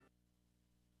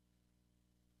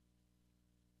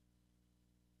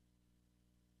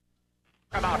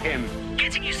About him.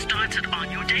 Getting you started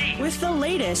on your day. With the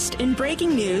latest in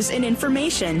breaking news and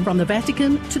information. From the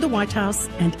Vatican to the White House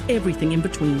and everything in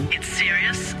between. It's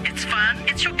serious, it's fun,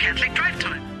 it's your Catholic Drive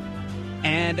Time.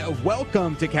 And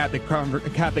welcome to Catholic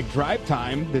Drive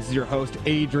Time. This is your host,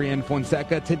 Adrian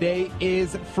Fonseca. Today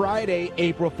is Friday,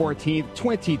 April 14th,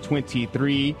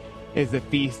 2023. Is the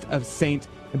feast of Saint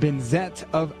Benzet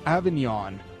of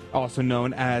Avignon, also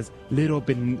known as Little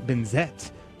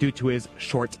Benzet. Due to his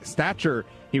short stature,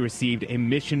 he received a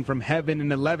mission from heaven in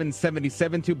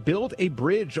 1177 to build a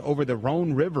bridge over the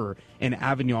Rhone River in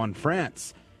Avignon,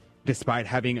 France. Despite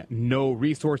having no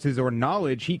resources or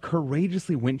knowledge, he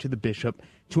courageously went to the bishop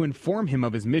to inform him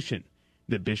of his mission.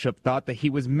 The bishop thought that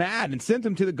he was mad and sent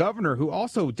him to the governor, who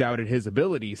also doubted his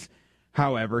abilities.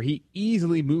 However, he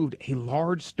easily moved a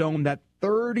large stone that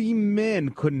 30 men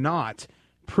could not,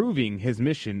 proving his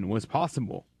mission was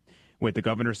possible. With the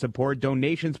governor's support,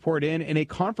 donations poured in, and a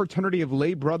confraternity of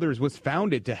lay brothers was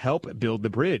founded to help build the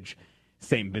bridge.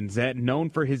 Saint Benzet, known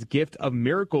for his gift of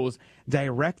miracles,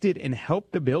 directed and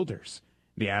helped the builders.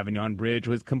 The Avignon Bridge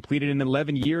was completed in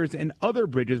 11 years, and other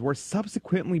bridges were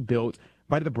subsequently built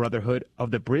by the Brotherhood of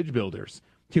the Bridge Builders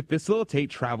to facilitate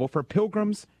travel for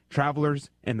pilgrims, travelers,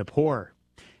 and the poor.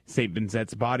 Saint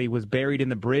Benzet's body was buried on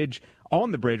the bridge,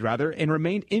 and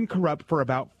remained incorrupt for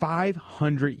about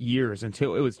 500 years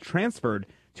until it was transferred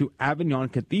to Avignon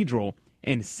Cathedral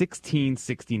in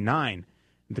 1669.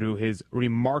 Through his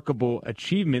remarkable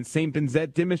achievements, Saint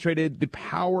Benzet demonstrated the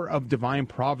power of divine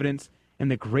providence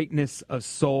and the greatness of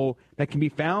soul that can be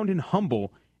found in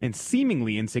humble and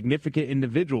seemingly insignificant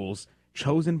individuals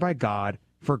chosen by God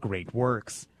for great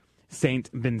works. Saint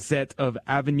Benzet of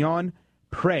Avignon,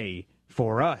 pray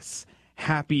for us.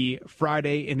 Happy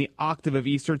Friday in the octave of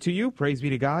Easter to you. Praise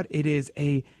be to God. It is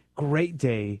a great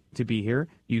day to be here.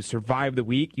 You survived the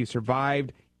week. You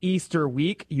survived Easter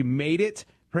week. You made it.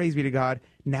 Praise be to God.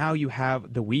 Now you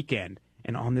have the weekend.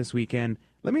 And on this weekend,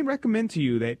 let me recommend to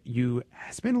you that you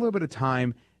spend a little bit of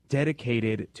time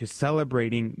dedicated to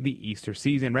celebrating the Easter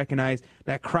season. Recognize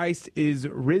that Christ is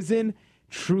risen.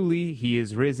 Truly, he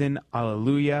is risen.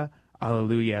 Alleluia.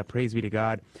 Alleluia. Praise be to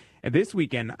God. And this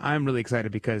weekend, I'm really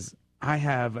excited because I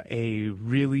have a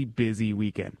really busy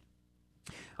weekend.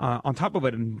 On top of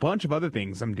it, a bunch of other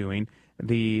things I'm doing.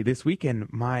 This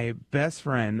weekend, my best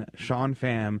friend, Sean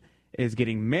Pham, is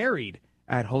getting married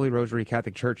at Holy Rosary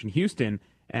Catholic Church in Houston,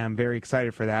 and I'm very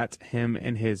excited for that. Him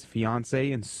and his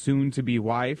fiancée and soon-to-be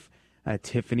wife,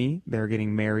 Tiffany, they're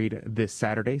getting married this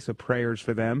Saturday, so prayers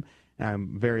for them.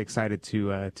 I'm very excited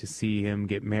to see him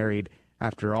get married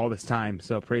after all this time,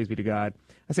 so praise be to God.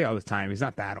 I say all this time, he's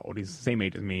not that old, he's the same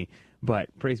age as me, but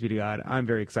praise be to God, I'm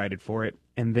very excited for it.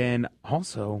 And then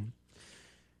also,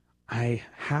 I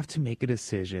have to make a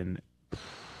decision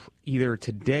either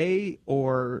today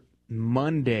or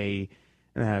Monday,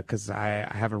 because I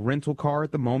have a rental car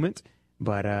at the moment,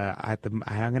 but I'm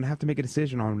going to have to make a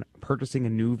decision on purchasing a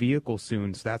new vehicle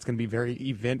soon, so that's going to be very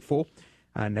eventful.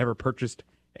 I never purchased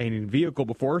a new vehicle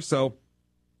before, so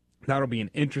that'll be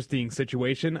an interesting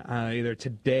situation. Either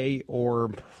today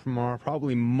or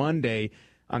probably Monday,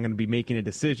 I'm going to be making a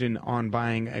decision on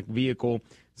buying a vehicle.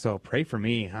 So pray for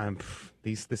me.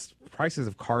 These prices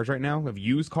of cars right now, of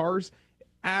used cars,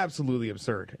 absolutely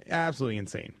absurd, absolutely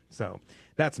insane. So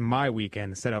that's my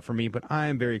weekend set up for me, but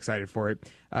I'm very excited for it.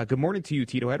 Good morning to you,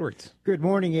 Tito Edwards. Good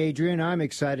morning, Adrian. I'm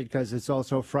excited because it's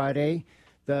also Friday.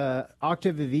 The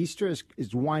octave of Easter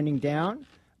is winding down,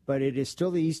 but it is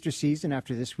still the Easter season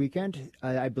after this weekend.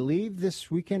 I believe this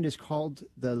weekend is called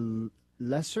the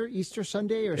Lesser Easter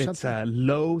Sunday or something? It's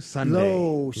Low Sunday.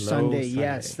 Low Sunday,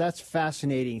 yes. That's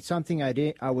fascinating. Something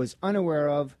I was unaware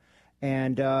of.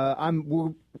 And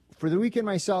for the weekend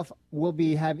myself, we'll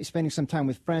be spending some time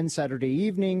with friends Saturday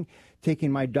evening,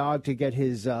 taking my dog to get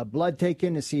his blood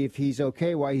taken to see if he's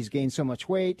okay, why he's gained so much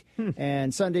weight.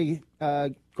 And Sunday,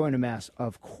 going to Mass,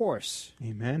 of course.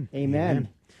 Amen. Amen.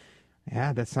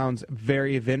 Yeah, that sounds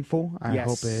very eventful. I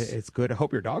hope it's good. I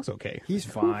hope your dog's okay. He's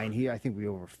fine. I think we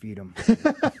overfeed him.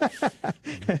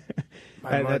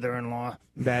 My mother-in-law.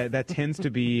 That tends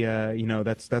to be,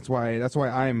 that's why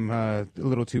I'm a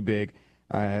little too big.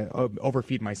 I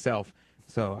overfeed myself.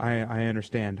 So I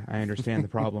understand. I understand the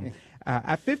problem.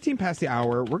 At 15 past the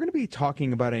hour, we're going to be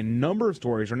talking about a number of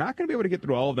stories. We're not going to be able to get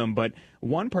through all of them, but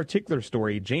one particular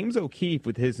story, James O'Keefe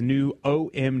with his new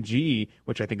OMG,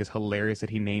 which I think is hilarious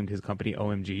that he named his company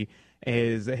OMG,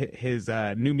 is his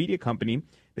new media company.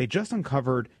 They just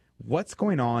uncovered what's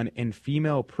going on in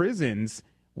female prisons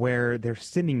where they're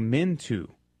sending men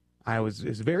to.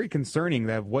 It's very concerning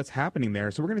that what's happening there.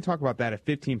 So we're going to talk about that at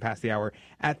 15 past the hour.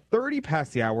 At 30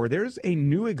 past the hour, there's a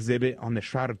new exhibit on the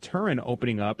Shroud of Turin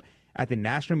opening up, at the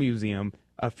National Museum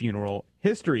of Funeral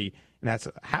History. And that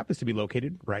happens to be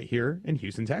located right here in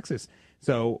Houston, Texas.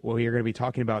 So we are going to be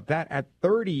talking about that at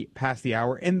 30 past the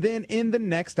hour. And then in the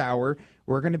next hour,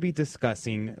 we're going to be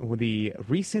discussing the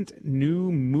recent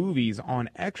new movies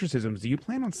on exorcisms. Do you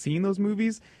plan on seeing those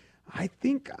movies? I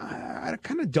think I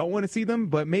kind of don't want to see them,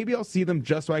 but maybe I'll see them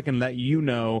just so I can let you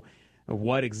know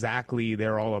what exactly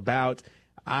they're all about.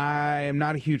 I am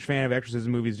not a huge fan of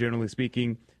exorcism movies, generally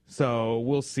speaking. So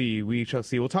we'll see. We shall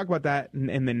see. We'll talk about that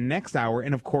in the next hour.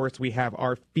 And, of course, we have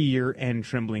our Fear and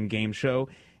Trembling game show.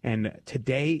 And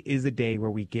today is a day where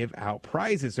we give out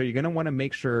prizes. So you're going to want to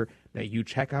make sure that you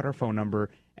check out our phone number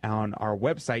on our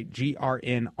website,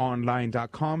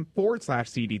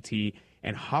 grnonline.com/CDT,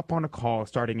 and hop on a call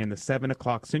starting in the 7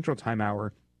 o'clock Central Time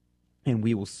hour. And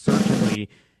we will certainly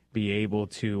be able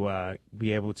to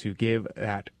give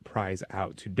that prize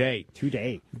out today.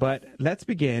 But let's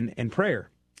begin in prayer,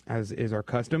 as is our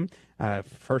custom.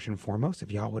 First and foremost,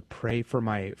 if y'all would pray for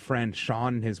my friend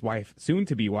Sean and his wife,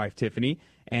 soon-to-be wife Tiffany,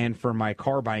 and for my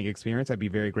car buying experience, I'd be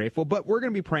very grateful. But we're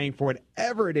going to be praying for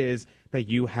whatever it is that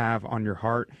you have on your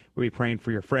heart. We'll be praying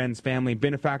for your friends, family,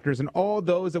 benefactors, and all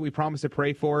those that we promise to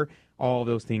pray for. All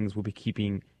those things we'll be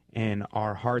keeping in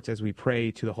our hearts as we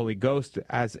pray to the Holy Ghost,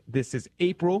 as this is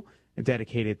April,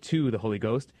 dedicated to the Holy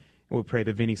Ghost. And we'll pray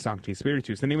the Veni Sancti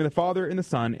Spiritus. In the name of the Father, and the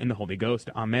Son, and the Holy Ghost.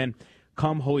 Amen.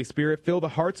 Come, Holy Spirit, fill the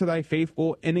hearts of thy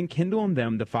faithful, and enkindle in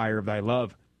them the fire of thy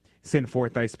love. Send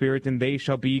forth thy Spirit, and they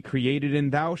shall be created,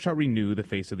 and thou shalt renew the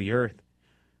face of the earth.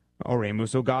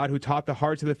 Oremus, O God, who taught the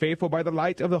hearts of the faithful by the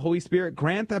light of the Holy Spirit,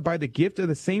 grant that by the gift of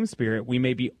the same Spirit we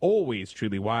may be always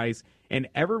truly wise, and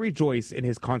ever rejoice in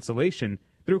his consolation,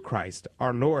 through Christ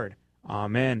our Lord.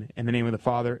 Amen. In the name of the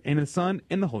Father, and the Son,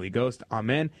 and the Holy Ghost.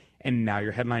 Amen. And now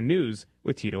your headline news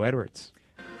with Tito Edwards.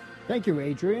 Thank you,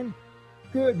 Adrian.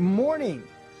 Good morning.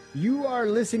 You are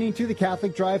listening to the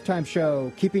Catholic Drive Time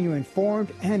Show, keeping you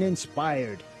informed and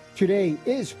inspired. Today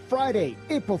is Friday,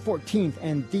 April 14th,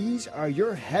 and these are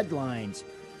your headlines.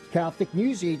 Catholic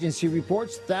News Agency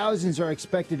reports thousands are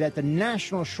expected at the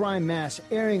National Shrine Mass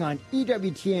airing on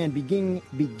EWTN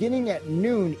beginning at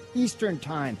noon Eastern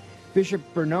Time. Bishop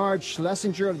Bernard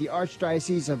Schlesinger of the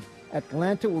Archdiocese of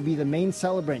Atlanta will be the main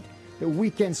celebrant. The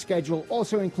weekend schedule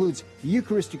also includes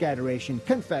Eucharistic adoration,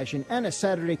 confession, and a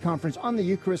Saturday conference on the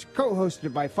Eucharist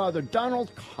co-hosted by Father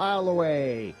Donald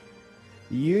Calloway.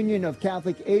 The Union of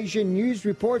Catholic Asian News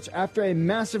reports after a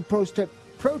massive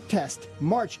protest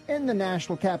march in the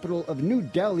national capital of New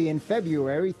Delhi in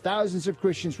February, thousands of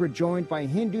Christians were joined by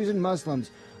Hindus and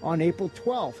Muslims on April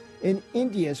 12th in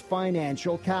India's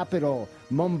financial capital,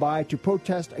 Mumbai, to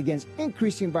protest against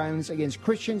increasing violence against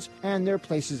Christians and their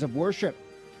places of worship.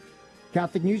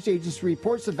 Catholic News Agency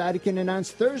reports the Vatican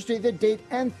announced Thursday the date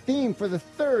and theme for the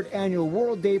third annual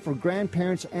World Day for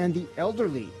Grandparents and the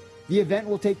Elderly. The event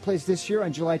will take place this year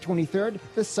on July 23rd,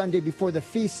 the Sunday before the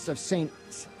feasts of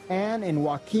Saints Anne and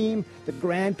Joachim, the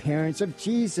grandparents of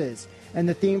Jesus. And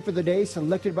the theme for the day,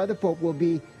 selected by the Pope, will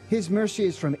be His Mercy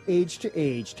is from Age to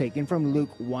Age, taken from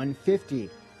Luke 1:50.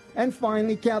 And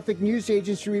finally, Catholic News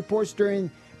Agency reports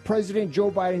during President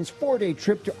Joe Biden's 4-day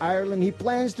trip to Ireland, he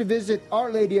plans to visit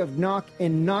Our Lady of Knock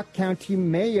in Knock County,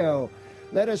 Mayo.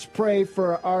 Let us pray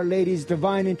for Our Lady's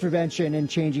divine intervention in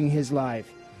changing his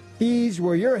life. These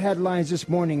were your headlines this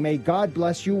morning. May God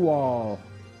bless you all.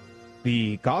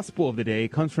 The gospel of the day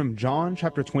comes from John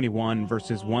chapter 21,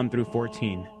 verses 1 through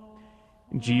 14.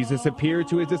 Jesus appeared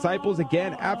to his disciples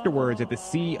again afterwards at the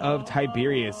Sea of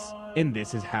Tiberias, and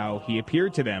this is how he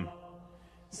appeared to them.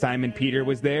 Simon Peter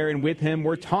was there, and with him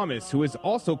were Thomas, who is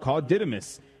also called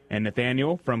Didymus, and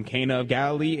Nathanael from Cana of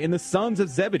Galilee, and the sons of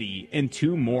Zebedee, and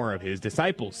 2 more of his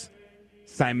disciples.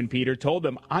 Simon Peter told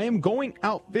them, I am going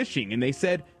out fishing, and they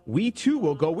said, we too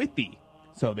will go with thee.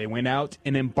 So they went out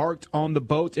and embarked on the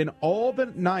boat, and all the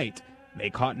night they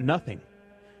caught nothing.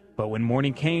 But when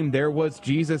morning came, there was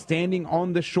Jesus standing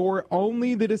on the shore.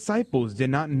 Only the disciples did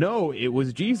not know it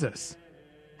was Jesus.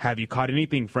 Have you caught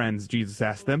anything, friends? Jesus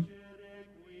asked them.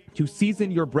 To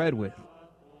season your bread with.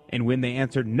 And when they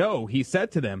answered no, he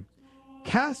said to them,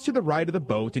 cast to the right of the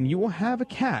boat, and you will have a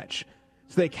catch.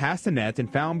 So they cast a net,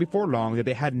 and found before long that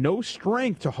they had no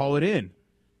strength to haul it in.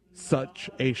 Such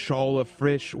a shoal of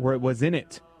fish was in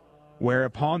it.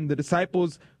 Whereupon the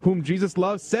disciples whom Jesus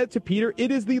loved said to Peter, it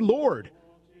is the Lord.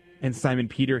 And Simon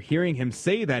Peter, hearing him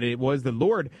say that it was the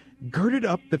Lord, girded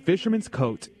up the fisherman's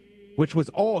coat, which was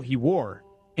all he wore,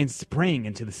 and sprang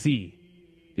into the sea.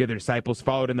 The other disciples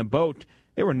followed in the boat.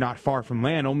 They were not far from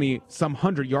land, only some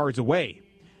 100 yards away,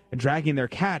 dragging their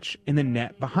catch in the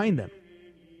net behind them.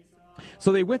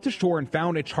 So they went to shore and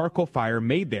found a charcoal fire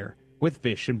made there, with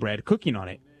fish and bread cooking on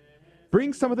it.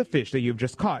 "Bring some of the fish that you have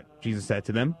just caught," Jesus said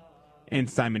to them. And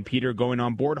Simon Peter, going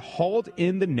on board, hauled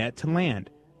in the net to land,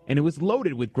 and it was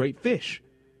loaded with great fish,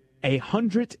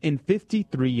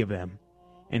 153 of them.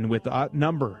 And without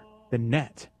number, the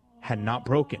net had not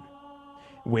broken.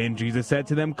 When Jesus said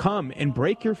to them, "Come and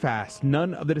break your fast,"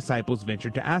 none of the disciples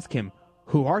ventured to ask him,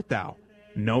 "Who art thou?"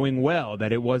 knowing well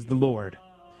that it was the Lord.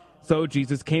 So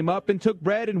Jesus came up and took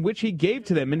bread, in which he gave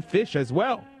to them, and fish as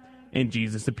well. And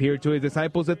Jesus appeared to his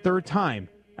disciples a third time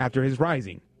after his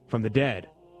rising from the dead.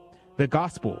 The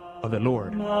Gospel of the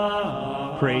Lord.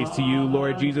 Praise to you,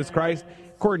 Lord Jesus Christ.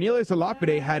 Cornelius a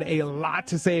Lapide had a lot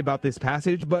to say about this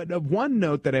passage, but one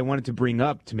note that I wanted to bring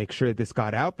up to make sure that this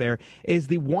got out there is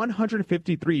the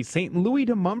 153. St. Louis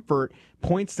de Montfort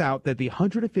points out that the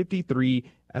 153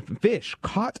 fish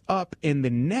caught up in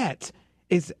the net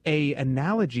is a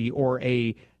analogy or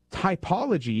a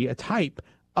typology, a type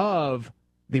of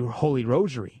the Holy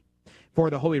Rosary.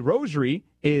 For the Holy Rosary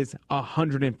is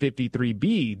 153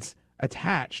 beads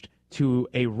attached to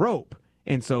a rope.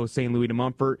 And so St. Louis de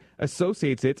Montfort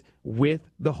associates it with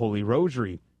the Holy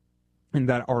Rosary, and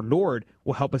that our Lord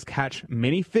will help us catch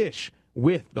many fish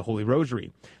with the Holy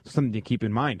Rosary. So something to keep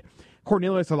in mind.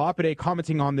 Cornelius a Lapide,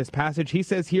 commenting on this passage, he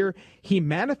says here, "He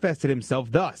manifested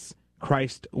himself thus.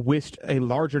 Christ wished a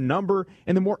larger number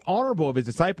and the more honorable of his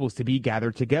disciples to be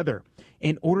gathered together,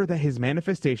 in order that his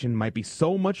manifestation might be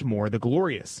so much more the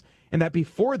glorious, and that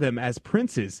before them as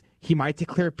princes he might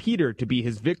declare Peter to be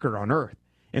his vicar on earth,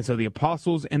 and so the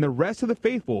apostles and the rest of the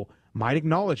faithful might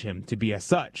acknowledge him to be as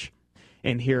such."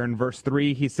 And here in verse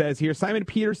 3, he says here, "Simon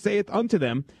Peter saith unto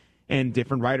them," and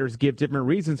different writers give different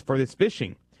reasons for this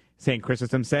fishing. St.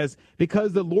 Chrysostom says,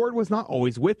 "Because the Lord was not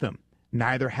always with them,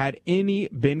 neither had any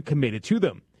been committed to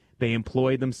them. They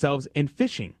employed themselves in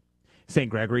fishing." St.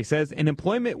 Gregory says, "An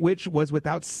employment which was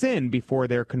without sin before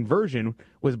their conversion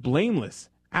was blameless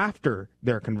after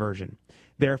their conversion.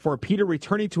 Therefore Peter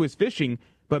returning to his fishing,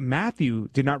 but Matthew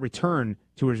did not return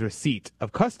to his receipt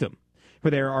of custom. For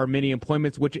there are many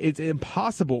employments which it's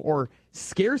impossible or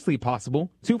scarcely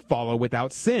possible to follow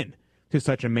without sin. To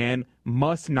such a man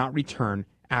must not return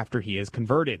after he is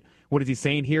converted." What is he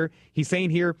saying here? He's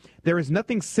saying here, there is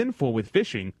nothing sinful with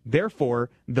fishing. Therefore,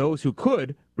 those who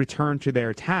could return to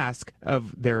their task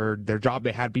of their job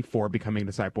they had before becoming a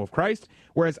disciple of Christ.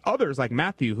 Whereas others, like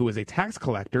Matthew, who was a tax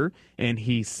collector, and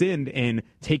he sinned in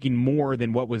taking more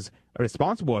than what was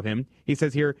responsible of him, he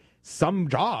says here, some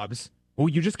jobs, well,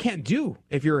 you just can't do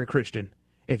if you're a Christian.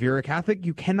 If you're a Catholic,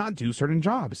 you cannot do certain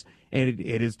jobs, and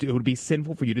it would be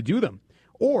sinful for you to do them.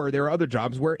 Or there are other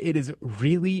jobs where it is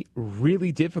really,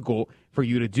 really difficult for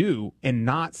you to do and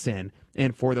not sin.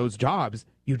 And for those jobs,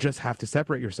 you just have to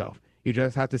separate yourself. You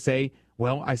just have to say,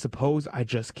 well, I suppose I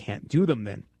just can't do them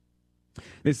then.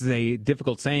 This is a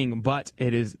difficult saying, but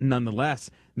it is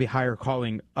nonetheless the higher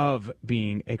calling of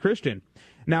being a Christian.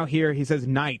 Now here he says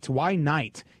night. Why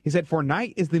night? He said, "For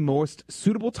night is the most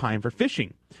suitable time for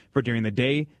fishing. For during the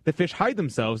day, the fish hide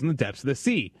themselves in the depths of the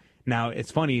sea." Now,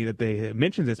 it's funny that they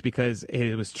mention this because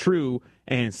it was true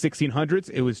in 1600s,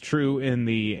 it was true in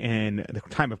the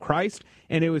time of Christ,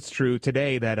 and it was true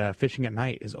today that fishing at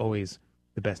night is always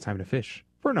the best time to fish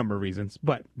for a number of reasons,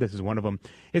 but this is one of them.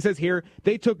 It says here,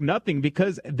 "They took nothing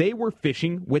because they were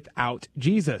fishing without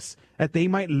Jesus, that they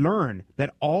might learn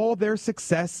that all their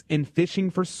success in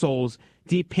fishing for souls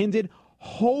depended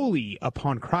wholly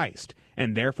upon Christ,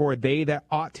 and therefore they that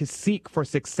ought to seek for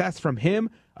success from him,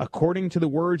 according to the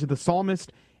words of the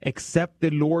psalmist, except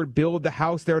the Lord build the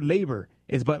house, their labor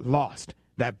is but lost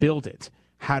that build it."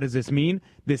 How does this mean?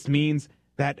 This means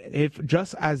that if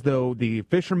just as though the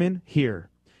fishermen here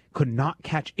could not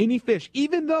catch any fish,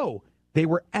 even though they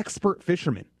were expert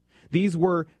fishermen, these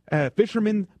were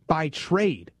fishermen by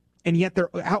trade, and yet they're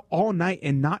out all night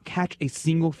and not catch a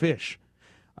single fish.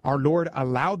 Our Lord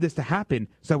allowed this to happen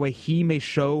so that way he may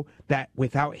show that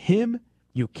without him,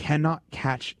 you cannot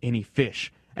catch any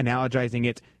fish, analogizing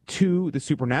it to the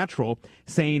supernatural,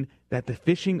 saying that the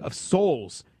fishing of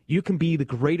souls, you can be the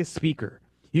greatest speaker,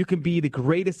 you can be the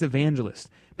greatest evangelist,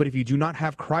 but if you do not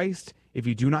have Christ, if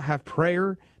you do not have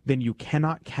prayer, then you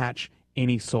cannot catch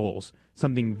any souls.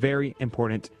 Something very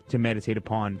important to meditate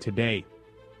upon today.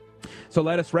 So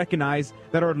let us recognize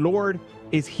that our Lord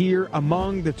is here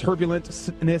among the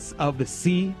turbulentness of the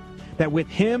sea, that with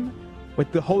him,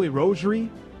 with the Holy Rosary,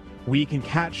 we can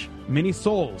catch many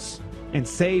souls and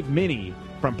save many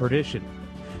from perdition.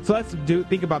 So let's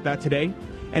think about that today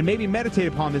and maybe meditate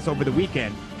upon this over the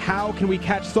weekend. How can we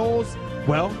catch souls?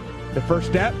 Well, the first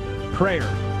step, prayer.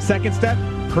 Second step,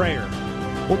 prayer.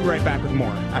 We'll be right back with more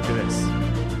after this.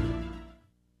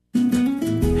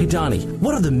 Hey, Donnie,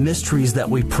 what are the mysteries that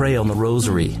we pray on the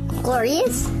rosary?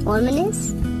 Glorious,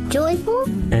 luminous, joyful,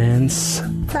 And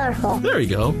powerful. there you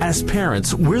go. As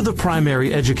parents, we're the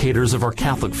primary educators of our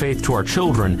Catholic faith to our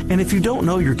children, and if you don't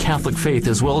know your Catholic faith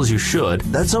as well as you should,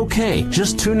 that's okay.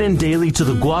 Just tune in daily to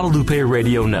the Guadalupe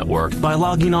Radio Network by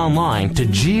logging online to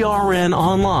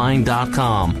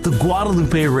grnonline.com. The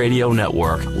Guadalupe Radio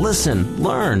Network. Listen,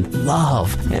 learn,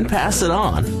 love, and pass it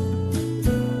on.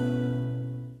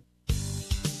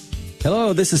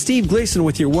 Hello, this is Steve Gleason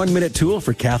with your 1-minute tool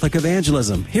for Catholic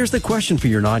evangelism. Here's the question for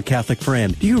your non-Catholic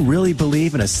friend. Do you really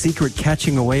believe in a secret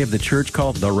catching away of the church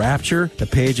called the rapture? The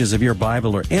pages of your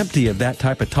Bible are empty of that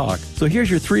type of talk. So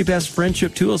here's your 3 best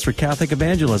friendship tools for Catholic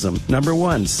evangelism. Number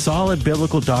 1, solid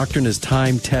biblical doctrine is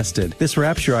time-tested. This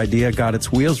rapture idea got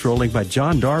its wheels rolling by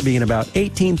John Darby in about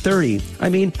 1830. I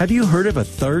mean, have you heard of a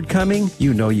third coming?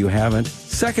 You know you haven't.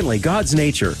 Secondly, God's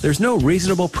nature. There's no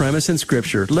reasonable premise in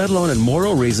Scripture, let alone in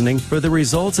moral reasoning, for the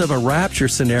results of a rapture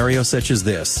scenario such as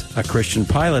this. A Christian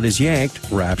pilot is yanked,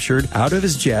 raptured, out of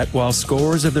his jet, while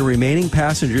scores of the remaining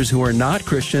passengers who are not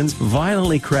Christians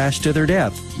violently crash to their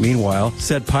death. Meanwhile,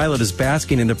 said pilot is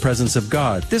basking in the presence of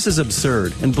God. This is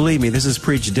absurd, and believe me, this is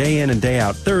preached day in and day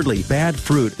out. Thirdly, bad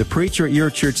fruit. The preacher at your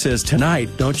church says, tonight,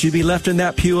 don't you be left in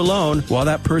that pew alone while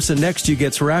that person next to you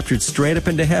gets raptured straight up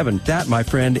into heaven. That, my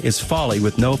friend, is folly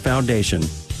with no foundation.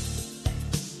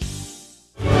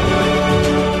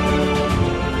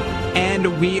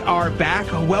 And we are back.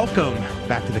 Welcome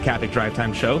back to the Catholic Drive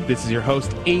Time Show. This is your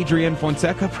host, Adrian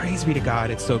Fonseca. Praise be to God.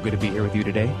 It's so good to be here with you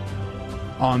today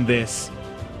on this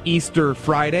Easter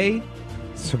Friday,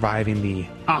 surviving the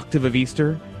octave of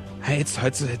Easter. It's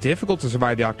difficult to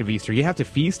survive the octave of Easter. You have to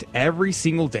feast every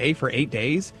single day for 8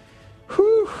 days.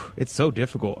 Whew, it's so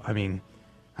difficult. I mean,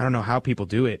 I don't know how people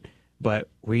do it, but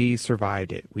we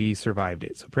survived it. We survived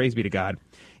it. So praise be to God.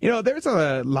 You know, there's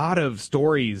a lot of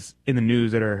stories in the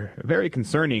news that are very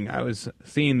concerning. I was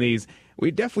seeing these. We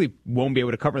definitely won't be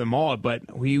able to cover them all,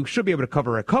 but we should be able to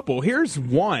cover a couple. Here's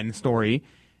one story.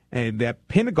 That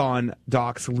Pentagon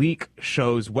docs leak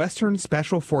shows Western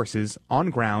special forces on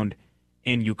ground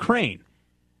in Ukraine.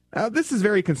 Now, this is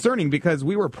very concerning because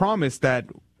we were promised that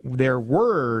there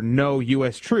were no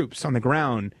U.S. troops on the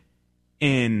ground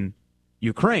in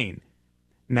Ukraine.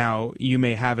 Now, you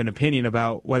may have an opinion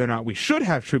about whether or not we should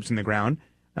have troops in the ground,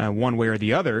 one way or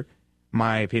the other.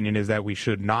 My opinion is that we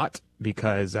should not,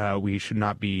 because we should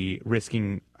not be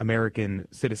risking American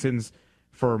citizens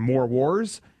for more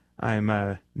wars.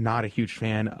 I'm not a huge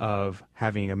fan of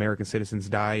having American citizens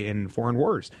die in foreign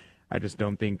wars. I just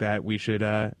don't think that we should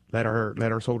let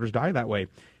our soldiers die that way.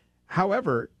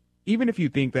 However, even if you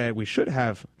think that we should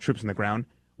have troops on the ground,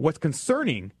 what's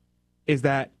concerning is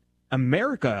that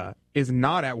America is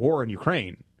not at war in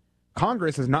Ukraine.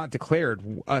 Congress has not declared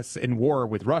us in war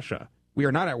with Russia. We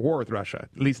are not at war with Russia,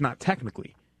 at least not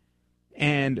technically.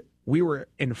 And we were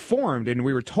informed and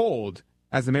we were told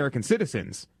as American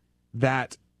citizens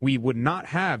that we would not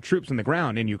have troops on the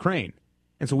ground in Ukraine.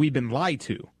 And so we've been lied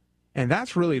to. And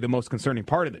that's really the most concerning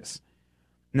part of this.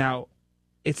 Now,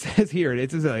 it says here,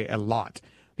 it is a lot.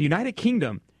 The United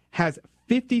Kingdom has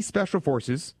 50 special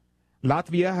forces.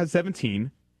 Latvia has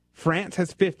 17. France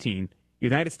has 15.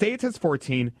 United States has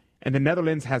 14. And the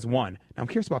Netherlands has 1. Now, I'm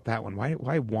curious about that one. Why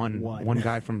one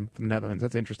guy from the Netherlands?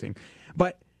 That's interesting.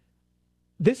 But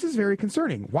this is very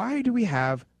concerning. Why do we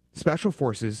have special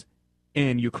forces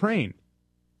in Ukraine?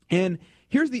 And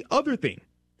here's the other thing.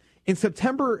 In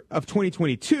September of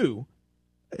 2022,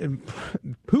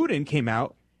 Putin came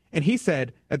out and he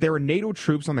said that there were NATO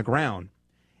troops on the ground.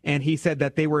 And he said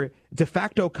that they were de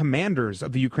facto commanders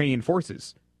of the Ukrainian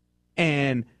forces.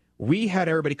 And we had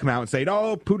everybody come out and say,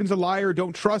 oh, Putin's a liar.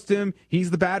 Don't trust him.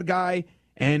 He's the bad guy.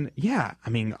 And yeah, I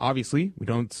mean, obviously, we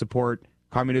don't support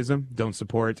communism, don't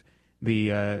support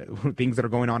the things that are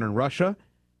going on in Russia.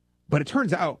 But it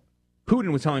turns out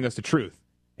Putin was telling us the truth.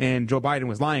 And Joe Biden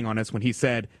was lying on us when he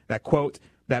said that, quote,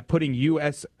 that putting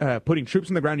troops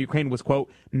on the ground in Ukraine was, quote,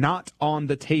 not on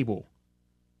the table.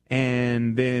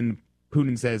 And then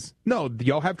Putin says, no,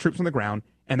 y'all have troops on the ground,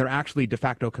 and they're actually de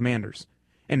facto commanders.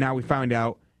 And now we found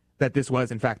out that this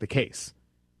was, in fact, the case.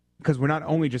 Because we're not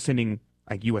only just sending,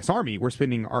 like, U.S. Army, we're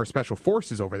sending our special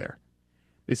forces over there.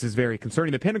 This is very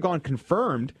concerning. The Pentagon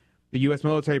confirmed the U.S.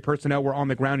 military personnel were on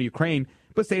the ground in Ukraine,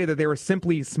 but stated that they were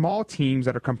simply small teams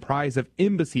that are comprised of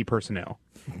embassy personnel,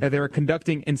 that they were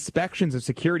conducting inspections of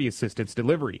security assistance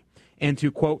delivery, and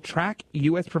to, quote, track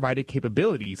U.S.-provided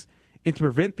capabilities and to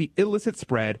prevent the illicit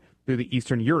spread through the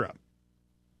Eastern Europe.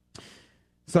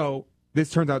 So this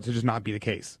turns out to just not be the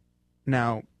case.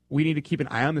 Now, we need to keep an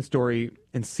eye on the story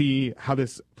and see how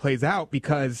this plays out,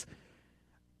 because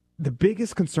the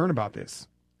biggest concern about this,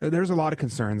 there's a lot of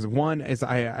concerns. One is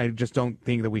I just don't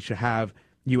think that we should have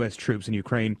U.S. troops in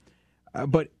Ukraine.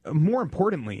 But more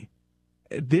importantly,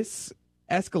 this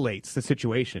escalates the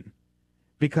situation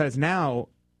because now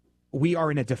we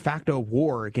are in a de facto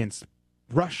war against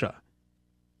Russia.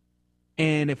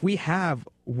 And if we have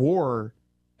war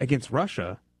against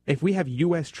Russia, if we have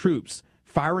U.S. troops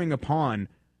firing upon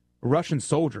Russian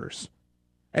soldiers,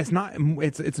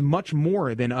 it's much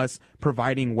more than us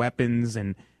providing weapons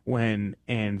and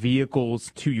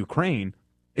vehicles to Ukraine.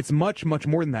 It's much, much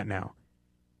more than that now.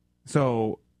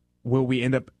 So will we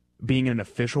end up being in an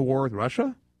official war with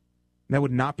Russia? That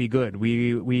would not be good.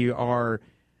 We are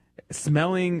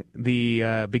smelling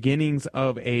the beginnings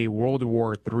of a World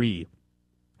War III,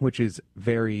 which is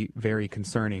very, very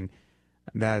concerning.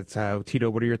 That's Tito,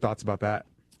 what are your thoughts about that?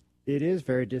 It is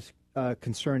very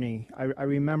concerning. I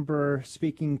remember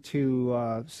speaking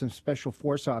to some special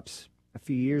force ops a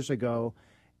few years ago,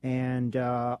 and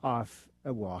off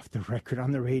the record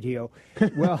on the radio.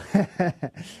 Well,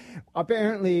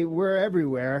 apparently we're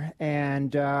everywhere,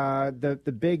 and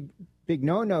the big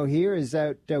no-no here is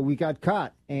that we got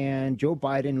caught, and Joe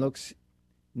Biden looks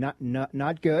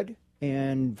not good,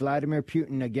 and Vladimir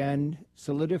Putin again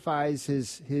solidifies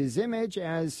his image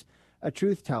as a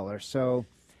truth teller. So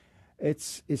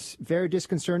it's very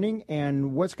disconcerting.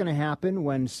 And what's going to happen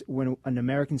when an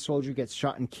American soldier gets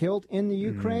shot and killed in the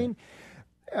Ukraine?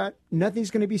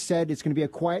 Nothing's going to be said. It's going to be a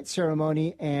quiet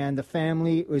ceremony, and the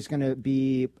family is going to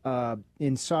be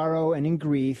in sorrow and in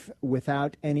grief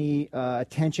without any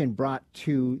attention brought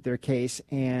to their case,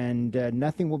 and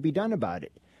nothing will be done about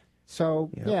it. So,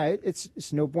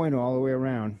 it's no bueno all the way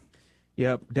around.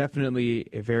 Yep, definitely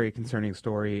a very concerning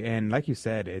story. And like you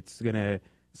said, it's going to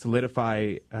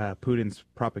solidify Putin's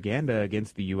propaganda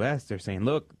against the U.S. They're saying,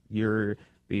 look, the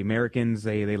Americans,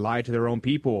 they lied to their own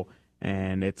people.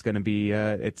 And it's going to be,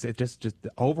 it's just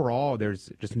overall, there's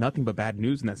just nothing but bad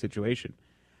news in that situation.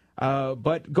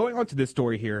 But going on to this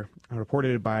story here,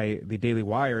 reported by the Daily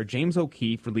Wire, James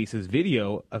O'Keefe releases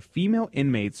video of female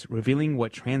inmates revealing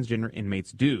what transgender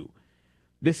inmates do.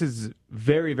 This is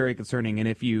very, very concerning. And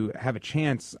if you have a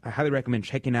chance, I highly recommend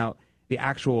checking out the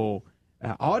actual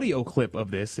audio clip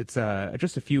of this. It's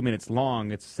just a few minutes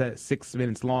long. It's 6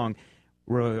 minutes long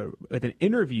with an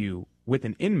interview with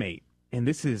an inmate. And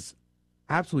this is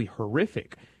absolutely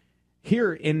horrific.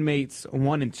 Here, inmates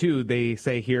 1 and 2, they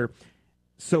say here,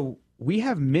 so we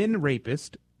have men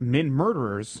rapists, men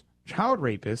murderers, child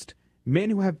rapists, men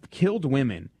who have killed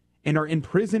women and are in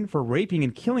prison for raping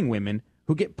and killing women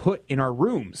who get put in our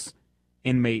rooms,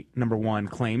 inmate number 1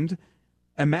 claimed.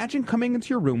 Imagine coming into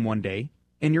your room one day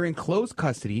and you're in closed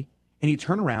custody and you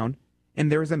turn around and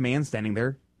there's a man standing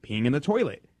there peeing in the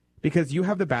toilet because you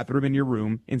have the bathroom in your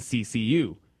room in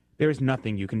CCU. There's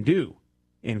nothing you can do.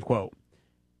 End quote.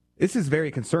 This is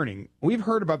very concerning. We've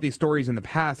heard about these stories in the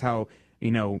past, how,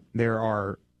 there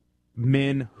are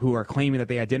men who are claiming that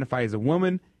they identify as a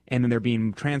woman, and then they're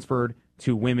being transferred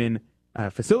to women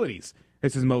facilities.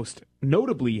 This is most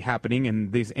notably happening,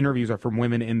 and these interviews are from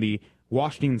women in the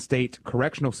Washington State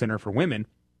Correctional Center for Women.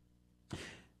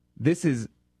 This is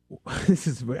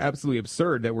absolutely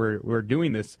absurd that we're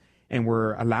doing this, and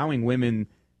we're allowing women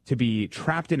to be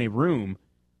trapped in a room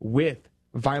with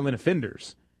violent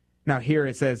offenders. Now here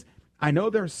it says, I know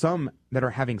there are some that are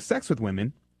having sex with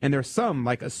women, and there's some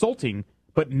like assaulting,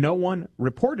 but no one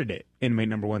reported it, inmate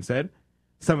number 1 said.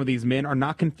 Some of these men are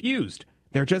not confused.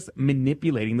 They're just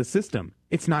manipulating the system.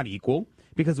 It's not equal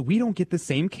because we don't get the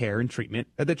same care and treatment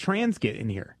that the trans get in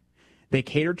here. They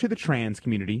cater to the trans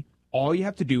community. All you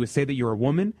have to do is say that you're a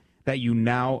woman, that you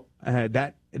now,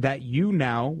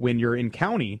 when you're in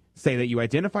county, say that you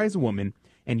identify as a woman,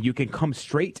 and you can come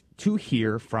straight to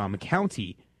here from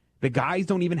county. The guys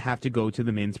don't even have to go to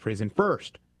the men's prison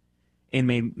first.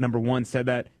 Inmate number 1 said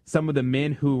that some of the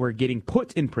men who were getting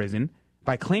put in prison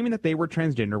by claiming that they were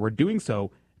transgender were doing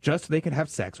so just so they could have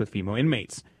sex with female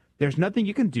inmates. There's nothing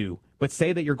you can do but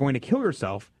say that you're going to kill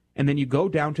yourself, and then you go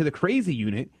down to the crazy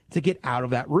unit to get out of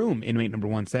that room, inmate number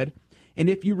 1 said. And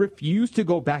if you refuse to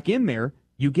go back in there,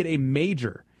 you get a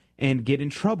major and get in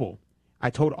trouble. I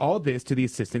told all this to the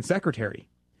assistant secretary.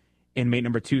 Inmate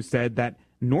number 2 said that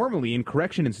normally in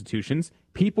correction institutions,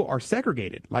 people are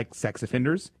segregated, like sex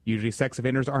offenders. Usually sex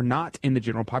offenders are not in the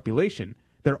general population.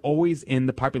 They're always in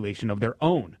the population of their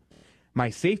own. My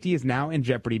safety is now in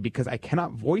jeopardy because I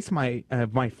cannot voice my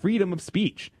freedom of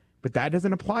speech. But that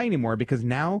doesn't apply anymore because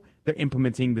now they're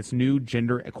implementing this new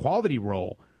gender equality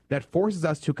role that forces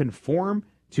us to conform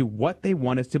to what they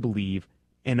want us to believe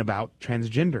and about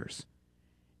transgenders.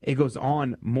 It goes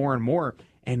on more and more.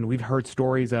 And we've heard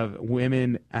stories of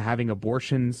women having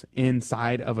abortions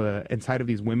inside of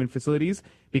these women facilities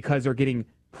because they're getting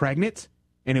pregnant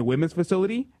in a women's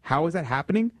facility. How is that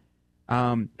happening?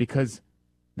 Because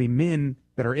the men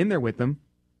that are in there with them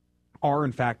are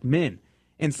in fact men.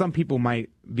 And some people might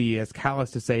be as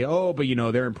callous to say, oh, but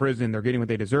they're in prison, they're getting what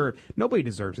they deserve. Nobody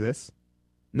deserves this.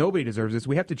 Nobody deserves this.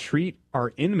 We have to treat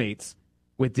our inmates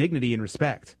with dignity and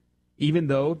respect. Even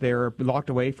though they're locked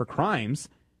away for crimes,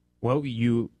 well,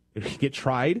 you get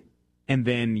tried, and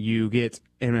then you get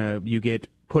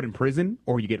put in prison,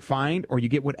 or you get fined, or you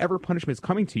get whatever punishment is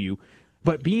coming to you.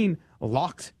 But being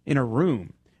locked in a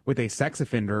room with a sex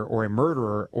offender or a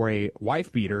murderer or a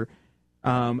wife beater,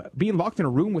 being locked in a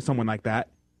room with someone like that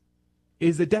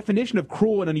is the definition of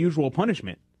cruel and unusual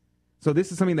punishment. So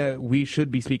this is something that we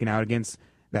should be speaking out against,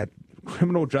 that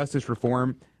criminal justice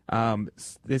reform.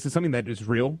 This is something that is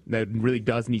real, that really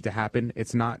does need to happen.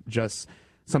 It's not just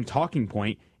some talking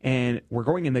point, and we're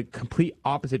going in the complete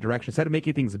opposite direction. Instead of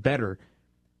making things better,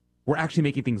 we're actually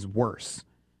making things worse.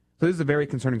 So this is a very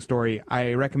concerning story.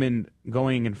 I recommend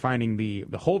going and finding the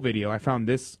whole video. I found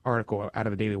this article out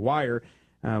of the Daily Wire,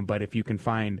 but if you can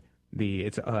find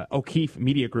it's O'Keefe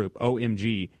Media Group,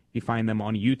 OMG. If you find them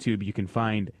on YouTube, you can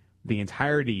find the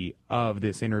entirety of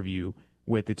this interview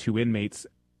with the two inmates.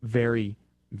 Very,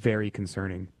 very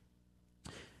concerning.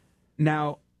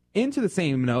 Now, into the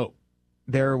same note,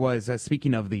 there was,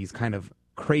 speaking of these kind of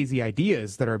crazy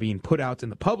ideas that are being put out in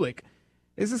the public,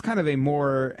 this is kind of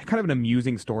an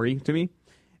amusing story to me.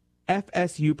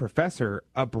 FSU professor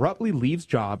abruptly leaves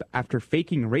job after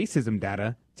faking racism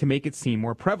data to make it seem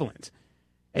more prevalent.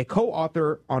 A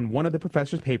co-author on one of the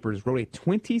professor's papers wrote a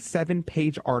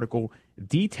 27-page article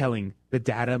detailing the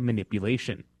data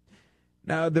manipulation.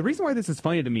 Now, the reason why this is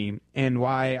funny to me and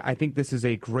why I think this is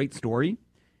a great story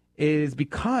is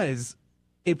because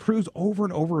it proves over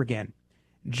and over again,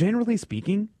 generally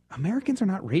speaking, Americans are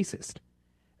not racist.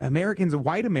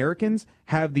 White Americans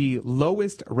have the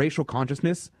lowest racial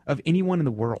consciousness of anyone in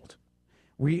the world.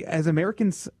 We, as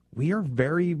Americans, we are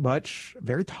very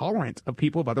tolerant of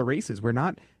people of other races. We're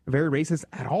not very racist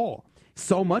at all.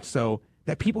 So much so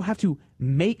that people have to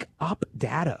make up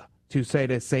data to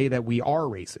say that we are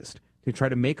racist, to try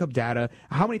to make up data.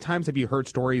 How many times have you heard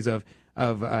stories of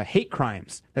hate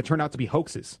crimes that turn out to be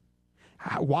hoaxes?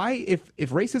 Why, if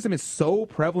racism is so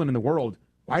prevalent in the world,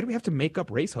 why do we have to make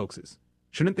up race hoaxes?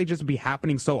 Shouldn't they just be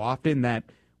happening so often that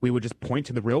we would just point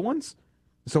to the real ones?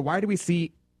 So why do we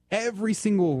see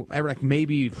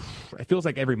maybe it feels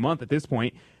like every month at this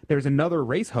point, there's another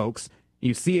race hoax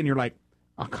you see and you're like,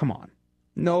 oh, come on.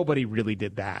 Nobody really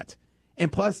did that.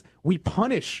 And plus, we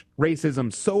punish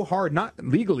racism so hard, not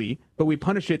legally, but we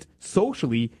punish it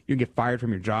socially. You get fired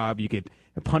from your job. You get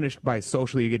punished by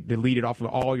socially. You get deleted off of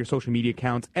all your social media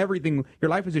accounts. Everything, your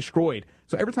life is destroyed.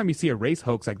 So every time you see a race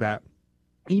hoax like that,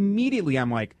 immediately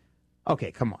I'm like,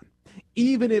 okay, come on.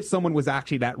 Even if someone was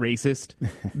actually that racist,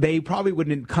 they probably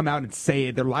wouldn't come out and say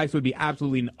it. Their lives would be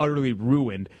absolutely and utterly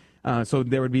ruined. So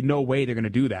there would be no way they're going to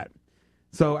do that.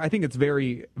 So I think it's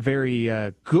very, very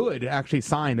good, actually,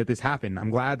 sign that this happened.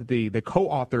 I'm glad that the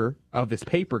co-author of this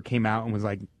paper came out and was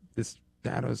like, this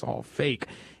data is all fake.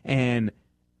 And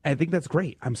I think that's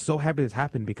great. I'm so happy this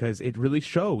happened because it really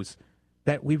shows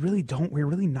that we're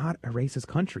really not a racist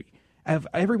country. Of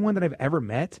everyone that I've ever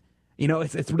met,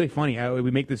 it's really funny.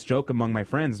 We make this joke among my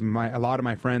friends. A lot of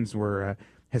my friends were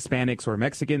Hispanics or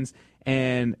Mexicans,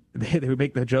 and they would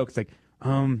make the joke. It's like,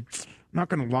 I'm not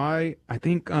going to lie. I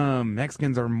think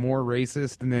Mexicans are more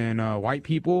racist than white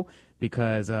people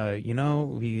because,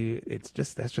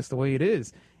 that's just the way it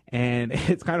is. And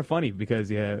it's kind of funny because,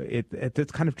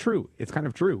 it's kind of true. It's kind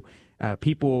of true.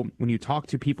 People, when you talk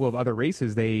to people of other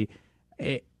races,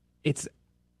 it's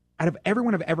out of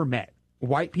everyone I've ever met,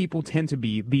 white people tend to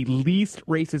be the least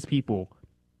racist people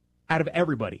out of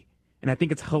everybody. And I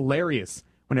think it's hilarious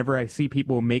whenever I see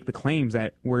people make the claims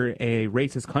that we're a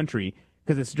racist country,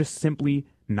 because it's just simply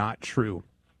not true.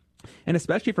 And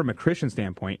especially from a Christian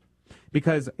standpoint,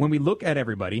 because when we look at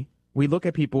everybody, we look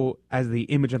at people as the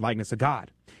image and likeness of God.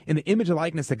 And the image and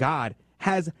likeness of God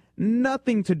has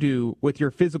nothing to do with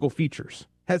your physical features,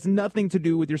 has nothing to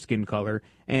do with your skin color.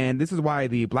 And this is why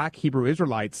the black Hebrew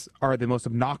Israelites are the most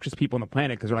obnoxious people on the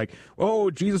planet, because they're like,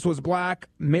 oh, Jesus was black,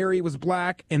 Mary was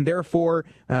black, and therefore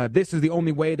this is the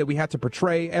only way that we have to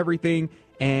portray everything.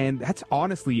 And that's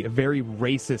honestly a very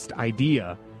racist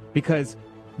idea, because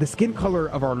the skin color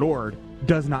of our Lord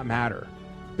does not matter.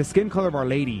 The skin color of Our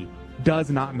Lady does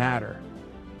not matter.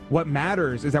 What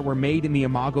matters is that we're made in the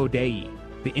imago Dei,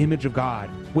 the image of God,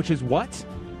 which is what?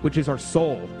 Which is our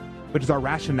soul, which is our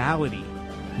rationality.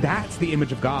 That's the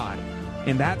image of God.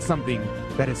 And that's something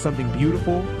that is something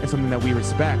beautiful and something that we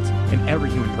respect in every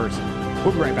human person.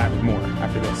 We'll be right back with more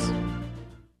after this.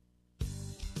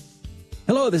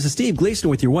 Hello, this is Steve Gleason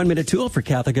with your 1-minute tool for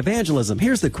Catholic evangelism.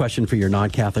 Here's the question for your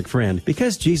non-Catholic friend.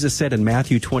 Because Jesus said in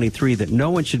Matthew 23 that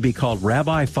no one should be called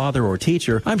rabbi, father, or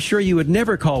teacher, I'm sure you would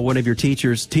never call one of your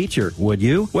teachers teacher, would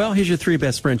you? Well, here's your 3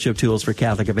 best friendship tools for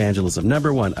Catholic evangelism.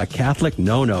 Number 1, a Catholic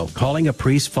no-no, calling a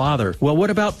priest father. Well, what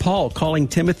about Paul calling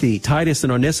Timothy, Titus,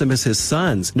 and Onesimus his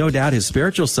sons? No doubt his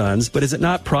spiritual sons, but is it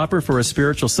not proper for a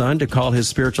spiritual son to call his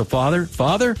spiritual father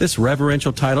father? This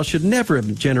reverential title should never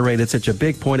have generated such a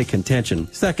big point of contention.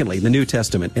 Secondly, the New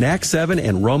Testament. In Acts 7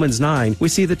 and Romans 9, we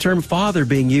see the term father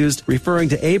being used referring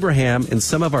to Abraham and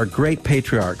some of our great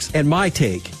patriarchs. And my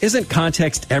take, isn't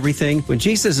context everything? When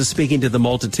Jesus is speaking to the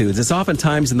multitudes, it's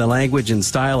oftentimes in the language and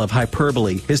style of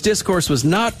hyperbole. His discourse was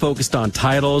not focused on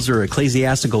titles or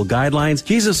ecclesiastical guidelines.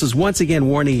 Jesus was once again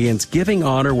warning against giving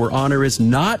honor where honor is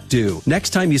not due. Next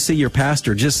time you see your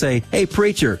pastor, just say, "Hey,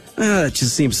 preacher," it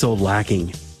just seems so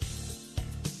lacking.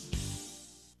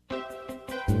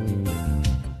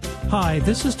 Hi,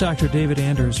 this is Dr. David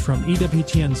Anders from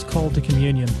EWTN's Call to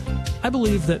Communion. I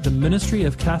believe that the ministry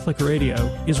of Catholic radio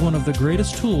is one of the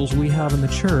greatest tools we have in the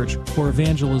church for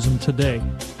evangelism today.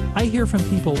 I hear from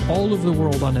people all over the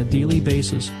world on a daily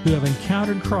basis who have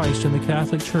encountered Christ in the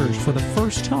Catholic Church for the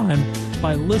first time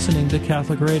by listening to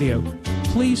Catholic radio.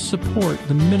 Please support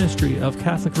the ministry of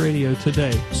Catholic radio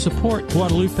today. Support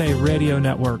Guadalupe Radio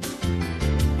Network.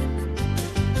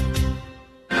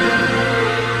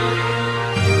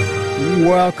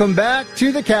 Welcome back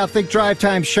to the Catholic Drive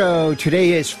Time Show.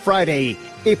 Today is Friday,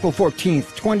 April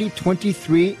 14th,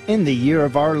 2023, in the year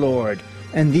of our Lord.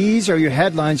 And these are your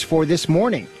headlines for this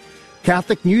morning.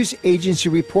 Catholic News Agency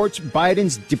reports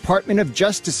Biden's Department of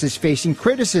Justice is facing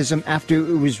criticism after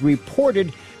it was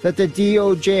reported that the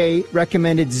DOJ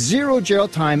recommended 0 jail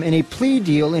time in a plea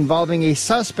deal involving a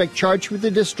suspect charged with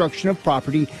the destruction of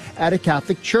property at a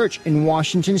Catholic church in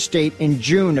Washington state in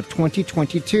June of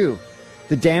 2022.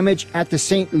 The damage at the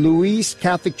St. Louis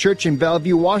Catholic Church in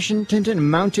Bellevue, Washington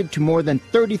amounted to more than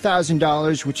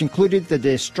 $30,000, which included the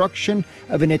destruction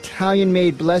of an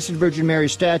Italian-made Blessed Virgin Mary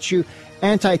statue,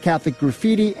 anti-Catholic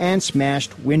graffiti, and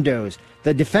smashed windows.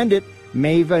 The defendant,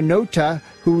 Meva Nota,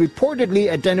 who reportedly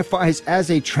identifies as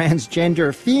a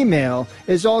transgender female,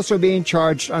 is also being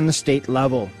charged on the state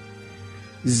level.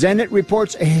 Zenit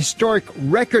reports a historic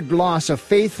record loss of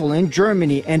faithful in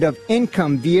Germany and of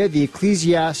income via the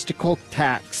ecclesiastical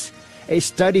tax. A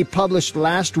study published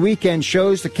last weekend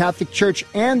shows the Catholic Church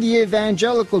and the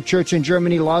Evangelical Church in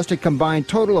Germany lost a combined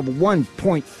total of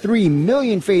 1.3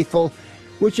 million faithful,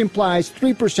 which implies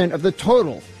 3% of the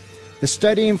total. The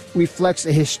study reflects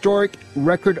a historic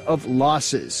record of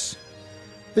losses.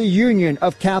 The Union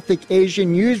of Catholic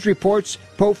Asian News reports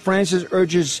Pope Francis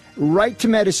urges right to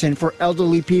medicine for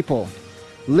elderly people.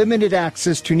 Limited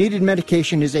access to needed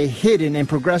medication is a hidden and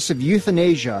progressive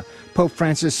euthanasia, Pope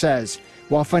Francis says.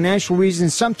 While financial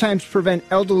reasons sometimes prevent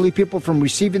elderly people from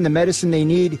receiving the medicine they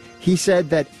need, he said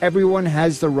that everyone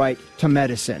has the right to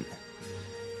medicine.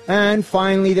 And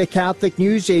finally, the Catholic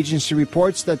News Agency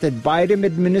reports that the Biden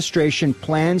administration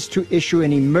plans to issue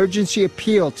an emergency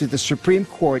appeal to the Supreme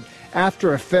Court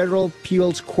after a federal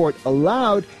appeals court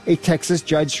allowed a Texas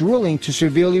judge's ruling to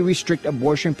severely restrict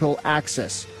abortion pill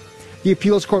access. The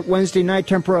appeals court Wednesday night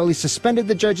temporarily suspended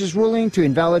the judge's ruling to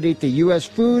invalidate the U.S.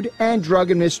 Food and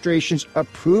Drug Administration's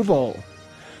approval.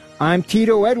 I'm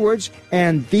Tito Edwards,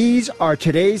 and these are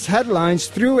today's headlines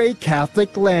through a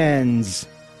Catholic lens.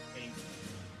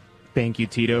 Thank you,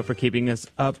 Tito, for keeping us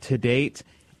up to date.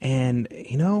 And,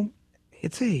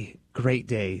 it's a great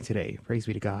day today. Praise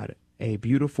be to God. A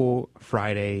beautiful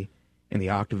Friday in the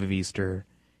octave of Easter.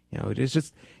 It is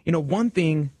just, one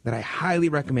thing that I highly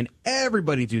recommend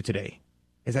everybody do today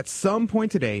is at some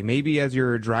point today, maybe as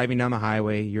you're driving down the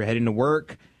highway, you're heading to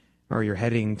work, or you're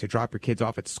heading to drop your kids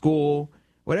off at school,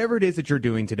 whatever it is that you're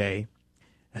doing today,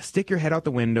 stick your head out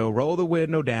the window, roll the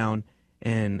window down,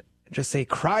 and just say,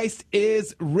 Christ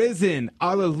is risen.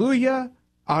 Alleluia,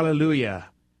 alleluia.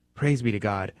 Praise be to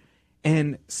God.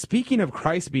 And speaking of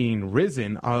Christ being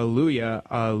risen, alleluia,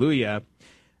 alleluia,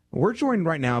 we're joined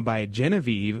right now by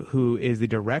Genevieve, who is the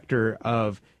director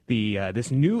of this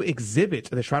new exhibit,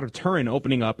 the Shroud of Turin,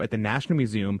 opening up at the National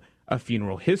Museum of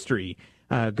Funeral History.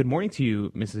 Good morning to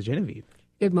you, Mrs. Genevieve.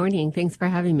 Good morning. Thanks for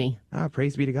having me.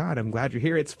 Praise be to God. I'm glad you're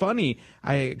here. It's funny.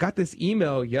 I got this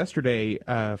email yesterday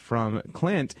from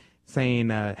Clint saying,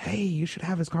 hey, you should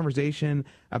have this conversation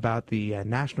about the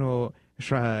National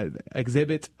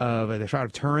exhibit of the Shroud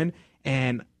of Turin.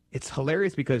 And it's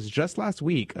hilarious because just last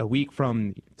week, a week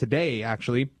from today,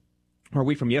 actually, or a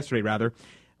week from yesterday, rather,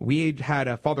 we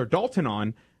had Father Dalton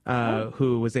on,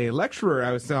 who was a lecturer.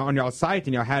 I was on y'all's site,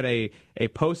 and y'all had a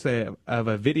post of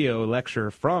a video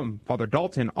lecture from Father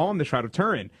Dalton on the Shroud of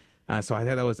Turin. So I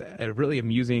thought that was a really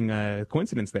amusing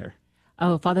coincidence there.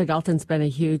 Oh, Father Dalton's been a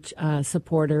huge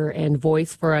supporter and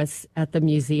voice for us at the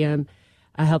museum,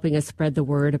 helping us spread the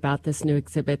word about this new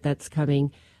exhibit that's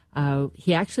coming.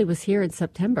 He actually was here in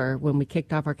September when we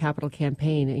kicked off our capital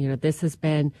campaign. You know, this has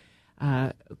been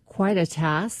quite a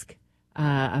task,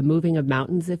 a moving of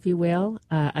mountains, if you will,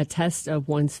 a test of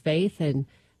one's faith and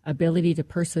ability to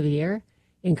persevere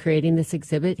in creating this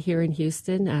exhibit here in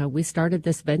Houston. We started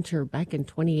this venture back in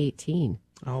 2018.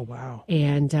 Oh, wow.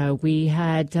 And we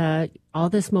had all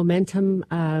this momentum,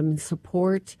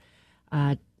 support,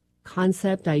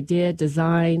 concept, idea,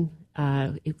 design.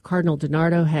 Cardinal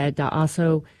DiNardo had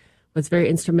also was very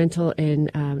instrumental in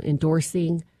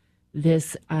endorsing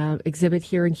this exhibit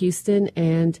here in Houston,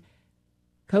 and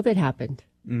COVID happened.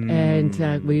 And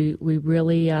we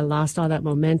really lost all that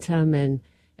momentum, and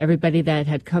everybody that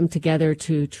had come together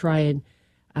to try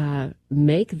and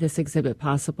make this exhibit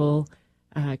possible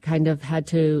kind of had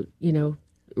to,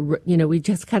 we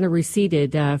just kind of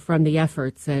receded from the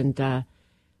efforts. And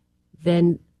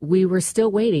then we were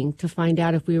still waiting to find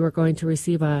out if we were going to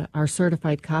receive our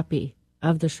certified copy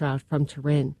of the Shroud from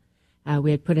Turin.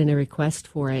 We had put in a request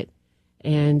for it.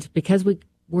 And because we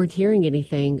weren't hearing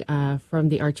anything from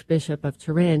the Archbishop of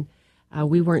Turin,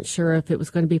 we weren't sure if it was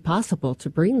going to be possible to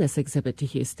bring this exhibit to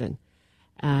Houston.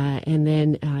 And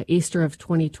then Easter of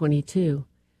 2022,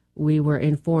 we were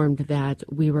informed that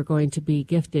we were going to be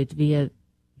gifted via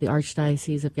the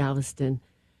Archdiocese of Galveston,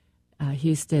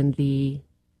 Houston, the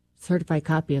certified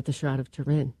copy of the Shroud of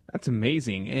Turin. That's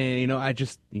amazing. And,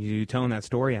 you telling that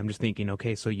story, I'm just thinking,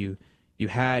 okay, so you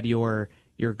had your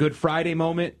Good Friday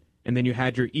moment, and then you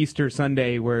had your Easter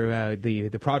Sunday where the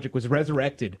project was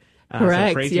resurrected. Correct.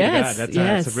 So praise yes. to God.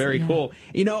 That's very cool.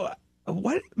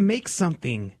 What makes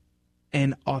something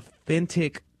an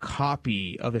authentic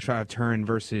copy of the Shroud of Turin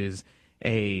versus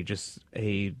just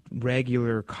a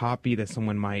regular copy that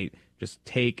someone might just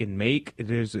take and make?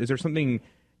 Is there something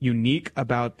unique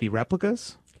about the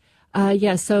replicas?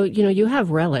 So you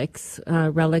have relics.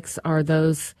 Relics are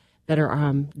those that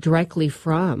are directly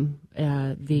from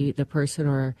the person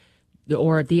or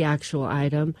the actual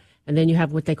item, and then you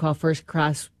have what they call first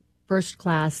class,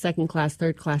 second class,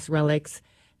 third class relics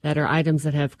that are items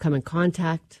that have come in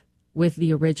contact with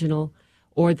the original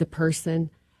or the person.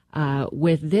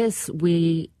 With this,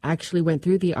 we actually went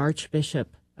through the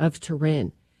Archbishop of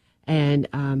Turin and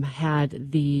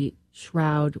had the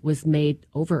shroud was made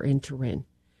over in Turin.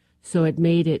 So it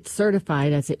made it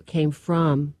certified as it came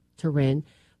from Turin.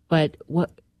 But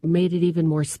what made it even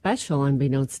more special,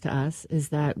 unbeknownst to us, is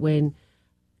that when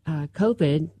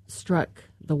COVID struck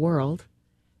the world,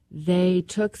 they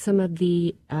took some of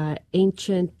the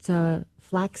ancient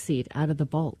flaxseed out of the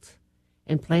vault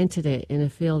and planted it in a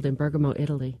field in Bergamo,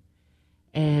 Italy.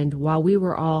 And while we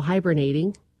were all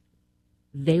hibernating,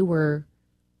 they were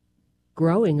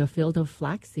growing a field of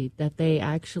flaxseed that they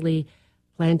actually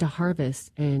planned to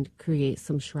harvest and create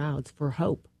some shrouds for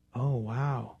hope. Oh,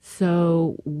 wow.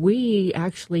 So we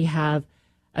actually have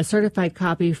a certified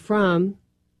copy from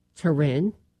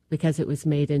Turin because it was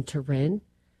made in Turin,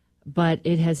 but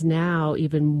it has now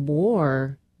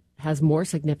has more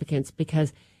significance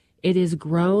because it is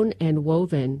grown and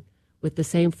woven with the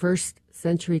same first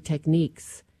century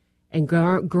techniques and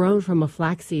grown from a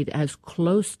flaxseed as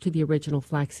close to the original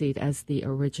flaxseed as the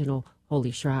original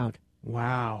Holy Shroud.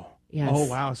 Wow. Yes. Oh,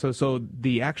 wow. So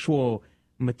the actual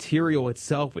material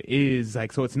itself is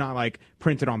so it's not like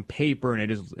printed on paper,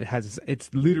 and it's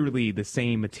literally the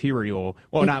same material.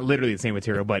 Well, not literally the same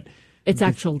material, but it's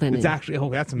actual linen. It's actually,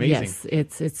 that's amazing.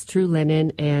 Yes, it's true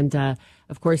linen. And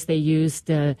of course they used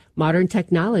modern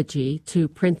technology to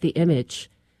print the image,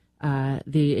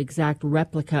 the exact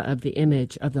replica of the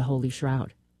image of the Holy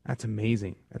Shroud. That's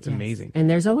amazing. That's amazing. And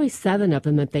there's only 7 of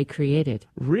them that they created.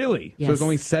 Really? Yes. So there's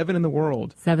only 7 in the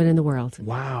world? 7 in the world.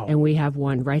 Wow. And we have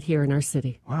one right here in our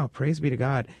city. Wow. Praise be to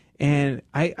God. And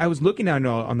I was looking down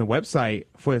on the website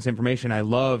for this information. I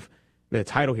love the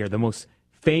title here, the most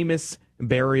famous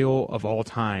burial of all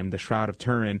time, the Shroud of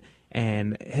Turin.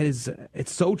 And it's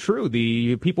so true.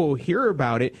 The people hear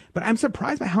about it, but I'm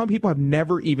surprised by how many people have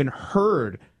never even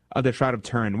heard of the Shroud of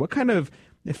Turin. What kind of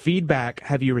feedback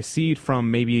have you received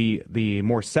from maybe the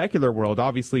more secular world?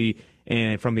 Obviously,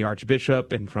 and from the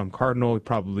Archbishop and from Cardinal,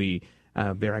 probably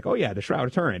they're like, oh yeah, the Shroud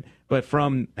of Turin. But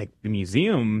from the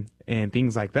museum and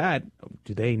things like that,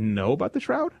 do they know about the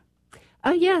Shroud?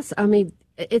 Yes. I mean,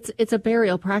 it's a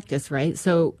burial practice, right?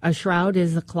 So a shroud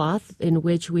is a cloth in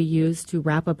which we use to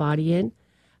wrap a body in.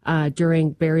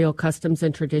 during burial customs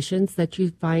and traditions that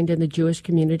you find in the Jewish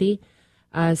community.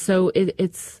 So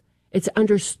it's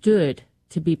understood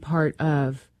to be part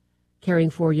of caring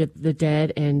for the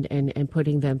dead and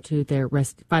putting them to their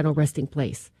final resting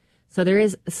place. So there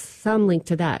is some link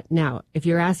to that. Now, if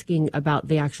you're asking about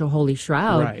the actual Holy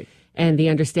Shroud and the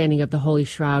understanding of the Holy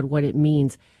Shroud, what it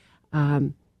means,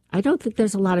 I don't think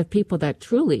there's a lot of people that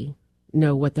truly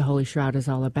know what the Holy Shroud is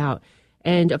all about.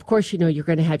 And of course, you're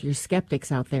going to have your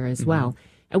skeptics out there as well.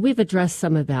 And we've addressed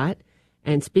some of that.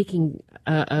 And speaking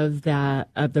of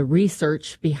the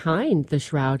research behind the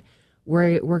Shroud,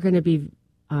 we're going to be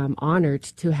honored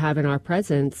to have in our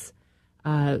presence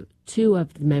two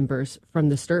of the members from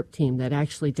the STIRP team that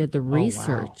actually did the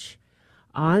research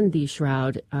on the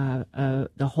Shroud,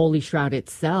 the Holy Shroud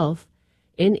itself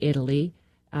in Italy.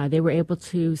 They were able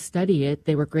to study it.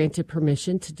 They were granted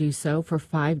permission to do so for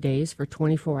 5 days, for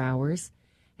 24 hours,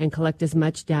 and collect as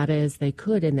much data as they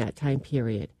could in that time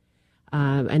period.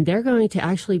 And they're going to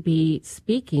actually be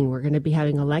speaking. We're going to be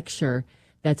having a lecture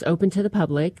that's open to the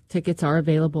public. Tickets are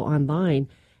available online.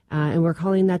 And we're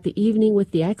calling that the Evening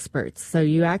with the Experts. So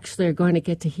you actually are going to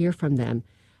get to hear from them.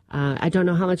 I don't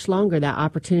know how much longer that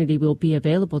opportunity will be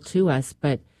available to us,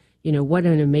 but what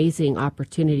an amazing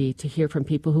opportunity to hear from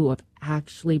people who have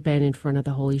actually been in front of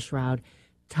the Holy Shroud,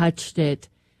 touched it,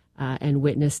 and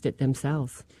witnessed it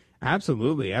themselves.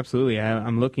 Absolutely.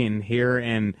 I'm looking here,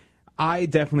 and I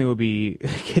definitely will be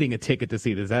getting a ticket to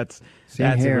see this. That's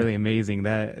really amazing.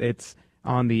 That it's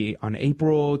on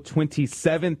April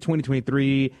 27th,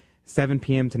 2023, 7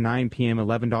 p.m. to 9 p.m.,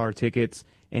 $11 tickets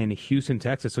in Houston,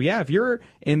 Texas. So, if you're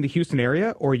in the Houston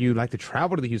area or you'd like to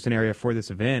travel to the Houston area for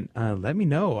this event, let me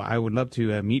know. I would love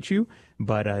to meet you.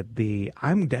 But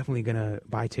I'm definitely going to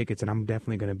buy tickets, and I'm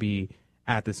definitely going to be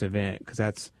at this event because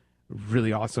that's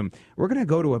really awesome. We're going to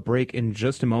go to a break in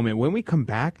just a moment. When we come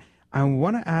back, I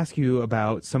want to ask you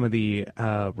about some of the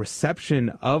reception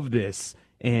of this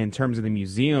in terms of the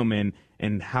museum and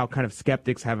how kind of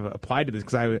skeptics have applied to this.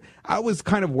 Because I was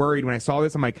kind of worried when I saw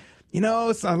this. I'm like, a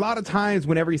lot of times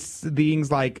whenever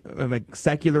things like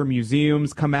secular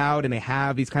museums come out and they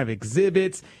have these kind of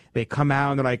exhibits, they come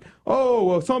out and they're like, oh,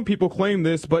 well, some people claim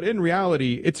this, but in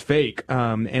reality, it's fake.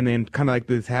 And then kind of like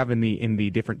this have in the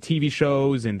different TV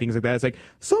shows and things like that. It's like,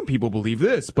 some people believe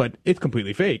this, but it's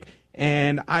completely fake.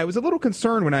 And I was a little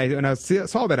concerned when I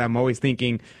saw that. I'm always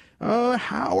thinking,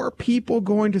 how are people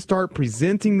going to start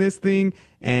presenting this thing?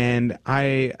 And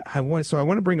I want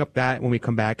to bring up that when we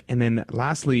come back. And then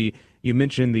lastly, you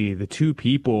mentioned the two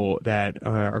people that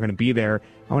are going to be there.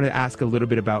 I want to ask a little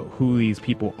bit about who these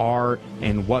people are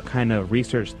and what kind of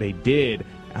research they did.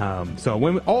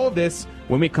 So all of this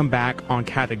when we come back on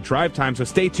Catholic Drive Time. So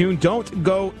stay tuned. Don't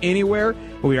go anywhere.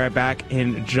 We'll be right back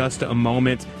in just a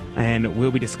moment. And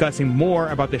we'll be discussing more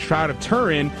about the Shroud of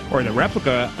Turin, or the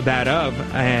replica thereof,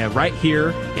 right here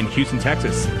in Houston,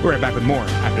 Texas. We're right back with more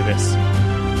after this.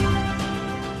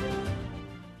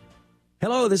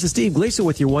 Hello, this is Steve Gleason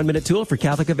with your 1-minute tool for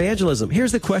Catholic evangelism.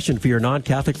 Here's the question for your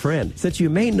non-Catholic friend. Since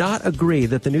you may not agree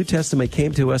that the New Testament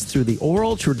came to us through the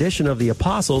oral tradition of the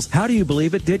apostles, how do you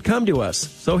believe it did come to us?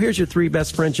 So here's your 3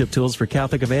 best friendship tools for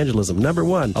Catholic evangelism. Number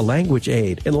 1, a language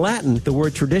aid. In Latin, the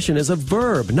word tradition is a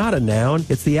verb, not a noun.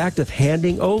 It's the act of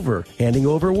handing over. Handing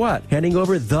over what? Handing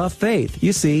over the faith.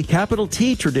 You see, capital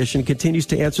T tradition continues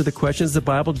to answer the questions the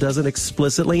Bible doesn't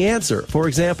explicitly answer. For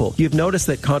example, you've noticed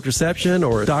that contraception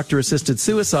or doctor-assisted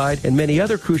suicide and many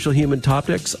other crucial human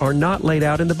topics are not laid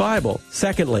out in the Bible.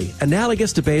 Secondly,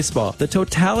 analogous to baseball, the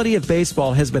totality of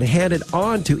baseball has been handed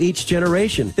on to each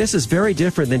generation. This is very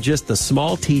different than just the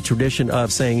small T tradition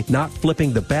of saying not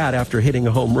flipping the bat after hitting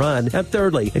a home run. And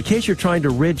thirdly, in case you're trying to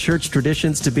rid church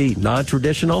traditions to be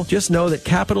non-traditional, just know that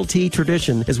capital T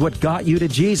tradition is what got you to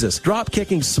Jesus.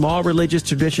 Drop-kicking small religious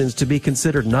traditions to be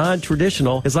considered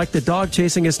non-traditional is like the dog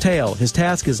chasing his tail. His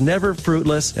task is never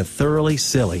fruitless and thoroughly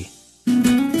silly.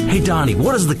 Hey Donnie,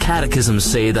 what does the Catechism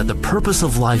say that the purpose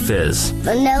of life is?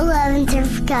 To know, love, and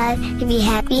serve God, to be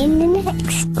happy in the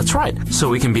next. That's right, so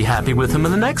we can be happy with Him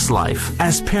in the next life.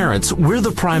 As parents, we're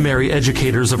the primary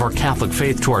educators of our Catholic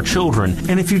faith to our children,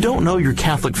 and if you don't know your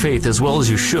Catholic faith as well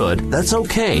as you should, that's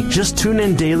okay. Just tune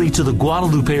in daily to the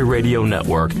Guadalupe Radio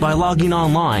Network by logging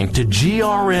online to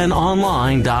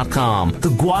grnonline.com. The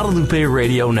Guadalupe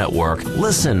Radio Network.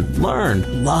 Listen,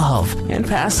 learn, love, and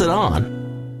pass it on.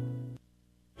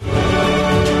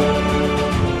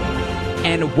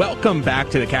 And welcome back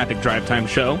to the Catholic Drive Time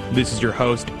Show. This is your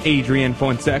host, Adrian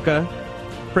Fonseca.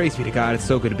 Praise be to God. It's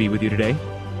so good to be with you today.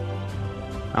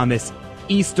 On this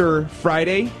Easter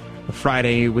Friday, a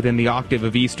Friday within the octave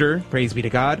of Easter. Praise be to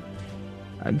God.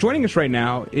 Joining us right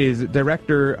now is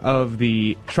director of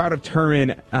the Shroud of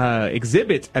Turin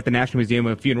exhibit at the National Museum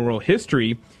of Funeral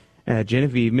History,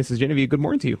 Genevieve. Mrs. Genevieve, good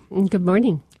morning to you. Good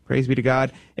morning. Praise be to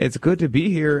God. It's good to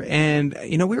be here. And,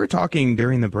 you know, we were talking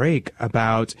during the break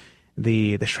about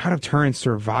the Shroud of Turin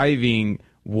surviving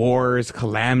wars,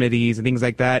 calamities, and things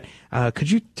like that. Could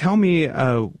you tell me,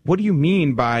 what do you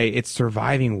mean by it's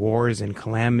surviving wars and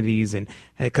calamities? And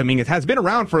I mean, it has been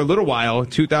around for a little while,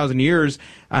 2,000 years.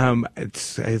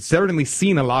 It's certainly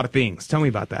seen a lot of things. Tell me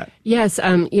about that. Yes.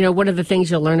 You know, one of the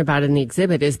things you'll learn about in the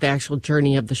exhibit is the actual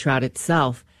journey of the shroud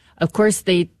itself. Of course,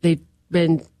 there's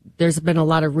been a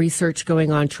lot of research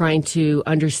going on trying to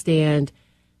understand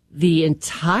the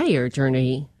entire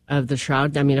journey of the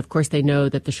shroud. I mean, of course, they know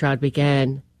that the shroud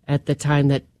began at the time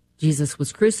that Jesus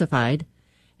was crucified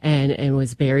and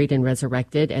was buried and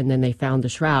resurrected, and then they found the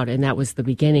shroud, and that was the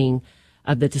beginning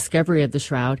of the discovery of the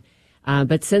shroud.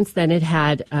 But since then, it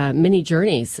had many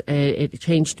journeys. It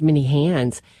changed many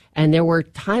hands, and there were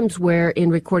times where in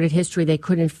recorded history they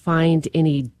couldn't find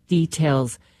any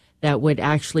details that would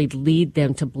actually lead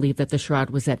them to believe that the shroud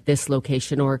was at this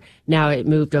location, or now it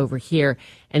moved over here.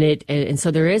 And so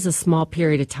there is a small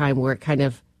period of time where it kind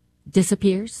of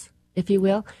disappears, if you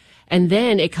will. And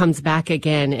then it comes back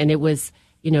again, and it was,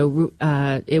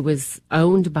 it was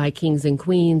owned by kings and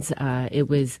queens. It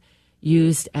was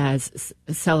used as,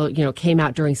 came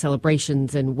out during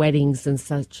celebrations and weddings and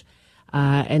such.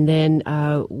 And then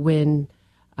when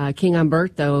King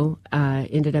Umberto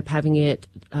ended up having it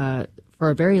for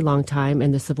a very long time,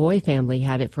 and the Savoy family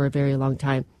had it for a very long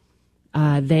time,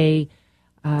 they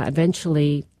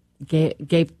eventually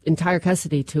gave entire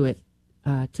custody to it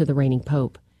to the reigning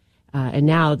pope. And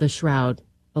now the shroud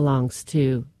belongs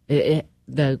to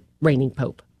the reigning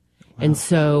pope. Wow. And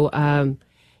so,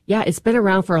 it's been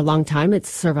around for a long time. It's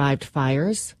survived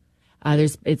fires.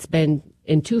 It's been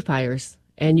in 2 fires,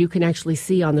 and you can actually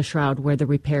see on the shroud where the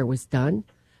repair was done.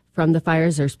 From the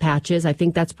fires, there's patches. I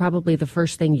think that's probably the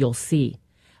first thing you'll see,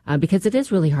 because it is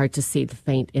really hard to see the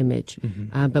faint image.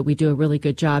 Mm-hmm. But we do a really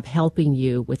good job helping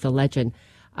you with the legend.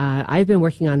 I've been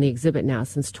working on the exhibit now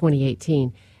since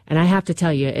 2018, and I have to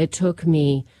tell you, it took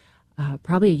me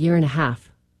probably a year and a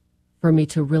half for me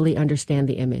to really understand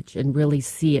the image and really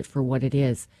see it for what it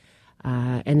is.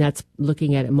 And that's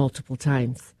looking at it multiple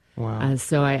times. Wow.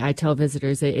 So I tell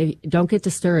visitors, don't get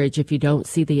discouraged if you don't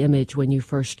see the image when you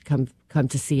first come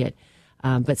to see it.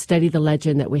 But study the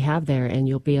legend that we have there, and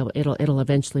you'll be able. It'll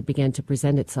eventually begin to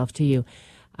present itself to you.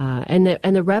 And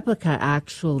the replica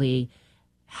actually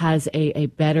has a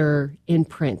better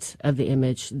imprint of the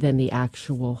image than the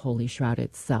actual Holy Shroud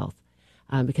itself,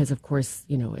 because of course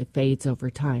it fades over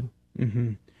time.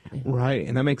 Mm-hmm. Yeah. Right,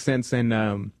 and that makes sense.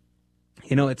 And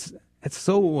it's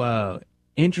so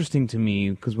interesting to me,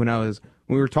 because when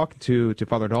we were talking to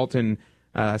Father Dalton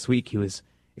last week, he was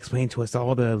explaining to us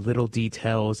all the little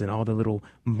details and all the little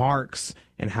marks,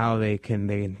 and how they're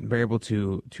able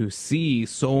to see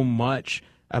so much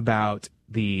about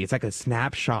it's like a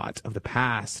snapshot of the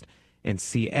past, and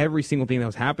see every single thing that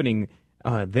was happening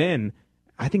then.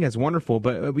 I think that's wonderful.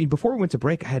 But before we went to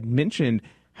break, I had mentioned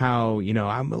how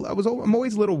I'm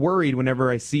always a little worried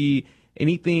whenever I see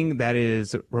anything that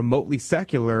is remotely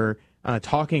secular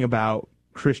talking about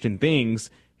Christian things,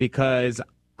 because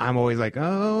I'm always like,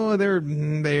 oh,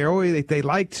 they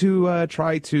like to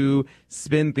try to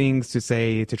spin things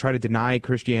to try to deny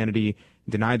Christianity,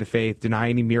 deny the faith, deny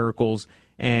any miracles.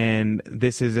 And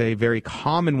this is a very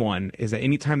common one, is that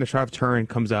anytime the Shroud of Turin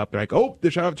comes up, they're like, oh, the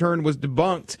Shroud of Turin was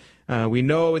debunked. We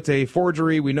know it's a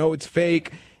forgery. We know it's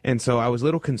fake. And so I was a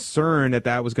little concerned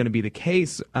that was going to be the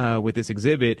case with this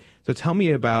exhibit. So tell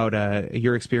me about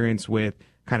your experience with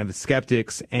kind of the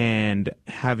skeptics, and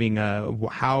having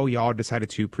how y'all decided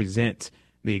to present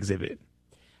the exhibit.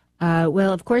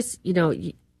 Well, of course,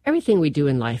 everything we do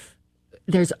in life,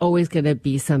 there's always going to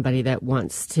be somebody that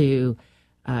wants to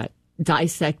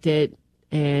dissect it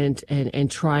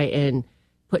and try and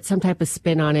put some type of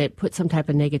spin on it, put some type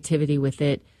of negativity with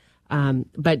it.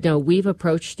 But no, we've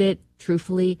approached it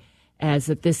truthfully as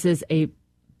that this is a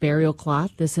burial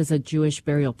cloth. This is a Jewish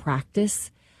burial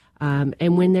practice.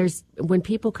 And when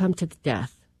people come to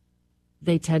death,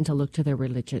 they tend to look to their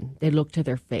religion. They look to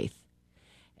their faith.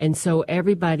 And so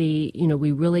everybody,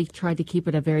 we really try to keep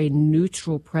it a very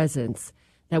neutral presence,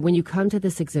 that when you come to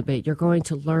this exhibit, you're going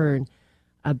to learn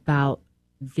about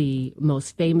the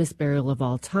most famous burial of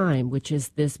all time, which is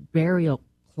this burial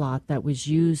cloth that was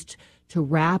used to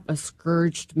wrap a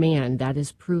scourged man. That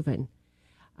is proven.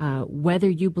 Whether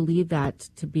you believe that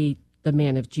to be the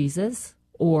man of Jesus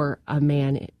or a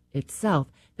man itself,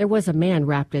 there was a man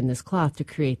wrapped in this cloth to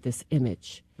create this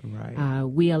image. Right.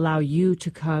 We allow you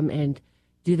to come and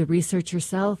do the research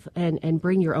yourself and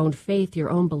bring your own faith, your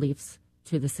own beliefs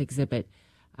to this exhibit.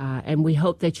 And we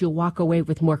hope that you'll walk away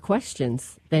with more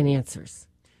questions than answers.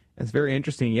 That's very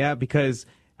interesting. Yeah, because,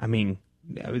 I mean,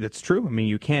 that's true. I mean,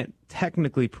 you can't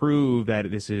technically prove that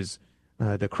this is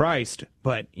the Christ,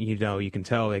 but, you know, you can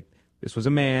tell, like, this was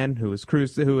a man who was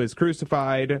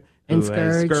crucified, and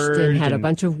scourged and had a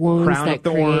bunch of wounds that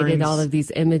created all of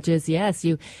these images. Yes,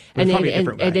 and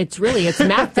it's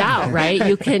mapped out, right?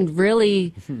 You can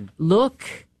really look,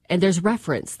 and there's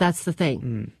reference. That's the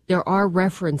thing. There are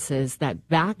references that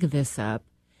back this up.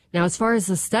 Now, as far as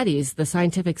the studies, the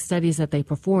scientific studies that they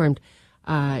performed,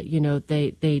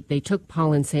 they took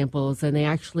pollen samples and they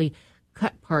actually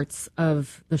cut parts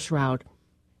of the shroud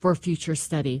for future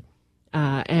study.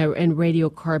 And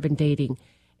radiocarbon dating.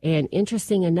 And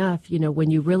interesting enough, you know, when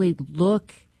you really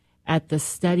look at the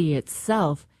study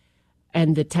itself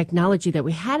and the technology that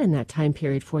we had in that time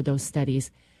period for those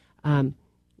studies,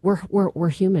 we're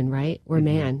human, right? We're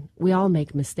man. We all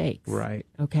make mistakes. Right.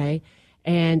 Okay.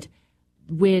 And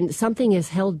when something is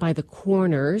held by the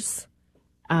corners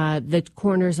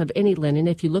of any linen,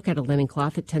 if you look at a linen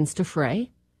cloth, it tends to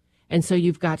fray. And so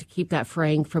you've got to keep that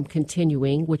fraying from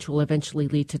continuing, which will eventually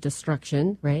lead to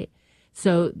destruction, right?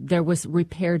 So there was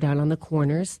repair done on the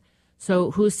corners.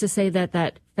 So who's to say that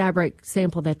that fabric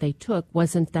sample that they took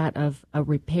wasn't that of a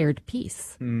repaired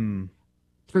piece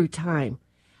through time?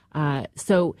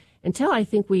 So until I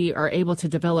think we are able to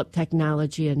develop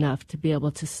technology enough to be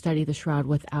able to study the shroud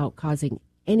without causing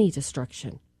any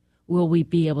destruction, will we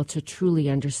be able to truly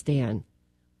understand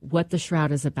what the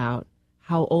shroud is about,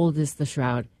 how old is the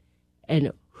shroud,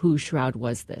 and whose shroud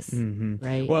was this,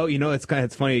 right? Well, you know, it's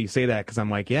funny you say that because I'm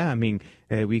like, yeah, I mean,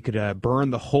 we could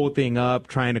burn the whole thing up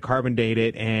trying to carbon date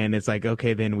it, and it's like,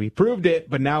 okay, then we proved it,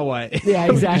 but now what?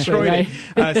 Yeah, exactly.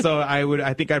 Right. So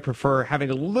I think I'd prefer having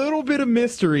a little bit of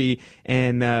mystery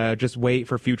and just wait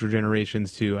for future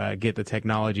generations to get the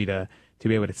technology to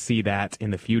be able to see that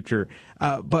in the future.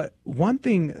 But one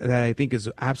thing that I think is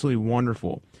absolutely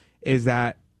wonderful is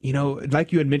that, you know,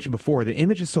 like you had mentioned before, the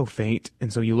image is so faint,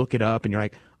 and so you look it up, and you're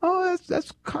like, "Oh,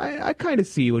 I kind of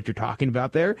see what you're talking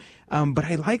about there." But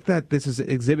I like that this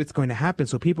exhibit's going to happen,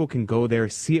 so people can go there,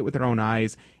 see it with their own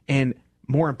eyes, and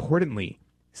more importantly,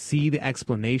 see the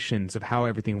explanations of how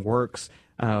everything works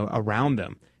around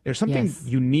them. There's something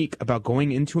unique about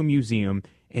going into a museum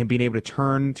and being able to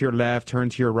turn to your left, turn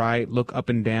to your right, look up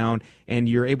and down, and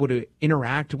you're able to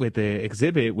interact with the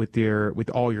exhibit with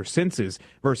all your senses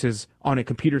versus on a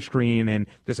computer screen and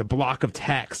there's a block of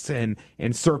text and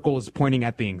circles pointing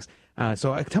at things.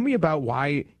 So tell me about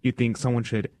why you think someone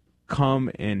should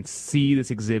come and see this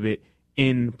exhibit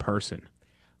in person.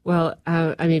 Well,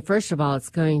 I mean, first of all, it's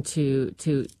going to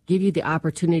give you the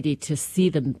opportunity to see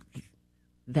the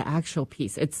actual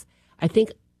piece. I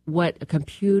think what a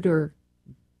computer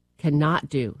cannot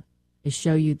do is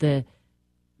show you the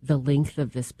length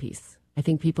of this piece. I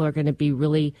think people are going to be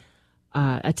really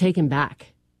taken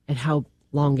back at how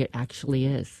long it actually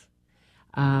is.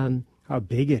 How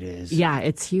big it is. Yeah,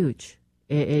 it's huge.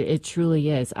 It truly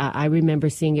is. I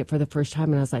remember seeing it for the first time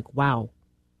and I was like, wow,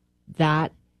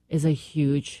 that is a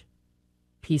huge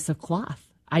piece of cloth.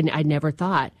 I never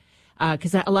thought.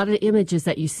 Because a lot of the images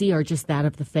that you see are just that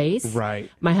of the face. Right.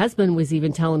 My husband was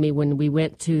even telling me when we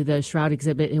went to the Shroud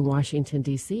exhibit in Washington,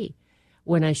 D.C.,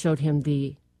 when I showed him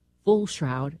the full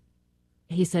Shroud,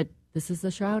 he said, "This is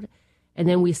the Shroud?" And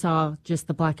then we saw just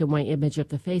the black and white image of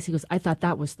the face. He goes, "I thought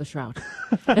that was the Shroud."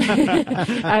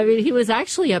 I mean, he was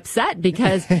actually upset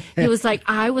because he was like,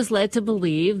 I was led to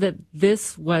believe that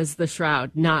this was the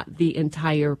Shroud, not the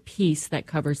entire piece that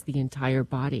covers the entire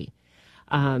body.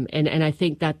 And I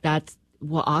think that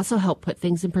will also help put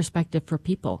things in perspective for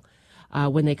people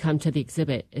when they come to the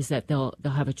exhibit, is that they'll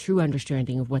have a true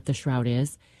understanding of what the shroud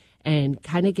is and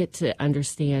kind of get to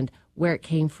understand where it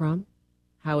came from,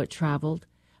 how it traveled,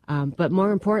 but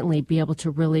more importantly, be able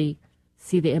to really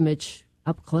see the image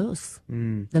up close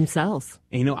themselves.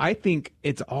 And, you know, I think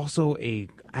it's also a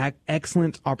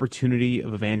excellent opportunity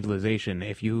of evangelization.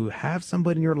 If you have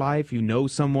somebody in your life, you know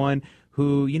someone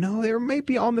who, you know, they may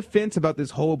be on the fence about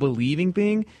this whole believing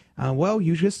thing, well,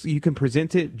 you can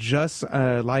present it just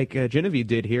like Genevieve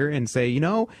did here and say, you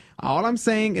know, all I'm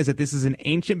saying is that this is an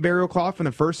ancient burial cloth from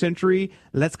the 1st century.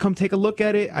 Let's come take a look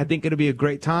at it. I think it'll be a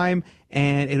great time,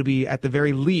 and it'll be, at the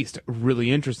very least,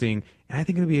 really interesting. And I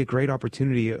think it'll be a great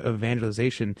opportunity of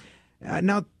evangelization.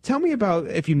 Now, tell me about,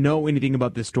 if you know anything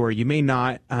about this story. You may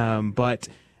not, but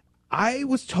I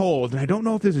was told, and I don't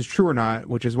know if this is true or not,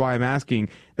 which is why I'm asking,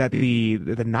 that the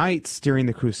knights during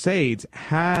the Crusades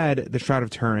had the Shroud of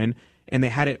Turin, and they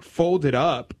had it folded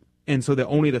up, and so that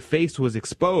only the face was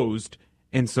exposed,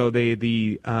 And so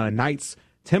the Knights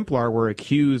Templar were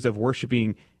accused of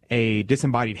worshiping a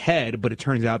disembodied head, but it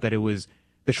turns out that it was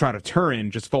the Shroud of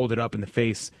Turin just folded up in the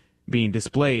face being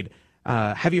displayed.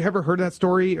 Have you ever heard that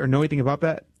story or know anything about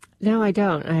that? No, I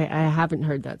don't. I haven't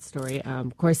heard that story.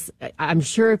 Of course, I'm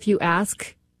sure if you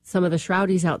ask some of the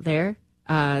Shroudies out there,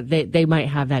 they might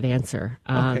have that answer.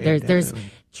 There's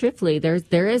truthfully,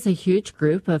 there is a huge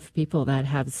group of people that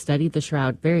have studied the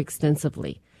Shroud very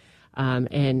extensively,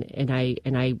 and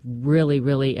I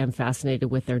really am fascinated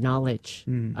with their knowledge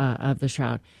of the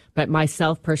Shroud. But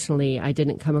myself personally, I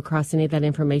didn't come across any of that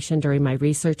information during my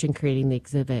research and creating the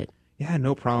exhibit. Yeah,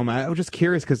 no problem. I was just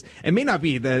curious because it may not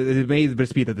be that it may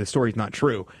just be that the story's not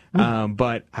true.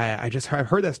 But I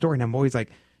heard that story and I'm always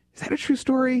like, is that a true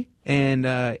story? And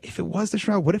if it was the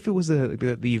Shroud, what if it was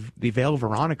the Veil of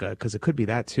Veronica? Because it could be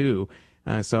that too.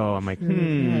 So I'm like,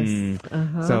 Yes.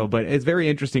 So, but it's very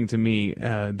interesting to me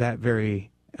that very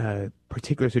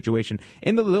particular situation.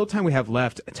 In the little time we have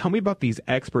left, tell me about these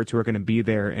experts who are going to be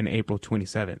there in April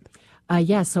 27th.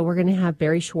 So we're going to have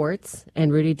Barry Schwartz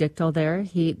and Rudy Dichtel there.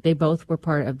 They both were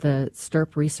part of the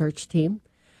STRP research team.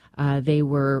 They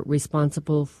were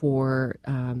responsible for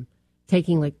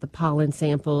taking like the pollen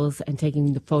samples and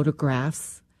taking the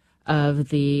photographs of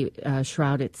the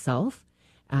Shroud itself,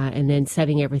 and then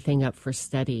setting everything up for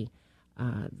study.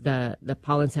 The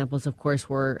pollen samples, of course,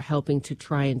 were helping to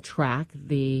try and track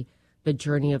the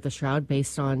journey of the Shroud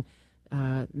based on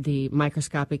the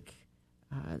microscopic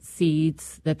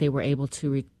seeds that they were able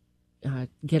to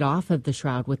get off of the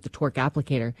Shroud with the torque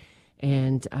applicator.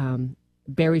 And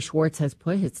Barry Schwartz has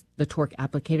put the torque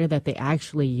applicator that they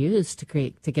actually used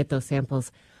to get those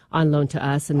samples on loan to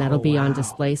us, and that'll be on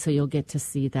display, so you'll get to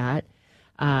see that.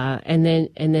 And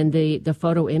then the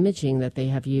photo imaging that they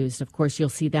have used, of course, you'll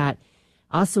see that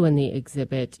also in the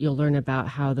exhibit. You'll learn about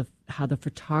how the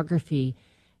photography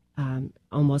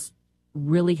almost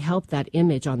really helped that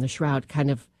image on the Shroud kind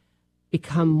of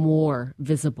become more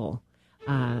visible,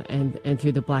 and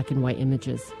through the black and white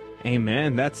images.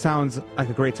 Amen. That sounds like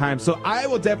a great time. So I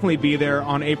will definitely be there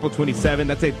on April 27th.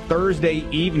 That's a Thursday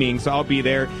evening, so I'll be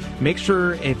there. Make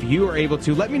sure if you are able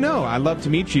to, let me know. I'd love to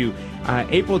meet you.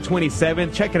 April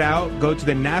 27th, check it out. Go to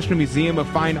the National Museum of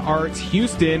Fine Arts,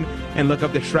 Houston, and look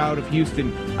up the Shroud of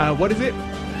Houston. What is it?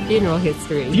 Funeral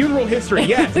history. Funeral history,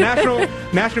 yes. National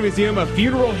Museum of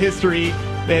Funeral History,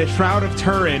 the Shroud of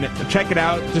Turin. Check it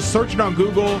out. Just search it on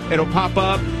Google. It'll pop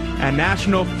up.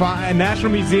 National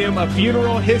Museum of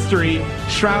Funeral History,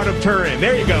 Shroud of Turin.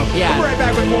 There you go. Yeah. We'll be right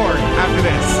back with more after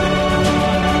this.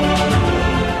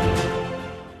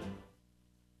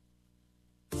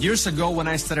 Years ago, when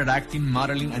I started acting,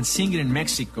 modeling, and singing in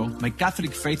Mexico, my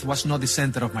Catholic faith was not the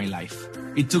center of my life.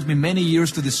 It took me many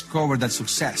years to discover that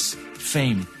success,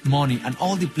 fame, money, and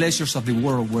all the pleasures of the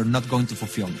world were not going to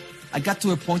fulfill me. I got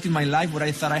to a point in my life where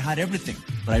I thought I had everything,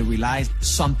 but I realized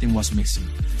something was missing.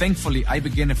 Thankfully, I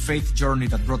began a faith journey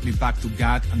that brought me back to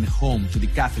God and home to the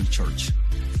Catholic Church.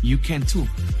 You can too.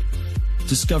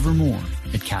 Discover more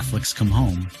at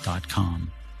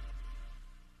CatholicsComeHome.com.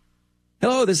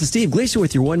 Hello, this is Steve Gleason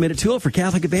with your 1-minute tool for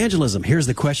Catholic evangelism. Here's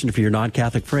the question for your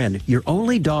non-Catholic friend. Your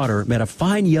only daughter met a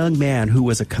fine young man who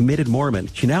was a committed Mormon.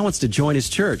 She now wants to join his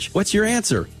church. What's your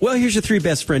answer? Well, here's your 3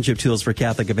 best friendship tools for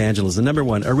Catholic evangelism. Number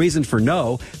 1, a reason for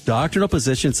no, doctrinal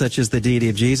positions such as the deity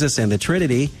of Jesus and the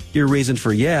Trinity. Your reason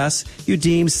for yes, you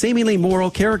deem seemingly moral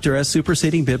character as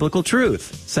superseding biblical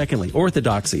truth. Secondly,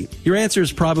 orthodoxy. Your answer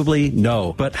is probably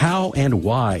no, but how and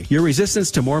why? Your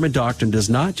resistance to Mormon doctrine does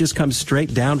not just come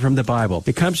straight down from the Bible.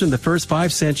 It comes from the first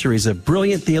 5 centuries of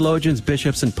brilliant theologians,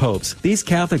 bishops, and popes. These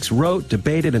Catholics wrote,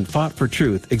 debated, and fought for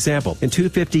truth. Example, in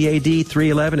 250 AD,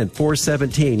 311, and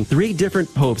 417, 3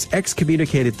 different popes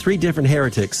excommunicated 3 different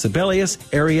heretics, Sabellius,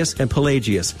 Arius, and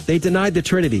Pelagius. They denied the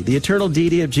Trinity, the eternal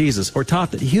deity of Jesus, or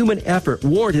taught that human effort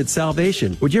warranted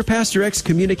salvation. Would your pastor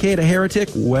excommunicate a heretic?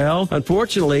 Well,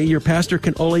 unfortunately, your pastor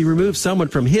can only remove someone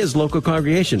from his local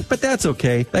congregation. But that's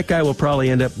okay. That guy will probably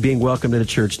end up being welcomed in a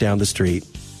church down the street.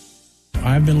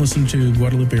 I've been listening to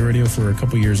Guadalupe Radio for a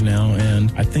couple years now,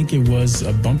 and I think it was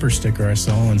a bumper sticker I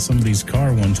saw in somebody's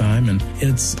car one time, and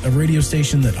it's a radio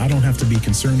station that I don't have to be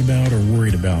concerned about or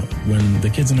worried about. When the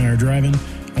kids and I are driving,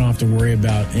 I don't have to worry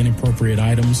about inappropriate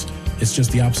items. It's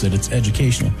just the opposite. It's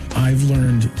educational. I've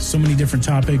learned so many different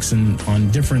topics and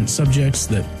on different subjects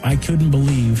that I couldn't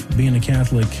believe being a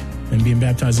Catholic and being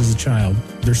baptized as a child.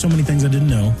 There's so many things I didn't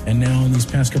know, and now in these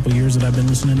past couple of years that I've been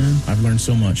listening in, I've learned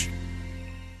so much.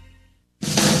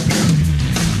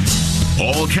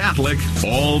 All Catholic,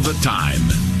 all the time.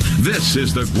 This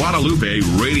is the Guadalupe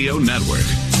Radio Network.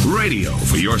 Radio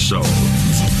for your soul.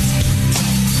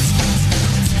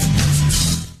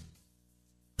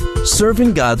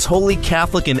 Serving God's Holy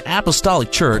Catholic and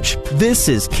Apostolic Church, this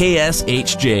is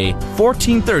KSHJ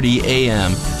 1430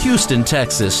 AM, Houston,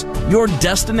 Texas, your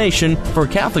destination for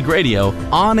Catholic radio,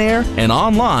 on air and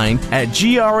online at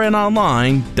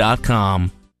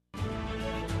grnonline.com.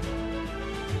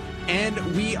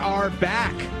 And we are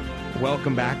back.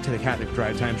 Welcome back to the Catholic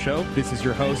Drive Time Show. This is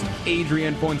your host,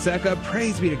 Adrian Fonseca.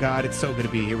 Praise be to God. It's so good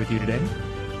to be here with you today.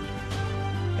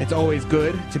 It's always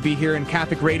good to be here in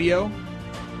Catholic radio.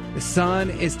 The sun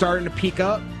is starting to peak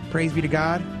up. Praise be to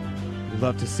God. We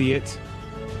love to see it.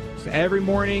 So every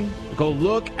morning, go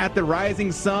look at the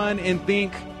rising sun and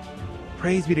think,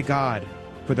 praise be to God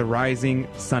for the rising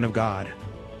Son of God.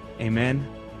 Amen.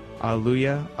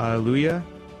 Alleluia. Alleluia.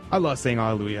 I love saying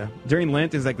hallelujah. During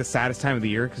Lent is like the saddest time of the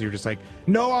year because you're just like,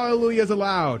 no hallelujahs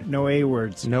allowed. No A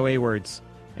words. No A words.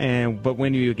 But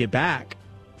when you get back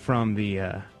from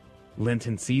the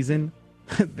Lenten season,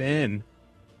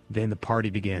 then the party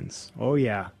begins. Oh,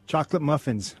 yeah. Chocolate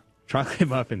muffins. Chocolate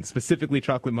muffins, specifically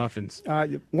chocolate muffins.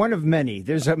 One of many.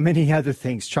 There's many other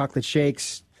things. Chocolate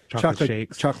shakes. Chocolate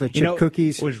chip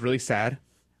cookies. It was really sad.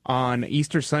 On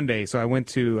Easter Sunday, so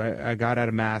I got out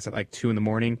of Mass at like 2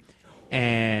 a.m.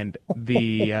 And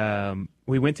we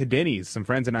went to Denny's. Some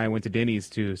friends and I went to Denny's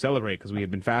to celebrate because we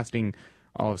had been fasting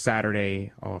all of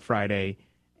Saturday, all of Friday.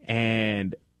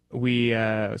 And so we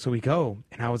go.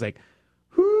 And I was like,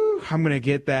 whew, I'm going to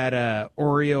get that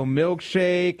Oreo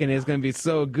milkshake, and it's going to be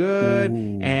so good.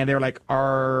 Ooh. And they're like,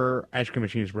 our ice cream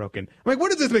machine is broken. I'm like,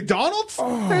 what is this, McDonald's?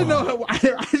 Oh. There's no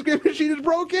ice cream machine is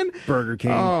broken? Burger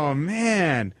King. Oh,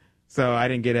 man. So I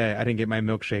didn't get my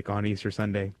milkshake on Easter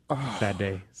Sunday. Oh. Sad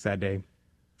day.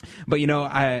 But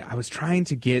I was trying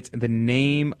to get the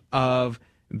name of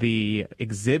the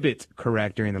exhibit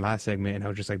correct during the last segment, and I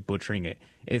was just like butchering it.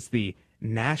 It's the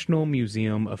National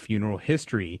Museum of Funeral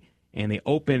History, and they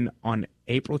open on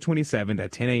April 27th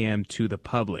at 10 a.m. to the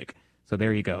public. So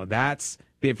there you go. That's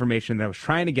the information that I was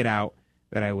trying to get out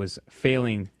that I was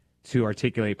failing to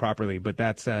articulate properly. But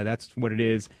that's what it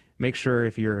is. Make sure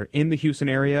if you're in the Houston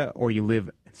area or you live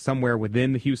somewhere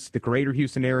within the greater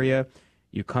Houston area,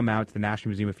 you come out to the National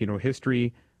Museum of Funeral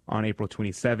History on April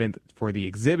 27th for the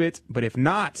exhibit. But if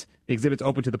not, the exhibit's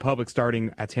open to the public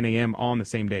starting at 10 a.m. on the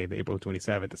same day, the April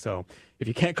 27th. So if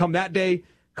you can't come that day,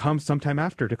 come sometime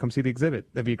after to come see the exhibit.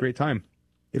 That'd be a great time.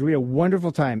 It'll be a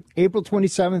wonderful time. April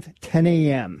 27th, 10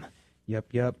 a.m.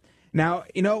 Yep. Now,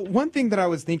 one thing that I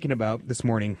was thinking about this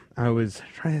morning, I was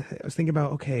thinking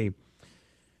about, okay,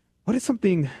 what is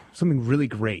something really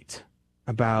great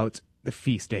about the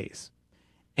feast days?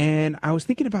 And I was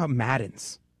thinking about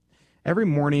matins. Every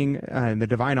morning in the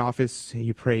Divine Office,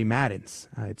 you pray matins.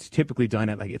 It's typically done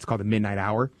at it's called the midnight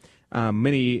hour.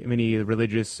 Many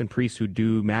religious and priests who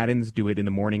do matins do it in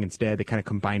the morning instead. They kind of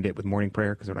combined it with morning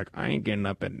prayer because they're like, I ain't getting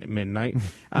up at midnight.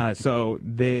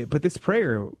 But this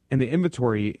prayer in the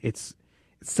inventory, it's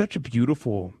such a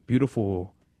beautiful,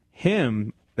 beautiful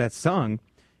hymn that's sung.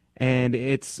 And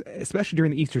it's especially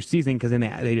during the Easter season because then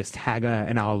they just tag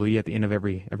an hallelujah at the end of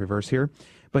every verse here.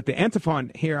 But the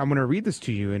antiphon here, I'm going to read this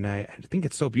to you, and I think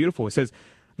it's so beautiful. It says,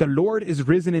 "The Lord is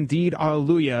risen indeed,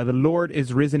 alleluia. The Lord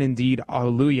is risen indeed,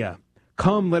 alleluia.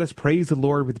 Come, let us praise the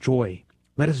Lord with joy.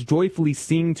 Let us joyfully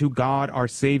sing to God our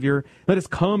Savior. Let us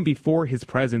come before his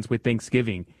presence with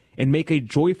thanksgiving and make a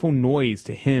joyful noise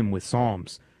to him with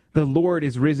psalms. The Lord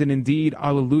is risen indeed,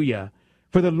 alleluia.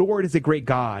 For the Lord is a great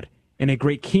God and a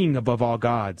great King above all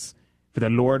gods. For the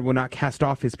Lord will not cast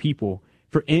off his people.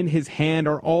 For in his hand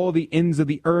are all the ends of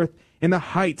the earth, and the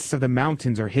heights of the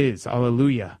mountains are his.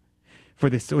 Alleluia. For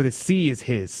the sea is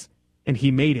his, and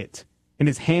he made it, and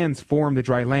his hands formed the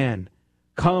dry land.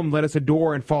 Come, let us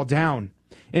adore and fall down,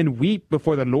 and weep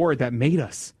before the Lord that made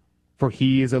us. For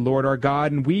he is the Lord our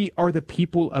God, and we are the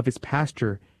people of his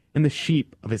pasture, and the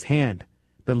sheep of his hand.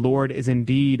 The Lord is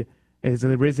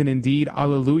risen indeed.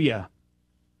 Alleluia.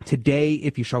 Today,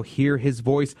 if you shall hear his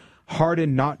voice,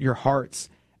 harden not your hearts,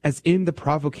 as in the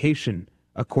provocation,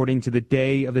 according to the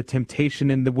day of the temptation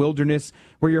in the wilderness,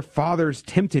 where your fathers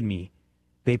tempted me.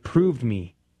 They proved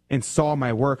me, and saw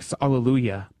my works.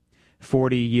 Alleluia.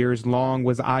 40 years long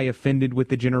was I offended with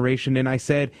the generation, and I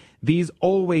said, these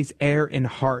always err in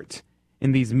heart,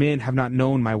 and these men have not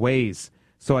known my ways.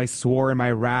 So I swore in my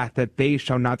wrath that they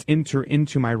shall not enter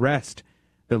into my rest.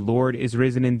 The Lord is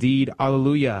risen indeed.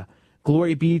 Alleluia.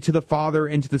 Glory be to the Father,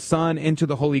 and to the Son, and to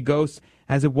the Holy Ghost,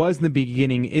 as it was in the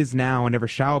beginning, is now, and ever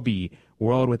shall be,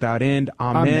 world without end.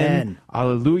 Amen. Amen.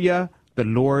 Alleluia. The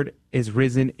Lord is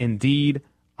risen indeed.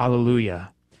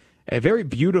 Alleluia. A very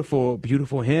beautiful,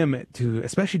 beautiful hymn,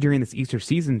 especially during this Easter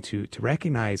season, to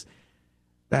recognize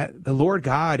that the Lord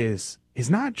God is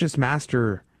not just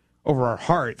master over our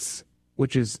hearts,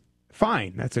 which is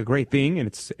fine. That's a great thing, and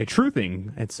it's a true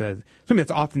thing. It's something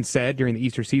that's often said during the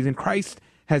Easter season. Christ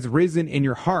has risen in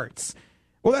your hearts.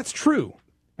 Well, that's true.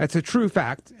 That's a true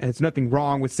fact, and there's nothing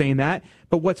wrong with saying that.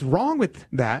 But what's wrong with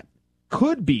that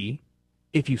could be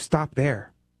if you stop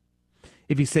there.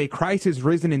 If you say, Christ is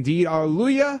risen indeed,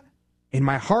 hallelujah, in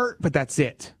my heart, but that's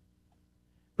it.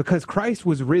 Because Christ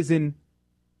was risen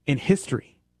in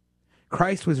history.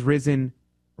 Christ was risen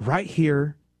right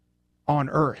here on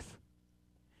earth.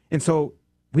 And so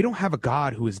we don't have a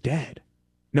God who is dead.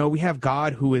 No, we have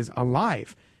God who is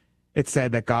alive. It's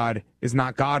said that God is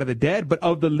not God of the dead, but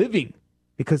of the living.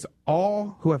 Because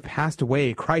all who have passed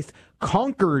away, Christ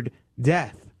conquered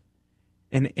death.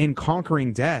 And in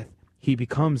conquering death, he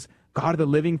becomes God of the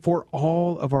living for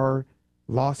all of our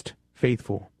lost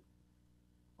faithful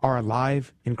are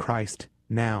alive in Christ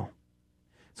now.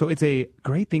 So it's a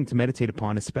great thing to meditate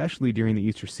upon, especially during the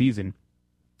Easter season,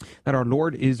 that our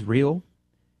Lord is real.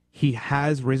 He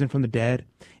has risen from the dead.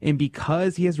 And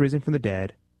because he has risen from the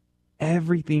dead,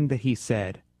 everything that he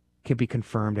said can be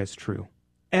confirmed as true.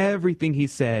 Everything he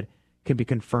said can be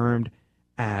confirmed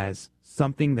as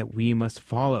something that we must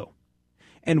follow.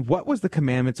 And what was the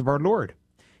commandments of our Lord?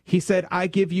 He said, I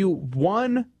give you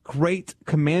one great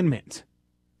commandment,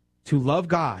 to love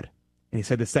God. And he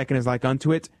said the second is like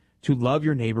unto it, to love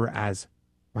your neighbor as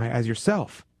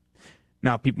yourself.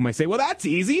 Now, people might say, well, that's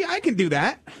easy. I can do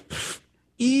that.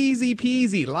 Easy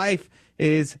peasy. Life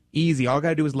is easy. All I got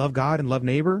to do is love God and love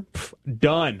neighbor.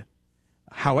 Done.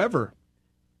 However,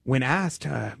 when asked,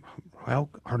 well,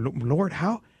 our Lord,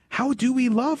 how do we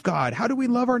love God? How do we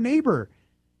love our neighbor?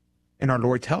 And our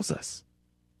Lord tells us,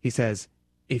 he says,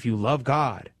 if you love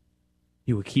God,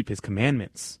 you will keep his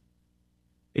commandments.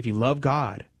 If you love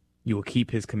God, you will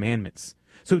keep his commandments.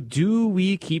 So do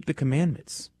we keep the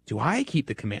commandments? Do I keep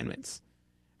the commandments?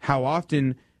 How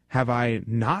often have I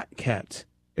not kept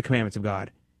the commandments of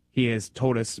God? He has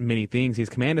told us many things. He has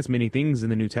commanded us many things in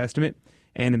the New Testament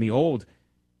and in the Old.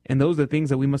 And those are the things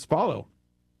that we must follow.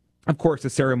 Of course, the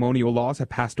ceremonial laws have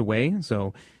passed away.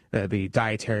 So the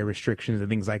dietary restrictions and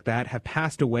things like that have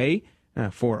passed away,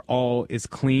 for all is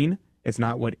clean. It's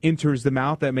not what enters the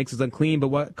mouth that makes us unclean, but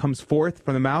what comes forth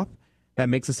from the mouth that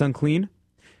makes us unclean.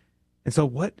 And so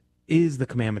what is the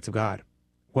commandments of God?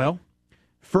 Well,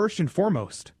 first and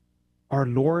foremost, our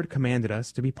Lord commanded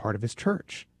us to be part of his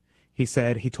church. He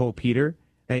told Peter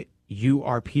that you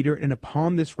are Peter, and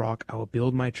upon this rock I will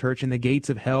build my church, and the gates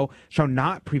of hell shall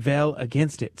not prevail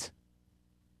against it.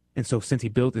 And so since he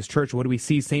built his church, what do we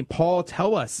see St. Paul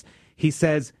tell us? He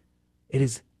says, it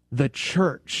is the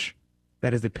church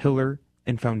that is the pillar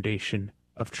and foundation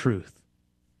of truth.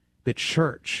 The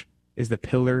church is the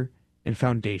pillar and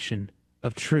foundation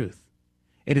of truth.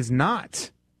 It is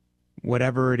not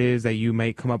whatever it is that you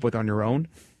may come up with on your own.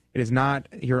 It is not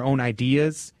your own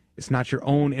ideas. It's not your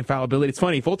own infallibility. It's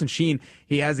funny, Fulton Sheen,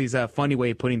 he has these funny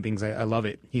way of putting things. I love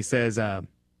it. He says,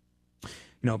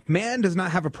 man does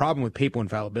not have a problem with papal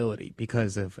infallibility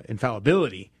because of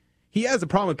infallibility. He has a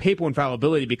problem with papal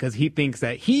infallibility because he thinks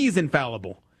that he's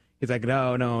infallible. He's like,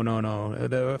 no.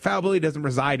 The infallibility doesn't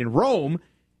reside in Rome.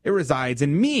 It resides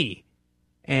in me.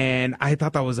 And I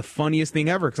thought that was the funniest thing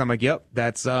ever because I'm like, yep,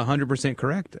 that's 100%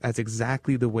 correct. That's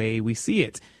exactly the way we see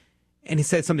it. And he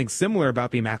said something similar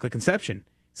about the Immaculate Conception.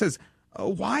 He says,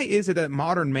 why is it that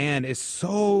modern man is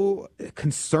so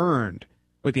concerned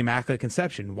with the Immaculate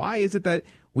Conception? Why is it that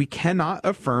we cannot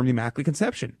affirm the Immaculate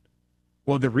Conception?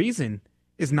 Well, the reason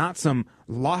is not some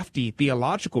lofty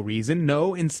theological reason.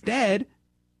 No, instead,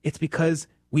 it's because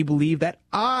we believe that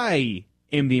I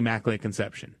am the Immaculate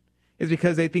Conception. It's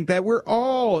because they think that we're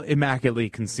all immaculately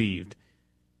conceived.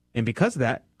 And because of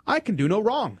that, I can do no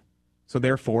wrong. So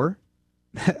therefore,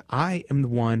 I am the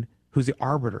one who's the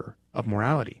arbiter of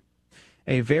morality.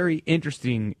 A very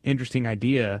interesting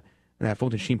idea that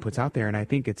Fulton Sheen puts out there, and I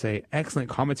think it's an excellent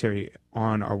commentary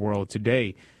on our world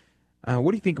today.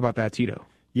 What do you think about that, Tito?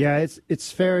 Yeah,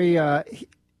 it's very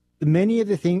many of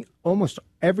the things, almost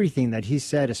everything that he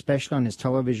said, especially on his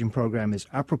television program, is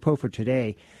apropos for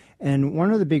today. And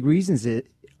one of the big reasons it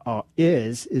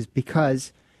is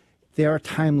because they are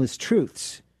timeless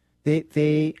truths.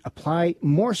 They apply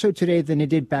more so today than they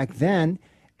did back then.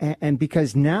 And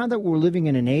because now that we're living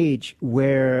in an age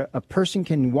where a person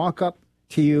can walk up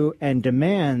to you and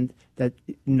demand that,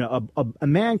 a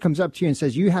man comes up to you and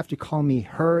says, you have to call me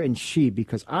her and she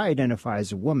because I identify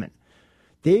as a woman.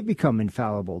 They've become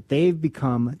infallible. They've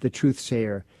become the truth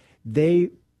sayer. They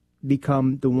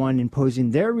become the one imposing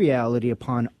their reality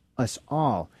upon us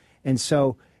all. And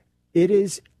so it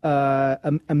is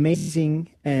amazing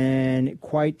and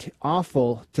quite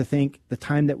awful to think the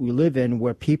time that we live in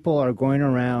where people are going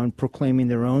around proclaiming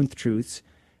their own truths,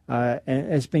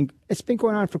 and it's been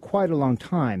going on for quite a long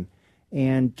time,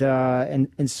 and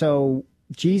so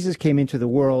Jesus came into the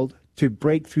world to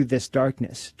break through this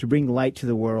darkness, to bring light to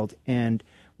the world, and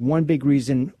one big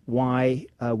reason why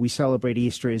we celebrate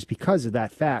Easter is because of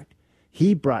that fact.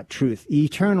 He brought truth,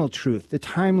 eternal truth, the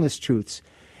timeless truths.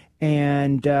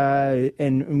 And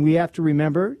we have to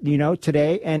remember,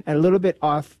 today, and a little bit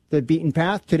off the beaten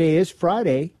path, today is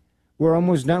Friday. We're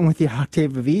almost done with the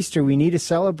octave of Easter. We need to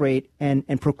celebrate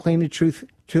and proclaim the truth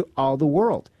to all the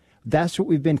world. That's what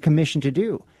we've been commissioned to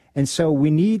do. And so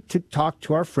we need to talk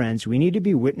to our friends. We need to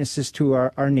be witnesses to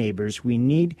our neighbors. We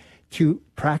need to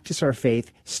practice our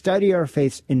faith, study our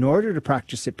faiths in order to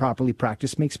practice it properly.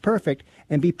 Practice makes perfect,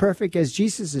 and be perfect as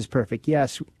Jesus is perfect.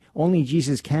 Yes, only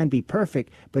Jesus can be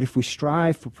perfect, but if we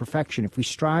strive for perfection, if we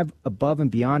strive above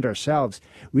and beyond ourselves,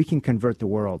 we can convert the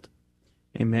world.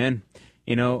 Amen.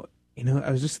 I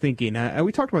was just thinking,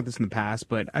 we talked about this in the past,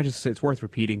 but it's worth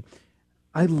repeating.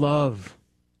 I love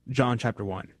John chapter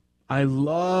 1. I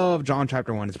love John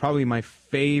chapter 1. It's probably my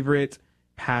favorite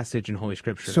passage in Holy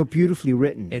Scripture. So beautifully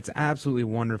written. It's absolutely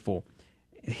wonderful.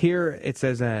 Here it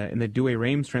says in the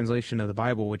Douay-Rheims translation of the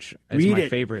Bible, which is my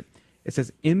favorite, it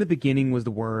says, "In the beginning was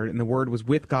the Word, and the Word was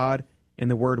with God,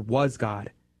 and the Word was God.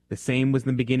 The same was in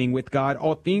the beginning with God.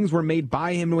 All things were made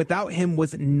by Him, and without Him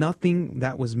was nothing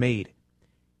that was made.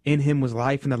 In Him was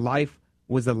life, and the life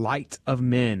was the light of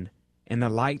men. And the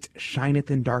light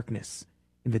shineth in darkness,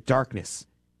 and the darkness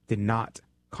did not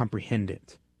comprehend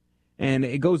it." And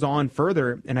it goes on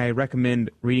further, and I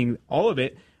recommend reading all of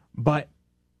it, but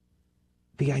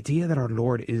the idea that our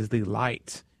Lord is the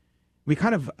light, we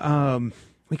kind of, what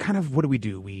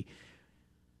do?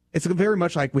 It's very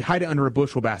much like we hide it under a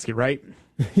bushel basket, right?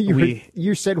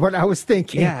 You said what I was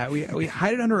thinking. Yeah, we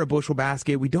hide it under a bushel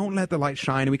basket. We don't let the light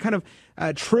shine. And we kind of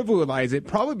trivialize it,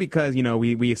 probably because,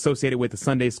 we associate it with the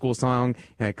Sunday school song,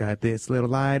 "I got this little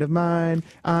light of mine,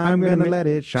 I'm going to let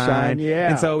it shine."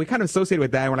 Yeah. And so we kind of associate it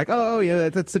with that. And we're like, oh, yeah,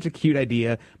 that's such a cute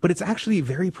idea. But it's actually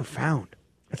very profound.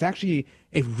 It's actually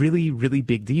a really, really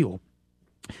big deal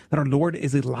that our Lord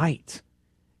is a light.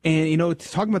 And,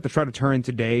 talking about the Shroud of Turin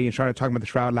today and talking about the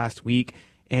Shroud last week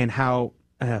and how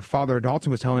Father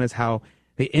Dalton was telling us how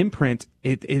the imprint,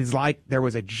 it is like there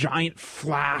was a giant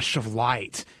flash of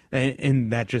light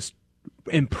and that just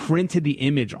imprinted the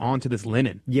image onto this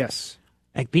linen. Yes.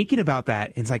 Like thinking about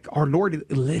that, it's like our Lord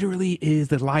literally is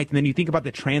the light. And then you think about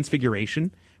the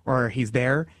transfiguration where he's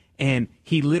there and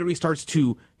he literally starts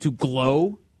to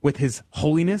glow with his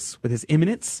holiness, with his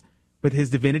immanence, with his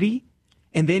divinity.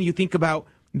 And then you think about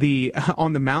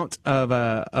on the Mount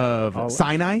of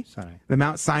Sinai, the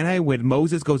Mount Sinai, when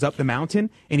Moses goes up the mountain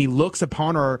and he looks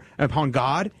upon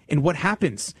God, and what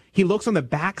happens? He looks on the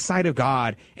backside of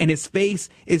God, and his face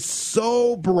is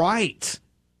so bright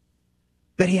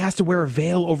that he has to wear a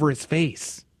veil over his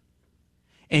face.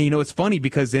 And it's funny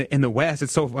because in the West,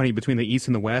 it's so funny between the East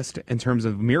and the West in terms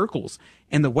of miracles.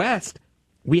 In the West,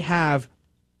 we have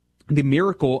the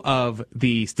miracle of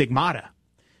the stigmata,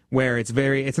 where it's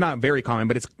not very common,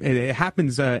 but it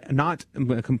happens not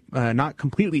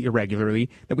completely irregularly,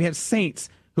 that we have saints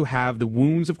who have the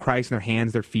wounds of Christ in their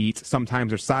hands, their feet,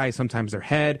 sometimes their sides, sometimes their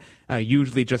head,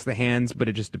 usually just the hands, but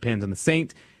it just depends on the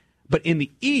saint. But in the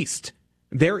East,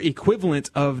 their equivalent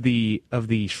of the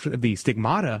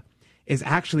stigmata is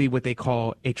actually what they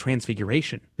call a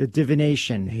transfiguration. The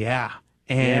divination. Yeah.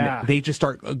 And they just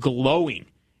start glowing.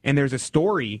 And there's a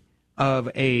story of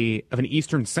an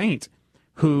Eastern saint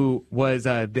who was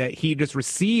that he just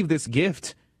received this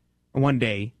gift one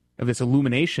day of this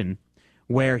illumination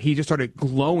where he just started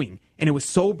glowing. And it was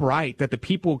so bright that the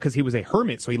people, because he was a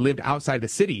hermit, so he lived outside the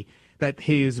city, that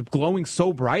he was glowing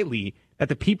so brightly that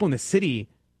the people in the city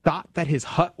thought that his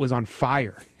hut was on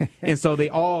fire. And so they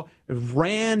all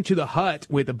ran to the hut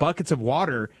with the buckets of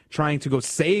water trying to go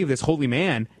save this holy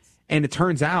man. And it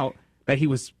turns out that he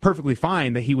was perfectly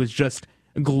fine, that he was just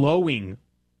glowing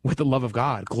with the love of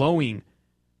God, glowing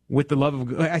with the love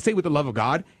of, I say with the love of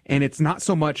God, and it's not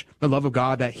so much the love of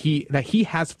God that he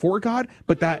has for God,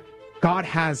 but that God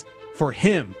has for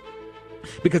him,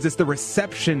 because it's the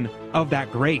reception of that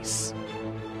grace.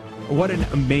 What an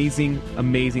amazing,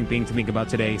 amazing thing to think about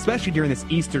today, especially during this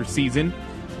Easter season.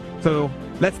 So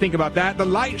let's think about that. The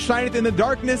light shineth in the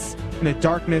darkness, and the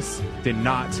darkness did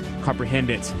not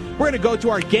comprehend it. We're going to go to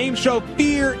our game show,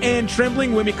 Fear and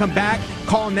Trembling. When we come back,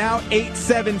 call now,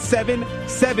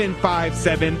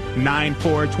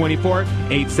 877-757-9424,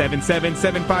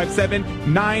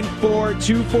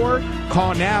 877-757-9424.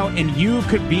 Call now, and you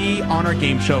could be on our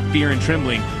game show, Fear and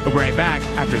Trembling. We'll be right back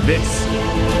after this.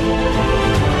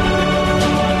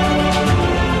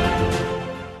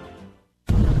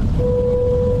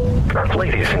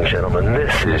 Ladies and gentlemen,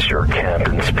 this is your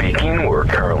captain speaking. We're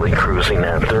currently cruising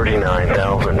at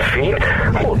 39,000 feet.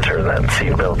 We'll turn that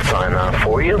seatbelt sign off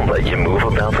for you and let you move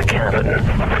about the cabin.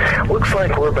 Looks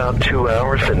like we're about 2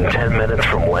 hours and 10 minutes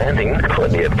from landing.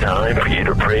 Plenty of time for you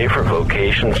to pray for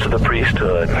vocations to the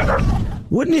priesthood.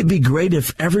 Wouldn't it be great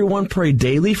if everyone prayed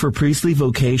daily for priestly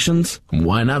vocations?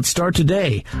 Why not start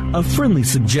today? A friendly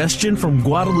suggestion from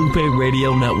Guadalupe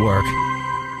Radio Network.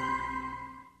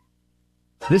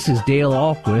 This is Dale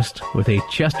Ahlquist with a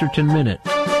Chesterton Minute.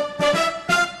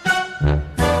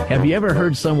 Have you ever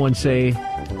heard someone say,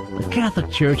 the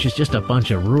Catholic Church is just a bunch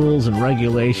of rules and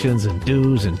regulations and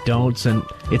do's and don'ts, and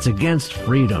it's against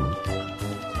freedom?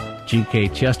 G.K.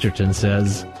 Chesterton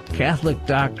says, Catholic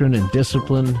doctrine and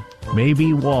discipline may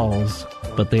be walls,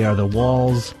 but they are the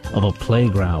walls of a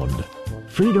playground.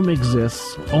 Freedom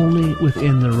exists only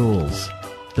within the rules.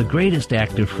 The greatest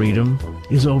act of freedom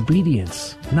is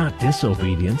obedience, not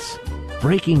disobedience.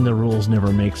 Breaking the rules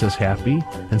never makes us happy,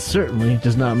 and certainly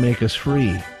does not make us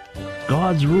free.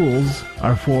 God's rules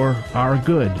are for our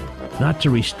good, not to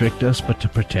restrict us, but to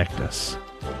protect us.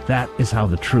 That is how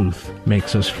the truth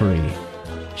makes us free.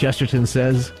 Chesterton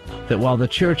says that while the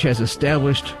Church has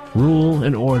established rule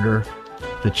and order,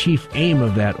 the chief aim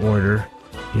of that order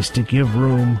is to give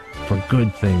room for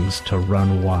good things to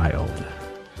run wild.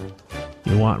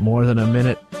 You want more than a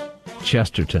minute?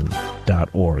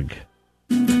 Chesterton.org.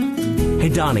 Hey,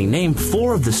 Donnie, name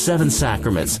 4 of the 7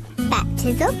 sacraments.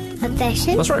 Baptism,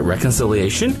 confession. That's right,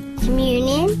 reconciliation.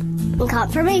 Communion, and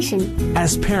confirmation.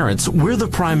 As parents, we're the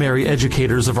primary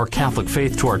educators of our Catholic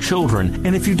faith to our children,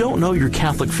 and if you don't know your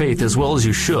Catholic faith as well as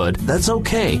you should, that's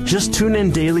okay. Just tune in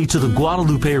daily to the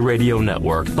Guadalupe Radio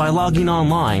Network by logging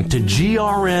online to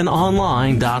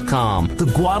grnonline.com. The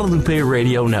Guadalupe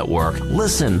Radio Network.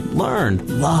 Listen,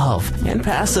 learn, love, and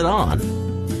pass it on.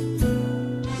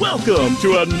 Welcome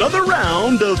to another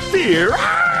round of Fear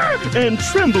and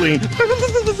Trembling,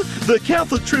 the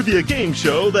Catholic trivia game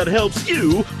show that helps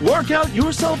you work out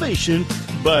your salvation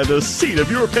by the seat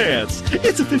of your pants.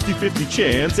 It's a 50-50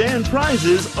 chance and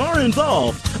prizes are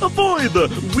involved. Avoid the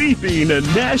weeping and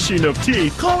gnashing of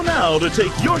teeth. Call now to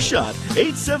take your shot.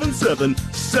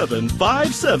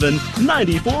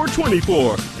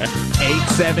 877-757-9424.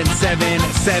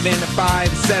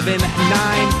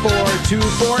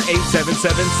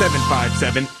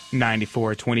 877-757-9424.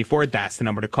 877-757-9424. That's the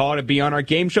number to call to be on our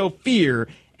game show, Fear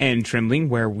and Trembling,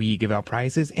 where we give out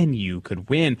prizes and you could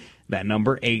win. That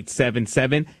number,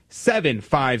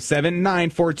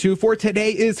 877-757-9424.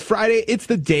 Today is Friday. It's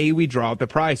the day we draw the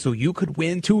prize, so you could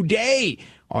win today.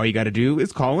 All you got to do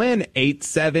is call in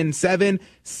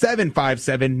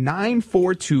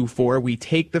 877-757-9424. We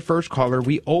take the first caller.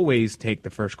 We always take the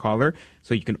first caller,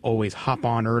 so you can always hop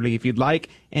on early if you'd like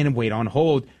and wait on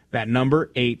hold. That number,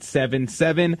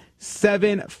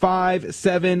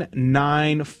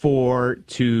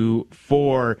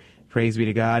 877-757-9424. Praise be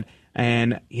to God.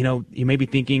 And, you know, you may be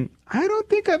thinking, I don't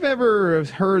think I've ever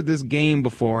heard this game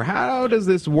before. How does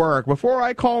this work? Before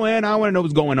I call in, I want to know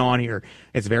what's going on here.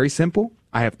 It's very simple.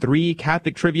 I have 3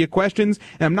 Catholic trivia questions,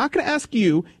 and I'm not going to ask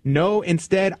you. No,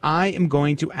 instead, I am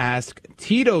going to ask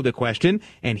Tito the question,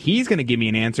 and he's going to give me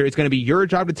an answer. It's going to be your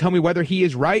job to tell me whether he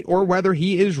is right or whether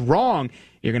he is wrong.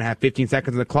 You're going to have 15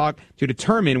 seconds on the clock to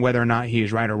determine whether or not he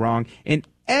is right or wrong. And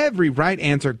every right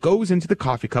answer goes into the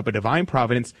coffee cup of divine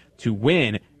providence to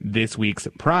win this week's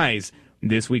prize.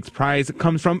 This week's prize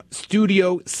comes from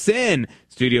Studio Sin.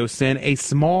 Studio Sin, a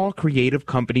small creative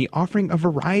company offering a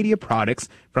variety of products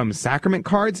from sacrament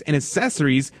cards and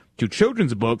accessories to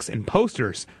children's books and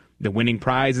posters. The winning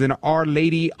prize is an Our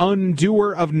Lady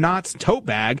Undoer of Knots tote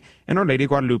bag and Our Lady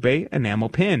Guadalupe enamel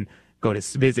pin. Go to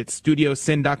visit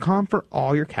StudioSin.com for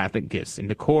all your Catholic gifts and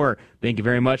decor. Thank you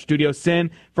very much, Studio Sin,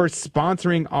 for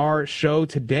sponsoring our show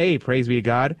today. Praise be to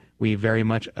God. We very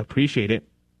much appreciate it.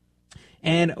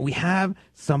 And we have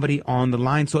somebody on the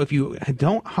line. So if you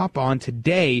don't hop on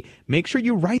today, make sure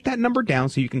you write that number down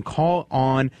so you can call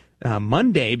on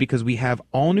Monday, because we have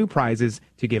all new prizes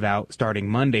to give out starting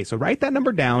Monday. So write that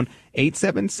number down,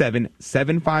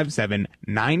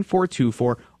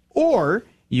 877-757-9424, or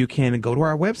you can go to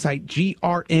our website,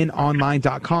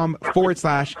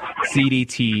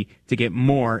 grnonline.com/CDT, to get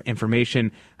more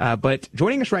information. But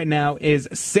joining us right now is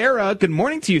Sarah. Good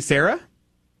morning to you, Sarah.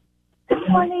 Good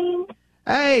morning.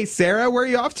 Hey, Sarah, where are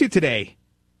you off to today?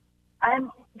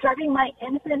 I'm driving my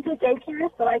infant to daycare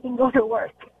so I can go to work.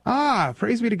 Ah,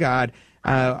 praise be to God.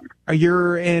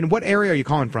 You're in what area are you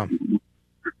calling from?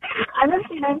 I'm in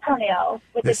San Antonio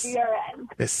with the GRN.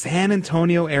 The San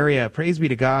Antonio area. Praise be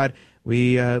to God.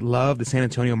 We love the San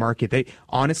Antonio market. They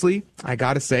honestly, I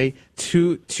gotta say,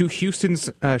 to Houston's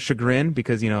chagrin,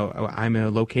 because I'm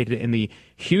located in the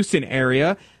Houston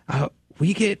area,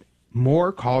 we get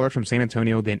more callers from San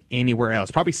Antonio than anywhere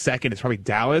else. Probably second is probably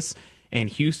Dallas and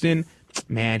Houston.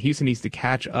 Man, Houston needs to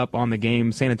catch up on the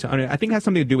game. San Antonio, I think, it has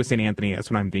something to do with St. Anthony. That's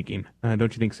what I'm thinking. Don't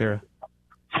you think, Sarah?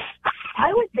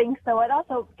 I would think so. I'd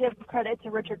also give credit to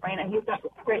Richard Reyna. He's got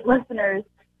great listeners,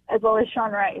 as well as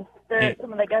Sean Rice. They're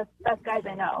some of the best guys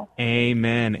I know.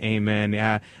 Amen.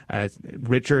 Yeah,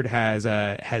 Richard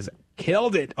has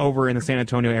killed it over in the San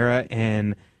Antonio area,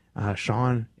 and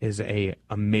Sean is a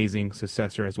amazing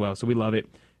successor as well. So we love it.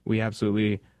 We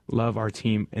absolutely love our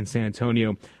team in San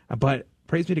Antonio. But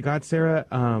praise be to God, Sarah.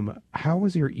 How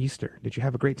was your Easter? Did you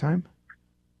have a great time?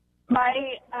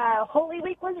 My Holy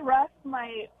Week was rough.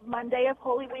 My Monday of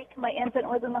Holy Week, my infant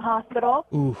was in the hospital.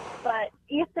 Oof. But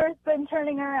Easter's been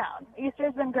turning around.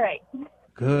 Easter's been great.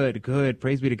 Good.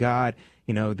 Praise be to God.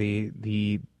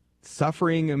 The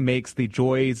suffering makes the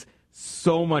joys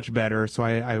so much better. So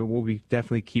I will be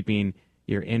definitely keeping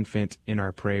your infant in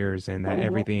our prayers, and that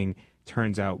everything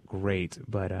turns out great.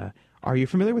 But are you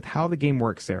familiar with how the game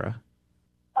works, Sarah?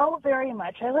 Oh, very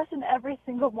much. I listen every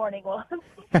single morning.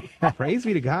 Praise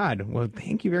be to God. Well,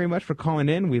 thank you very much for calling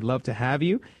in. We'd love to have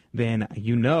you. Then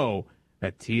you know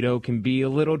that Tito can be a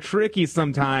little tricky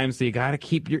sometimes, so you got to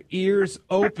keep your ears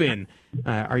open.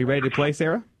 Are you ready to play,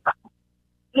 Sarah?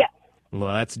 Yeah.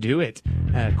 Let's do it.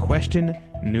 Question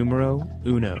numero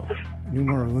uno.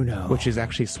 Numero uno. Which is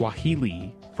actually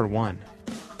Swahili for one.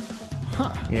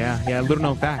 Huh. Yeah, little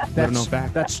known fact.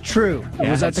 That's true.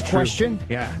 Yeah, was that the true. question?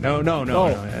 Yeah, no.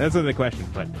 That's not the question,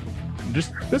 but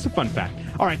just a fun fact.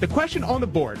 All right, the question on the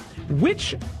board.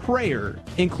 Which prayer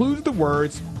includes the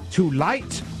words to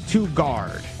light, to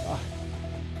guard?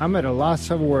 I'm at a loss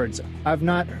of words. I've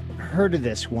not heard of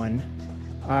this one.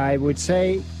 I would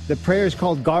say the prayer is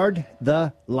called Guard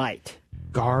the Light.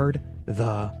 Guard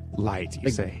the light, you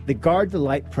say? The Guard the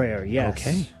Light prayer,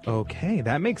 yes. Okay,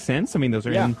 that makes sense. I mean, those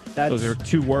are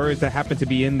two words that happen to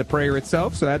be in the prayer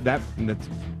itself, so that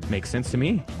makes sense to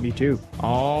me. Me too.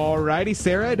 All righty,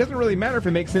 Sarah. It doesn't really matter if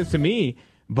it makes sense to me,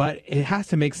 but it has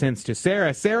to make sense to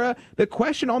Sarah. Sarah, the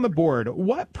question on the board,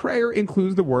 what prayer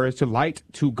includes the words to light,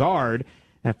 to guard?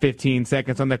 At 15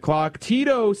 seconds on the clock,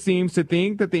 Tito seems to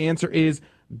think that the answer is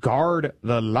guard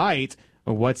the light.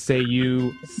 What say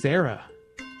you, Sarah?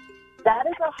 That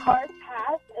is a hard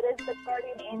pass. It is the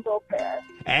guardian angel prayer.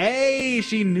 Hey,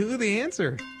 she knew the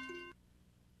answer.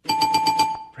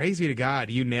 Praise be to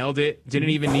God, you nailed it. Didn't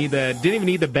even need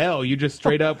the bell. You just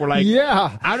straight up were like,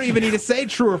 yeah. I don't even need to say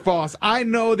true or false. I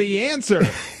know the answer.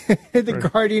 The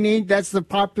guardian angel. That's the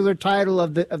popular title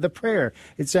of the prayer.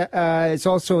 It's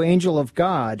also angel of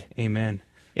God. Amen.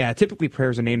 Yeah, typically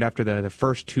prayers are named after the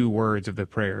first two words of the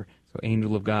prayer. So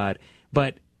angel of God.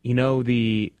 But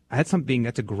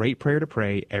that's a great prayer to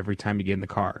pray every time you get in the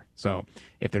car. So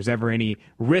if there's ever any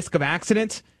risk of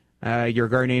accident, your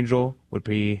guardian angel would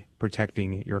be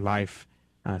protecting your life.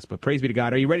 But praise be to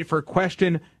God. Are you ready for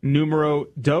question numero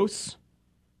dos?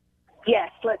 Yes,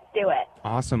 let's do it.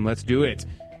 Awesome, let's do it.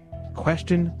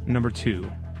 Question number 2.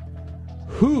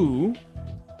 Who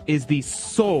is the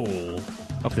soul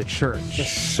of the church? The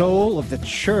soul of the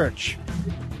church.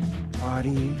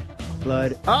 Body,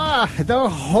 blood. The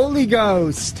Holy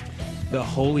Ghost. The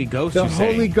Holy Ghost, The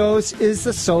Holy Ghost is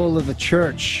the soul of the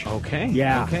church. Okay.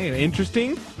 Yeah. Okay,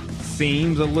 interesting.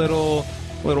 Seems a little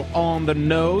on the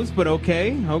nose, but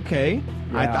okay. Yeah.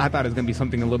 I thought it was going to be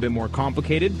something a little bit more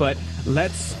complicated, but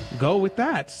let's go with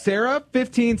that. Sarah,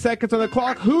 15 seconds on the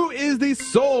clock. Who is the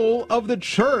soul of the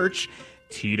church?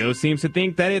 Tito seems to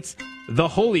think that it's the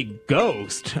Holy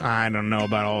Ghost. I don't know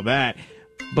about all that,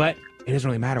 but it doesn't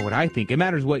really matter what I think. It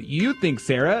matters what you think,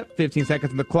 Sarah. 15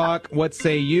 seconds on the clock. What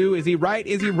say you? Is he right?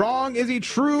 Is he wrong? Is he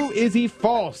true? Is he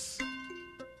false?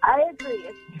 I agree.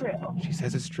 It's true. She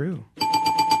says it's true.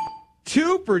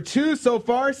 2 for 2 so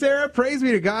far, Sarah. Praise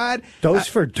be to God. Dose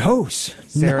for dose.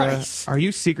 Sarah, nice. Are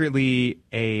you secretly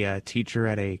a teacher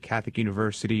at a Catholic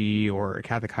university or a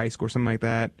Catholic high school or something like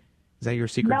that? Is that your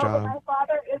secret job? No, my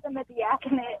father is in the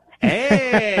diaconate.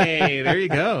 Hey, there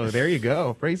you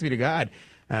go. Praise be to God.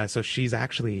 So she's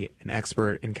actually an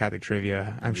expert in Catholic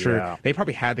trivia. I'm sure they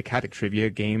probably had the Catholic trivia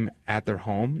game at their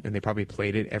home, and they probably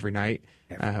played it every night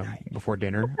before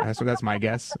dinner. So that's my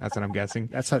guess. That's what I'm guessing.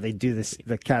 That's how they do this,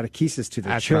 the catechesis to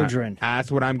their children.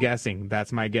 That's what I'm guessing.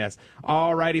 That's my guess.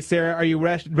 All righty, Sarah, are you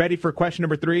ready for question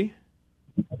number 3?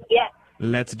 Yes.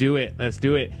 Let's do it.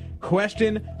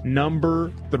 Question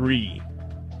number 3.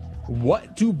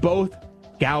 What do both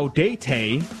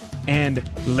Gaudete and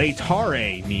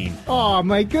laetare mean? Oh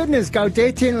my goodness,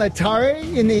 Gaudete and laetare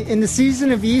in the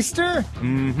season of Easter?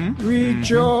 Mm-hmm.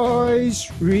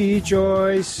 Rejoice,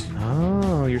 rejoice.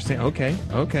 Oh, you're saying okay.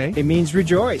 It means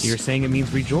rejoice. You're saying it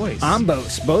means rejoice.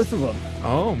 Ambos, both of them.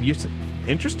 Oh,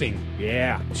 interesting.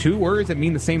 Yeah. 2 words that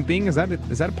mean the same thing. Is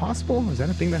that possible? Is that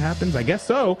a thing that happens? I guess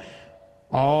so.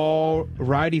 All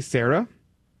righty, Sarah.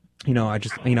 I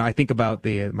think about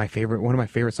one of my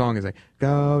favorite songs is like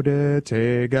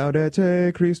Gaudete,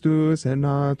 Gaudete, Christus et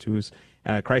natus.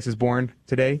 Christ is born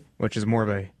today, which is more of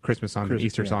a Christmas song than an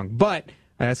Easter song. But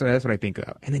that's what I think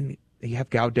of. And then you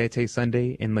have Gaudete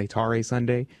Sunday and laetare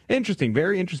Sunday. Interesting,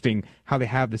 very interesting how they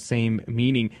have the same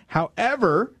meaning.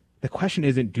 However, the question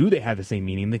isn't do they have the same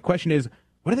meaning? The question is,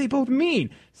 what do they both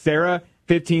mean? Sarah,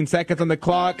 15 seconds on the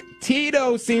clock.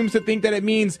 Tito seems to think that it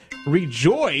means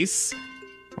rejoice.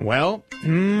 Well,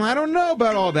 I don't know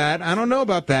about all that. I don't know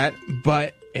about that,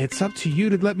 but it's up to you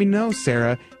to let me know,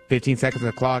 Sarah. 15 seconds on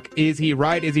the clock. Is he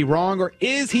right? Is he wrong? Or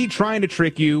is he trying to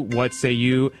trick you? What say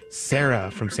you,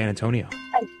 Sarah from San Antonio?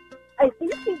 I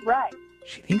think he's right.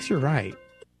 She thinks you're right.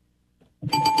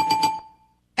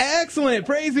 Excellent.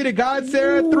 Praise be to God,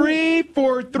 Sarah. 3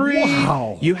 for 3.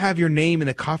 Wow. You have your name in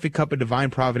the coffee cup of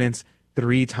divine providence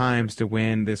 3 times to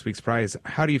win this week's prize.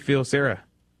 How do you feel, Sarah?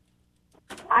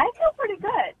 I feel pretty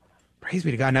good. Praise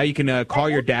be to God. Now you can call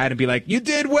your dad and be like, you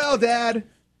did well, Dad.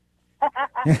 Don't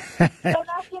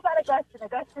ask me about Augustine.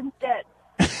 Augustine's dead.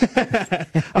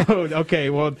 Oh, okay.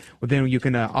 Well, then you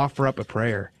can offer up a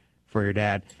prayer for your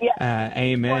dad. Yeah.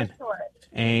 Amen. Sure.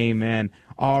 Amen.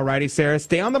 All righty, Sarah.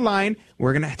 Stay on the line.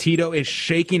 Tito is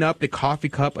shaking up the coffee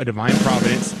cup of divine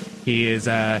providence. He is,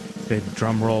 the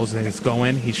drum rolls and it's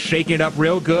going. He's shaking it up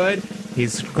real good.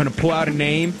 He's going to pull out a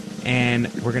name, and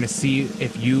we're going to see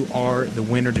if you are the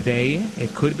winner today.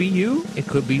 It could be you. It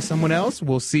could be someone else.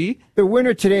 We'll see. The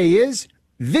winner today is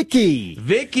Vicky.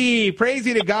 Vicky. Praise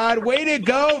be to God. Way to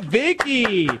go,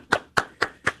 Vicky.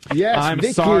 Yes, I'm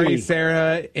Vicky. sorry,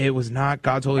 Sarah. It was not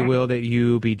God's holy will that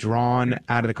you be drawn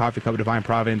out of the coffee cup of divine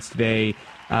providence today.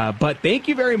 But thank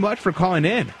you very much for calling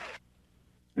in.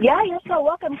 Yeah, you're so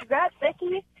welcome. Congrats,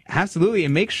 Vicky. Absolutely.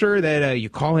 And make sure that you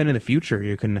call in the future.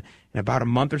 You can, in about a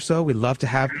month or so, we'd love to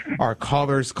have our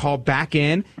callers call back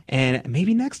in. And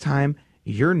maybe next time,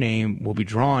 your name will be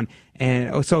drawn.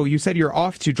 And so you said you're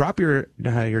off to drop your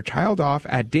child off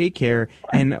at daycare.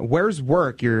 And where's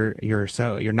work? You're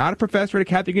not a professor at a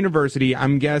Catholic university.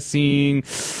 I'm guessing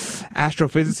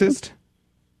astrophysicist.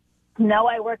 No,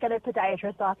 I work at a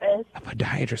podiatrist's office. A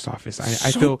podiatrist's office.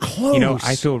 I feel close.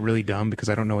 I feel really dumb because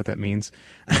I don't know what that means.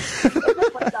 It's a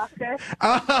foot doctor.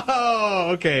 Oh,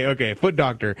 okay. Foot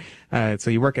doctor. So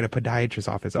you work at a podiatrist's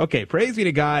office. Okay, praise be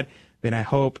to God. Then I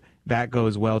hope that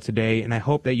goes well today, and I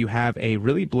hope that you have a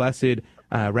really blessed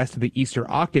rest of the Easter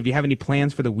octave. Do you have any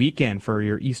plans for the weekend for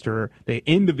your the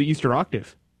end of the Easter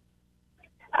octave?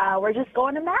 We're just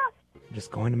going to Mass.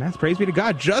 Just going to Mass. Praise be to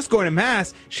God. Just going to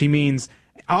Mass. She means,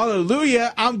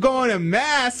 hallelujah, I'm going to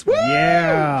Mass. Woo!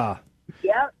 Yeah.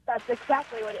 Yep, that's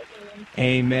exactly what it means.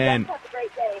 Amen. Have a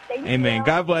great day. Thank Amen. you.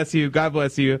 God bless you. God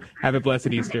bless you. Have a blessed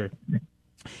Easter.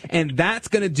 And that's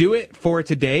going to do it for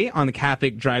today on the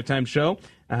Catholic Drive Time Show.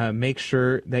 Make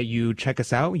sure that you check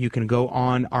us out. You can go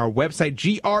on our website,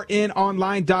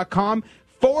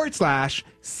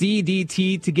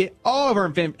 grnonline.com/CDT to get all of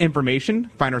our information,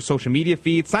 find our social media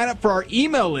feed, sign up for our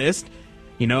email list.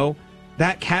 You know,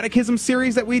 that catechism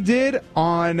series that we did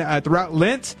on throughout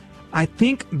Lent, I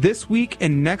think this week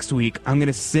and next week, I'm going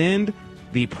to send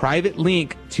the private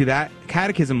link to that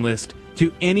catechism list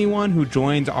to anyone who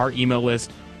joins our email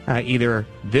list either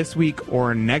this week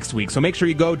or next week. So make sure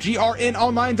you go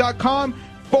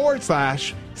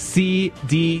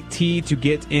grnonline.com/CDT to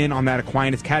get in on that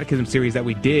Aquinas Catechism series that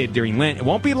we did during Lent. It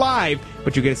won't be live,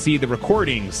 but you're going to see the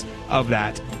recordings of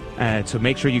that. So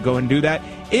make sure you go and do that.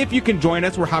 If you can join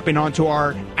us, we're hopping on to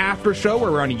our after show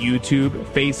where we're on YouTube,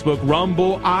 Facebook,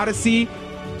 Rumble, Odyssey.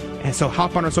 And so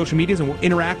hop on our social medias and we'll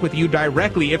interact with you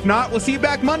directly. If not, we'll see you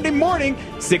back Monday morning,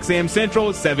 6 a.m.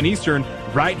 Central, 7 Eastern,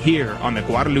 right here on the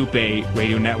Guadalupe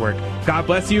Radio Network. God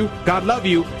bless you. God love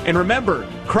you. And remember,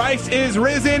 Christ is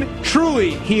risen.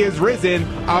 Truly, he is risen.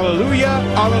 Alleluia.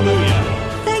 Alleluia.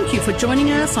 Thank you for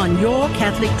joining us on Your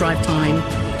Catholic Drive Time,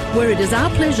 where it is our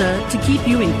pleasure to keep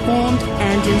you informed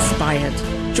and inspired.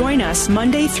 Join us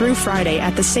Monday through Friday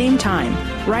at the same time,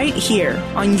 right here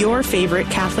on your favorite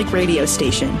Catholic radio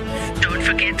station. Don't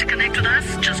forget to connect with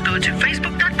us. Just go to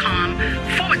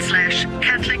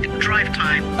facebook.com/Catholic Drive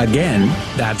Time. Again,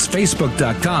 that's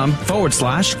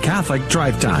facebook.com/Catholic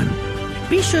Drive Time.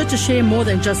 Be sure to share more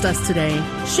than just us today.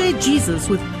 Share Jesus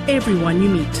with everyone you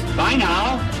meet. Bye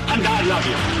now, and God love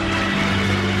you.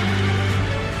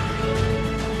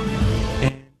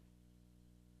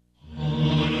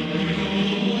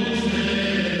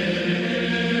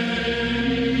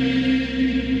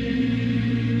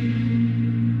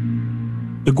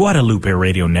 Guadalupe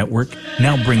Radio Network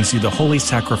now brings you the Holy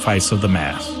Sacrifice of the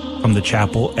Mass from the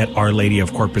chapel at Our Lady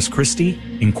of Corpus Christi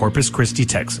in Corpus Christi,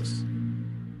 Texas.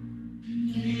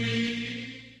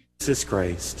 Jesus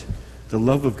Christ, the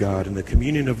love of God and the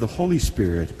communion of the Holy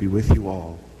Spirit be with you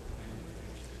all.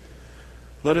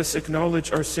 Let us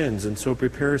acknowledge our sins and so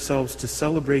prepare ourselves to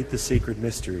celebrate the sacred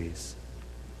mysteries.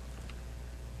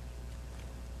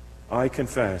 I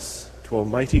confess to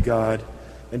Almighty God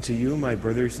and to you, my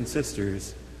brothers and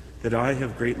sisters, that I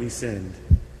have greatly sinned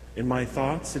in my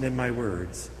thoughts and in my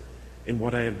words, in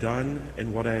what I have done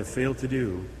and what I have failed to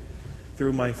do,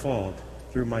 through my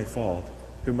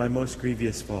most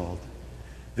grievous fault.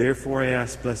 Therefore I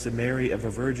ask Blessed Mary,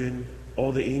 ever Virgin,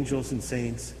 all the angels and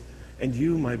saints, and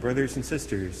you, my brothers and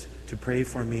sisters, to pray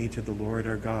for me to the Lord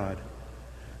our God.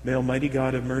 May Almighty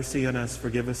God have mercy on us,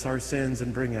 forgive us our sins,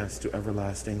 and bring us to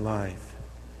everlasting life.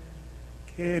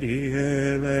 Kyrie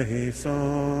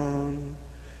eleison,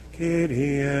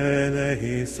 Kyrie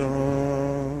eleison,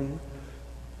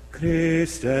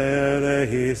 Christe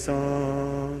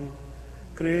eleison,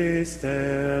 Christe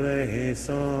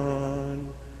eleison,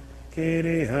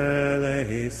 Kyrie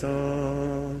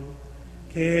eleison,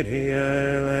 Kyrie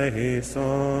eleison.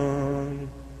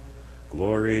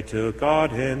 Glory to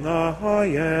God in the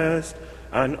highest,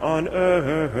 and on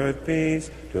earth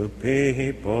peace to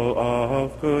people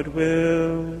of good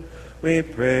will. We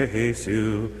praise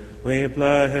you, we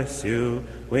bless you,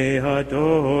 we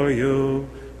adore you,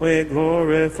 we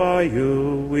glorify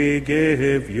you, we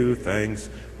give you thanks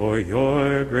for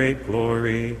your great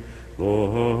glory.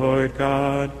 Lord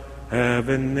God,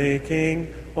 heavenly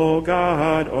King, O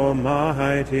God,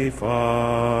 Almighty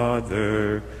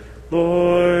Father,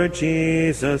 Lord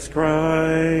Jesus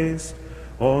Christ,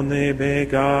 only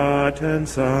begotten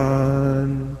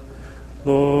Son,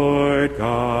 Lord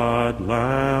God,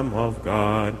 Lamb of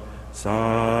God,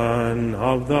 Son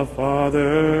of the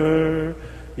Father,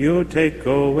 you take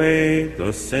away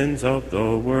the sins of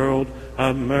the world,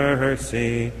 have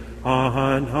mercy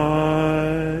on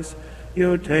us.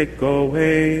 You take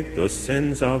away the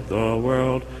sins of the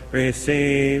world,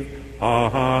 receive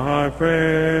our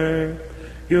prayer.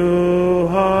 You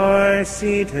are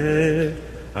seated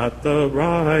at the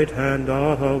right hand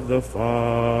of the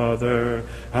Father.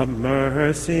 Have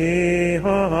mercy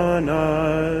on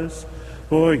us,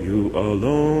 for you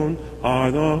alone are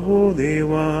the Holy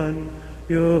One.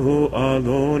 You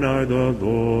alone are the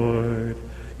Lord.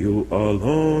 You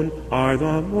alone are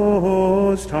the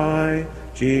Most High.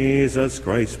 Jesus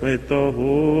Christ with the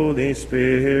Holy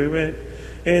Spirit,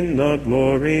 in the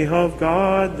glory of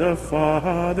God the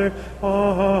Father.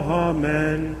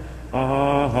 Amen.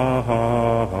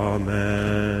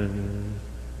 Amen.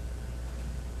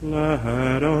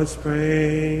 Let us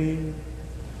pray.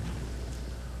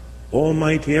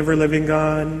 Almighty ever-living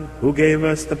God, who gave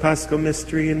us the Paschal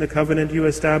mystery and the covenant you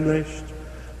established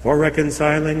for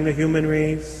reconciling the human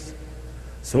race,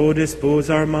 so dispose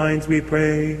our minds, we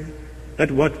pray,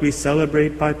 that what we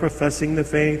celebrate by professing the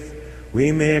faith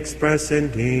we may express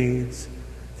in deeds.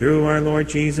 Through our Lord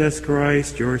Jesus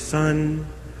Christ, your Son,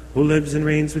 who lives and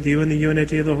reigns with you in the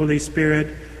unity of the Holy Spirit,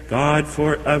 God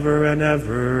forever and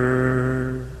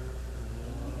ever.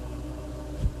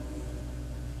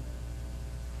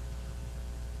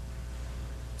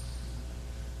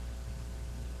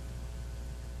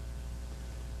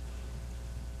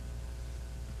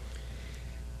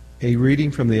 A reading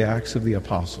from the Acts of the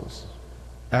Apostles.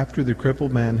 After the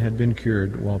crippled man had been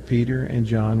cured, while Peter and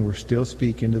John were still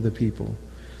speaking to the people,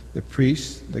 the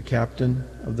priests, the captain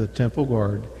of the temple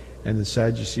guard, and the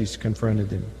Sadducees confronted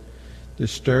them,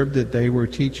 disturbed that they were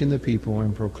teaching the people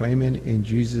and proclaiming in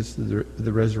Jesus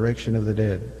the resurrection of the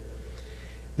dead.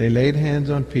 They laid hands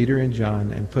on Peter and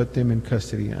John and put them in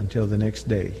custody until the next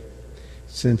day,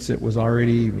 since it was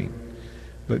already evening.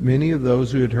 But many of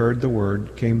those who had heard the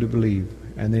word came to believe,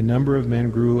 and the number of men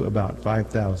grew about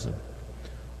 5,000.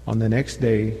 On the next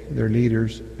day, their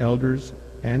leaders, elders,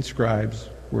 and scribes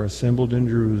were assembled in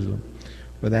Jerusalem,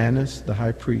 with Annas the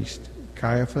high priest,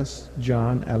 Caiaphas,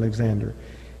 John, Alexander,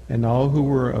 and all who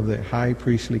were of the high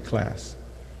priestly class.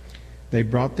 They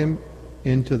brought them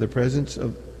into the presence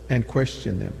of and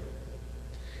questioned them.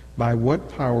 By what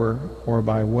power or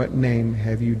by what name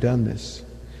have you done this?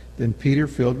 Then Peter,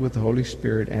 filled with the Holy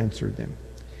Spirit, answered them,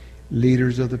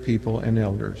 leaders of the people and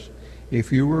elders, if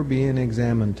we are being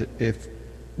examined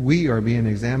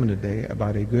today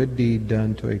about a good deed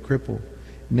done to a cripple,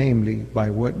 namely, by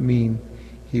what mean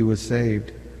he was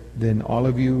saved, then all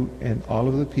of you and all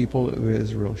of the people of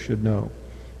Israel should know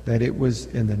that it was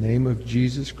in the name of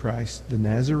Jesus Christ, the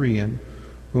Nazarene,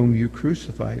 whom you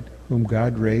crucified, whom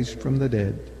God raised from the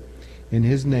dead. In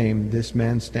his name this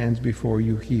man stands before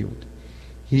you healed.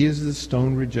 He is the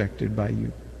stone rejected by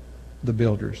you, the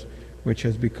builders, which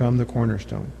has become the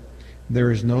cornerstone.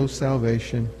 There is no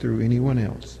salvation through anyone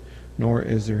else, nor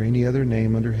is there any other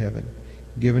name under heaven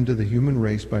given to the human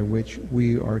race by which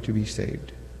we are to be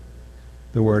saved.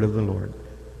 The word of the Lord.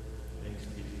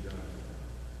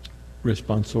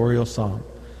 Responsorial Psalm.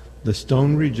 The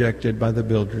stone rejected by the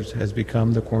builders has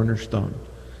become the cornerstone.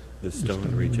 The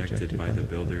stone rejected by the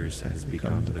builders has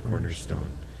become the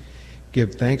cornerstone.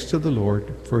 Give thanks to the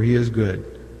Lord, for he is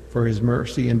good, for his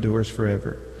mercy endures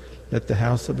forever. Let the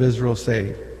house of Israel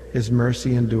say, his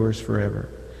mercy endures forever.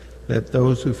 Let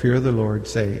those who fear the Lord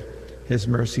say, his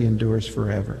mercy endures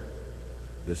forever.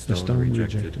 The stone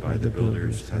rejected by the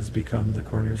builders has become the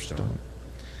cornerstone.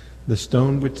 The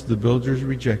stone which the builders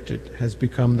rejected has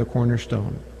become the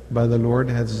cornerstone. By the Lord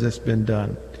has this been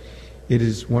done. It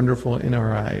is wonderful in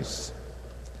our eyes.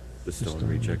 The stone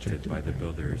rejected by the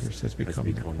builders has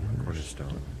become the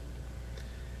cornerstone.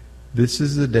 This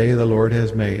is the day the Lord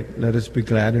has made. Let us be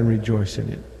glad and rejoice in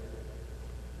it.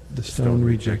 The stone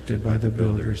rejected by the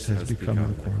builders has become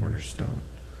the cornerstone.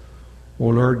 O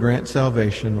Lord, grant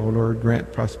salvation. O Lord,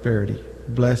 grant prosperity.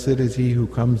 Blessed is he who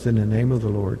comes in the name of the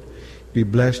Lord. Be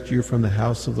blessed you from the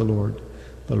house of the Lord.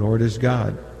 The Lord is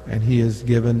God, and he has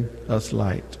given us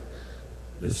light.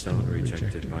 The stone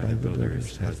rejected by the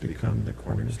builders has become the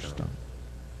cornerstone.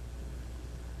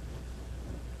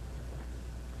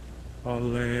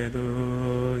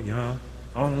 Alleluia,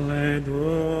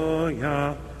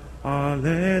 alleluia,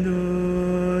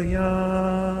 alleluia,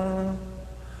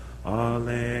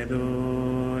 alleluia,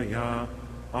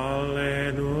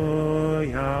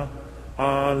 alleluia,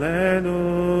 alleluia.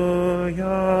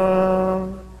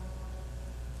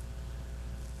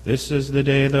 This is the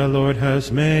day the Lord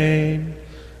has made.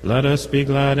 Let us be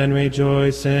glad and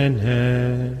rejoice in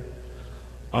it.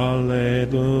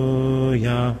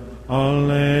 Alleluia,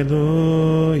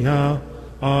 alleluia,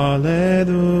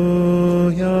 alleluia.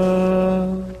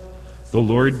 The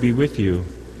Lord be with you.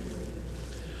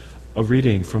 A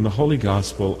reading from the Holy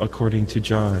Gospel according to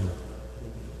John.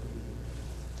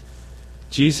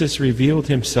 Jesus revealed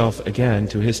himself again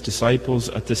to his disciples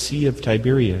at the Sea of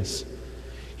Tiberias.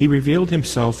 He revealed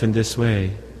himself in this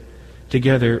way.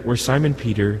 Together were Simon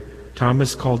Peter,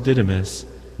 Thomas called Didymus,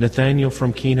 Nathanael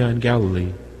from Cana in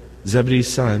Galilee, Zebedee's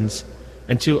sons,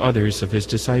 and 2 others of his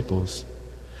disciples.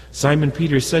 Simon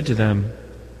Peter said to them,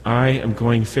 I am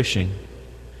going fishing.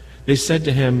 They said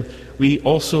to him, we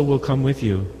also will come with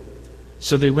you.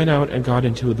 So they went out and got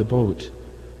into the boat,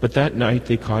 but that night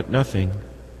they caught nothing.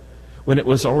 When it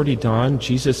was already dawn,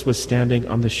 Jesus was standing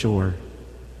on the shore,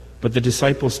 but the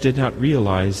disciples did not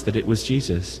realize that it was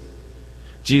Jesus.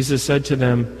 Jesus said to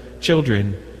them,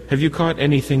 Children, have you caught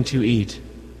anything to eat?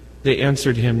 They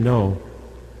answered him, No.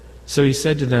 So he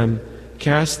said to them,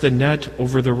 Cast the net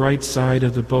over the right side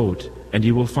of the boat, and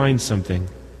you will find something.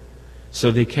 So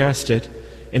they cast it,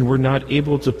 and were not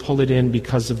able to pull it in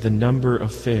because of the number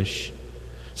of fish.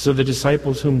 So the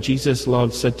disciples whom Jesus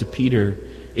loved said to Peter,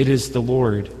 It is the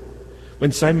Lord.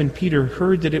 When Simon Peter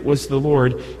heard that it was the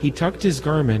Lord, he tucked his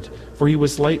garment, for he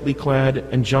was lightly clad,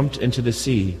 and jumped into the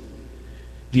sea.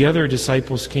 The other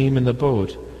disciples came in the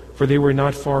boat, for they were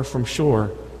not far from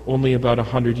shore, only about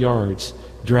 100 yards,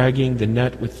 dragging the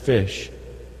net with fish.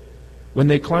 When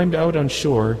they climbed out on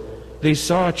shore, they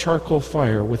saw a charcoal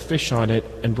fire with fish on it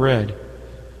and bread.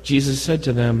 Jesus said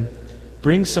to them,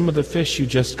 Bring some of the fish you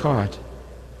just caught.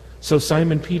 So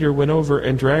Simon Peter went over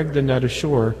and dragged the net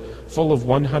ashore, full of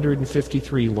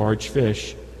 153 large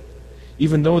fish.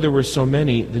 Even though there were so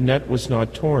many, the net was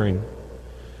not torn.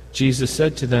 Jesus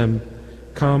said to them,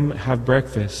 Come, have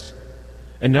breakfast.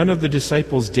 And none of the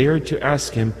disciples dared to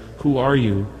ask him, Who are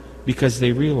you? Because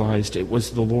they realized it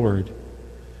was the Lord.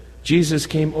 Jesus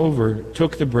came over,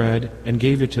 took the bread, and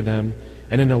gave it to them,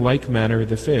 and in a like manner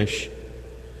the fish.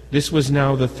 This was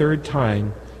now the 3rd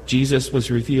time Jesus was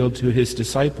revealed to his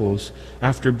disciples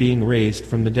after being raised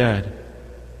from the dead.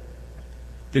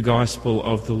 The Gospel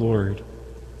of the Lord.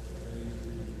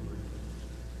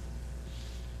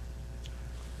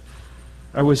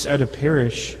 I was at a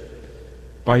parish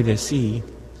by the sea,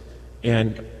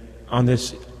 and on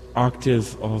this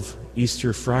octave of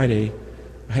Easter Friday,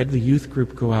 I had the youth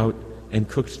group go out and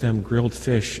cooked them grilled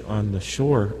fish on the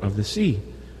shore of the sea.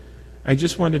 I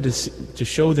just wanted to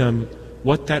show them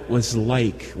what that was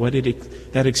like, what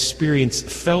that experience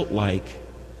felt like.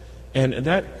 And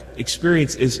that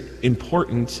experience is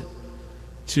important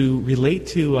to relate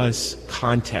to us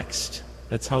context.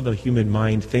 That's how the human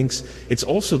mind thinks. It's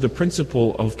also the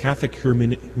principle of Catholic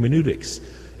hermeneutics,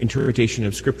 interpretation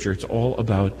of Scripture. It's all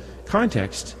about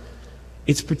context.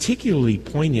 It's particularly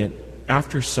poignant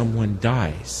after someone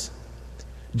dies.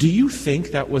 Do you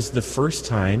think that was the first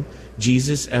time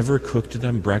Jesus ever cooked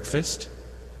them breakfast?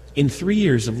 In 3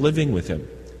 years of living with him,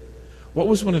 what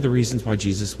was one of the reasons why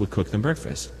Jesus would cook them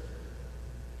breakfast?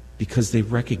 Because they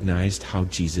recognized how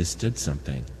Jesus did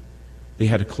something. They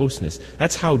had a closeness.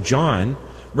 That's how John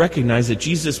recognized that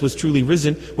Jesus was truly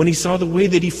risen when he saw the way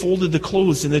that he folded the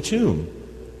clothes in the tomb.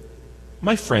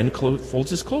 My friend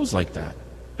folds his clothes like that.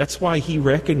 That's why he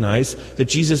recognized that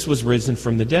Jesus was risen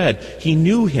from the dead. He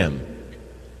knew him.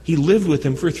 He lived with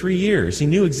him for 3 years. He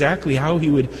knew exactly how he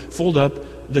would fold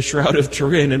up the Shroud of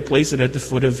Turin and place it at the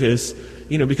foot of his,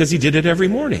 because he did it every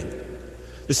morning.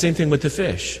 The same thing with the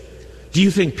fish. Do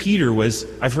you think Peter was,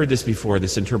 I've heard this before,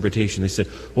 this interpretation. They said,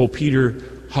 "Oh, Peter,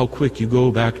 how quick you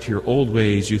go back to your old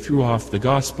ways. You threw off the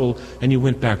gospel and you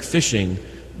went back fishing,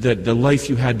 the life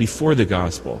you had before the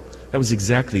gospel." That was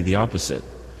exactly the opposite.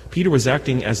 Peter was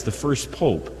acting as the first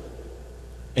pope.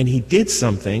 And he did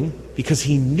something because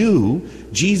he knew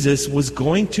Jesus was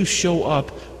going to show up.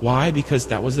 Why? Because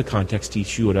that was the context he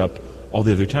showed up all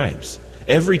the other times.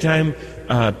 Every time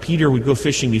Peter would go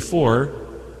fishing before,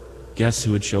 guess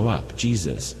who would show up?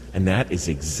 Jesus. And that is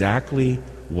exactly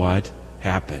what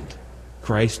happened.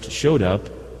 Christ showed up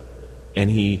and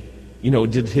he,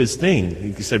 did his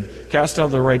thing. He said, "Cast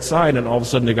out the right side," and all of a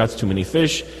sudden they got too many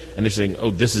fish, and they're saying, "Oh,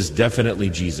 this is definitely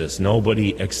Jesus.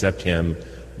 Nobody except him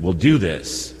will do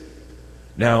this."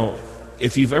 Now,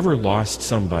 if you've ever lost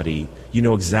somebody, you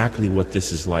know exactly what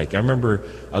this is like. I remember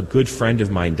a good friend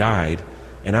of mine died,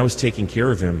 and I was taking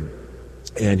care of him,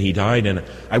 and he died, and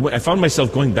I found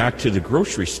myself going back to the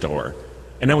grocery store,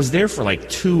 and I was there for like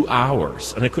 2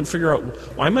 hours, and I couldn't figure out,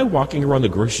 why am I walking around the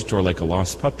grocery store like a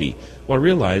lost puppy? Well, I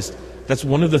realized that's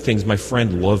one of the things my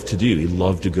friend loved to do. He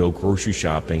loved to go grocery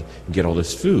shopping and get all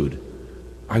this food.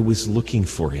 I was looking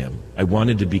for him. I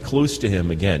wanted to be close to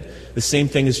him again. The same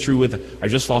thing is true with, I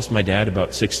just lost my dad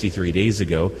about 63 days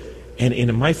ago, and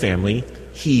in my family,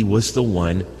 he was the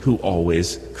one who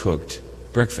always cooked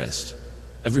breakfast.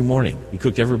 Every morning, he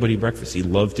cooked everybody breakfast. He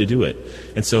loved to do it.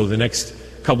 And so the next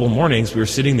couple of mornings, we were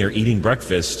sitting there eating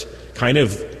breakfast, kind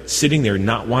of sitting there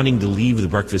not wanting to leave the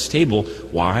breakfast table.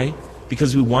 Why?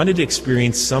 Because we wanted to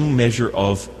experience some measure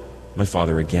of my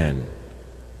father again.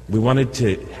 We wanted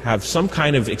to have some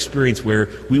kind of experience where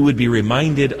we would be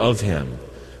reminded of him.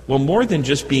 Well, more than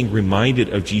just being reminded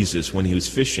of Jesus when he was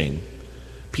fishing,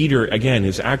 Peter, again,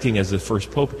 who's acting as the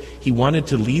first pope, he wanted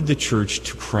to lead the church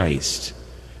to Christ.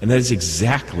 And that is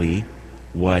exactly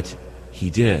what he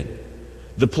did.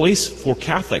 The place for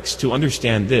Catholics to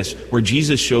understand this, where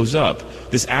Jesus shows up,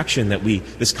 this action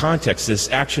this context, this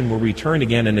action where we turn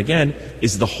again and again,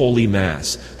 is the Holy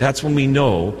Mass. That's when we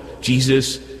know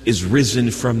Jesus is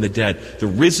risen from the dead. The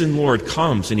risen Lord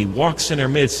comes and he walks in our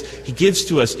midst. He gives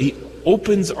to us, he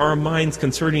opens our minds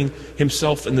concerning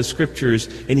himself in the scriptures,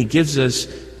 and he gives us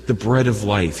the bread of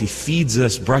life. He feeds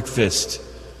us breakfast,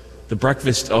 the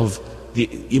breakfast of the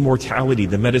immortality,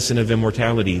 the medicine of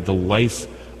immortality, the life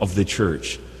of the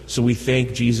church. So we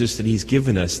thank Jesus that he's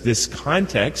given us this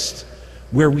context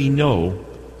where we know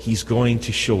he's going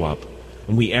to show up.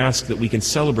 And we ask that we can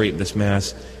celebrate this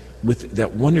Mass with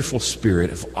that wonderful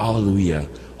spirit of alleluia,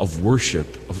 of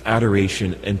worship, of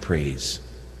adoration and praise.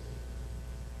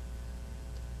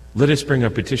 Let us bring our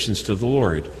petitions to the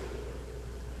Lord.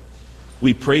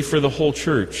 We pray for the whole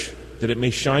church, that it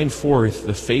may shine forth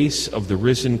the face of the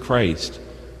risen Christ,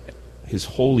 his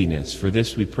holiness. For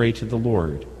this we pray to the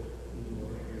Lord.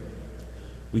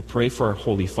 We pray for our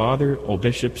Holy Father, all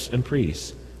bishops and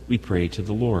priests. We pray to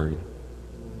the Lord.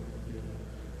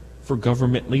 For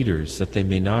government leaders, that they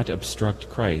may not obstruct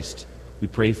Christ. We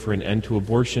pray for an end to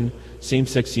abortion,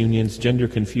 same-sex unions, gender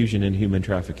confusion, and human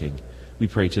trafficking. We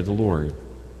pray to the Lord.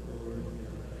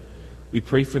 We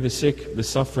pray for the sick, the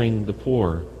suffering, the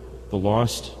poor, the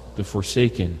lost, the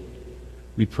forsaken.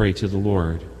 We pray to the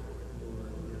Lord.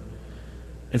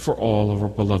 And for all of our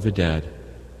beloved dead,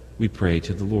 we pray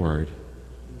to the Lord.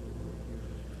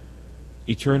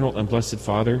 Eternal and blessed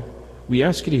Father, we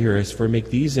ask you to hear us, for make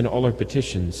these and all our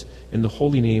petitions in the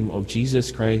holy name of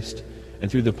Jesus Christ,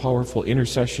 and through the powerful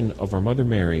intercession of our Mother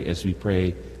Mary, as we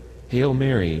pray, Hail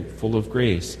Mary, full of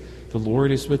grace, the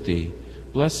Lord is with thee.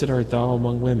 Blessed art thou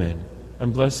among women,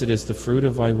 and blessed is the fruit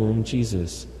of thy womb,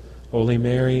 Jesus. Holy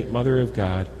Mary, Mother of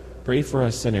God, pray for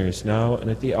us sinners, now and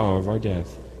at the hour of our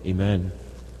death. Amen.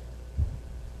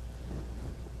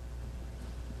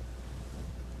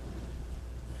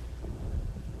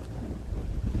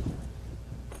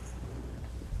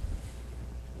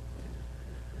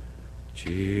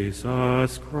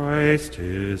 Jesus Christ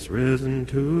is risen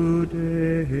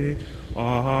today.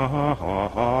 Alleluia.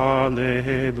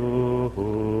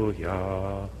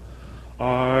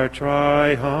 our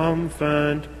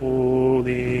triumphant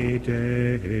holy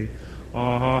day.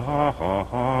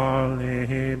 Alleluia.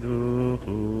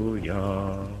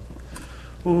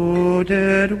 Who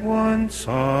did once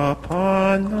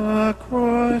upon the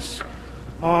cross,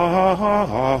 alleluia,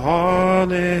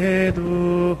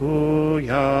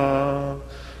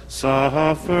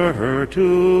 suffer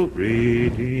to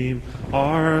redeem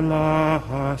our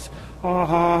loss,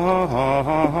 alleluia.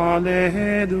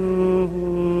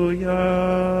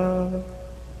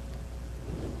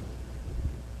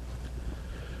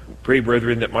 Pray,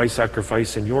 brethren, that my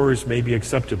sacrifice and yours may be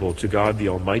acceptable to God the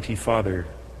Almighty Father.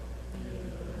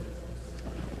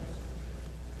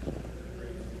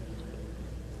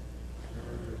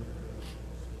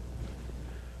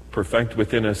 Perfect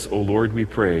within us, O Lord, we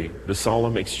pray, the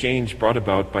solemn exchange brought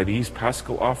about by these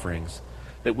paschal offerings,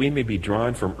 that we may be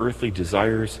drawn from earthly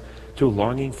desires to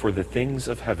longing for the things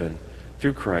of heaven,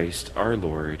 through Christ our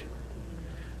Lord.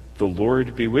 The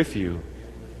Lord be with you.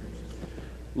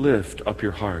 Lift up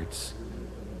your hearts.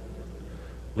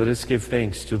 Let us give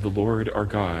thanks to the Lord our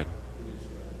God.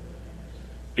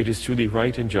 It is truly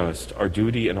right and just, our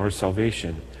duty and our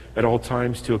salvation, at all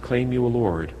times to acclaim you, O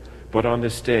Lord, but on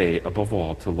this day, above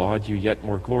all, to laud you yet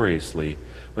more gloriously,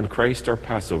 when Christ our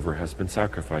Passover has been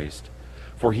sacrificed.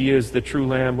 For he is the true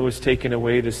Lamb who has taken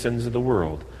away the sins of the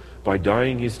world. By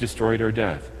dying he has destroyed our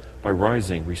death, by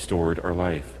rising restored our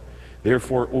life.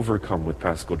 Therefore, overcome with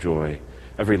paschal joy,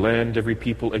 every land, every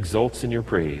people exults in your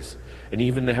praise, and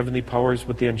even the heavenly powers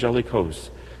with the angelic hosts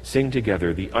sing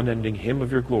together the unending hymn of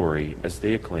your glory as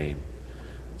they acclaim,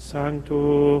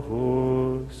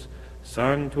 Sanctus,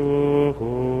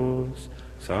 Sanctus,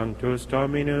 Sanctus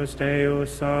Dominus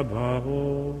Deus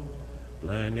Sabaoth,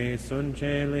 pleni sunt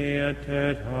celi et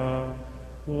terra,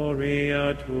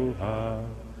 gloria tua,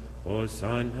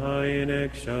 Hosanna in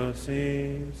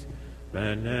excelsis,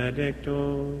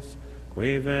 benedictus,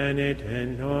 qui venit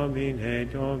in nomine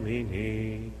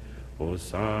Domini,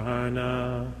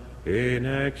 Hosanna in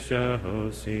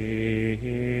excelsis.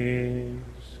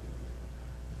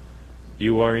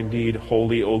 You are indeed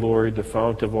holy, O Lord, the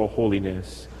fount of all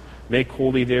holiness. Make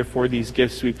holy, therefore, these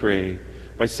gifts, we pray,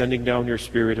 by sending down your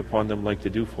Spirit upon them like the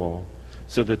dewfall,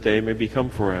 so that they may become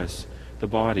for us the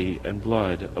body and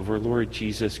blood of our Lord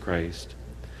Jesus Christ.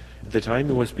 At the time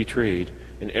he was betrayed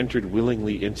and entered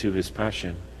willingly into his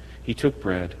passion, he took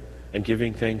bread, and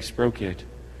giving thanks broke it,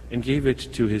 and gave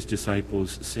it to his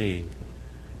disciples, saying,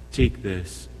 Take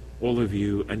this, all of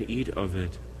you, and eat of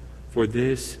it, for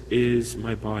this is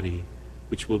my body,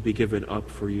 which will be given up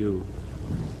for you.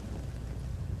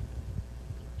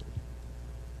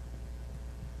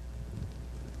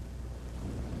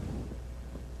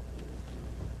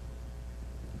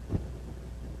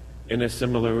 In a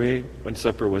similar way, when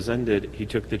supper was ended, he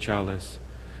took the chalice,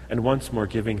 and once more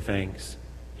giving thanks,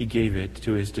 he gave it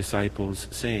to his disciples,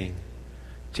 saying,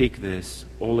 Take this,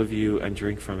 all of you, and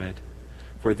drink from it,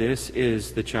 for this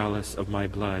is the chalice of my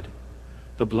blood,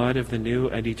 the blood of the new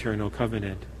and eternal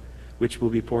covenant, which will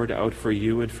be poured out for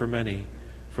you and for many,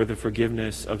 for the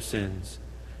forgiveness of sins.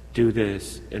 Do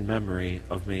this in memory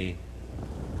of me.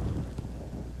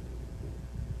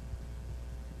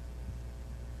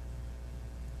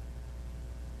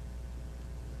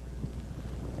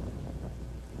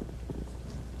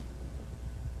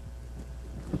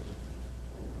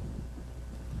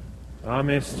 A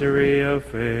mystery of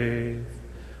faith,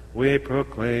 we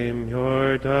proclaim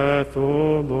your death,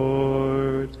 O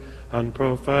Lord, and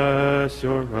profess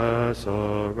your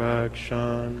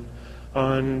resurrection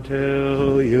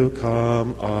until you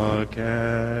come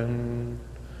again.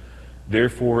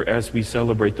 Therefore, as we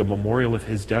celebrate the memorial of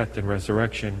his death and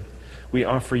resurrection, we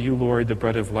offer you, Lord, the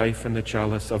bread of life and the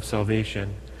chalice of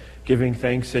salvation, giving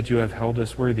thanks that you have held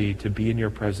us worthy to be in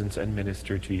your presence and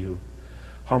minister to you.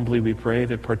 Humbly we pray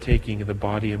that, partaking of the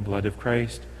body and blood of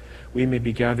Christ, we may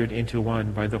be gathered into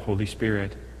one by the Holy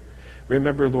Spirit.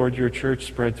 Remember, Lord, your church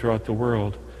spread throughout the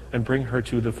world, and bring her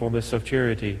to the fullness of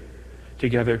charity,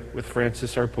 together with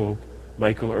Francis our Pope,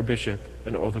 Michael our Bishop,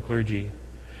 and all the clergy.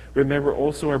 Remember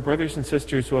also our brothers and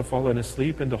sisters who have fallen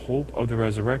asleep in the hope of the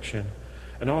resurrection,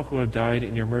 and all who have died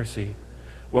in your mercy.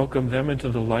 Welcome them into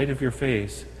the light of your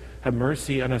face. Have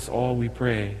mercy on us all, we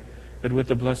pray, that with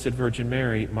the Blessed Virgin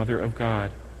Mary, Mother of God,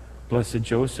 Blessed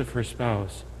Joseph, her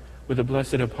spouse, with the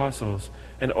blessed apostles,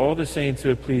 and all the saints who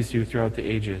have pleased you throughout the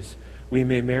ages, we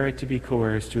may merit to be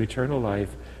co-heirs to eternal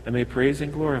life, and may praise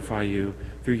and glorify you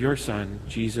through your Son,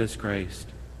 Jesus Christ.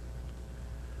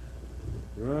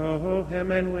 Through him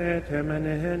and with him and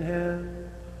in him,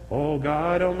 O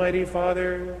God, Almighty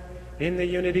Father, in the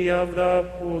unity of the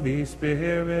Holy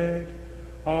Spirit,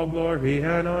 all glory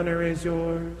and honor is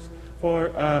yours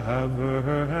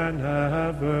forever and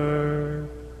ever.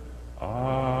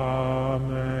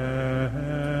 Amen.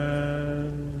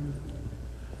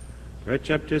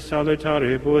 Receptis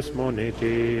salutaribus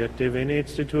moniti et divina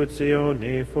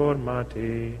institutione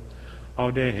formati,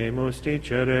 audemus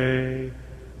dicere,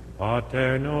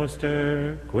 Pater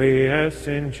noster, qui es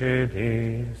in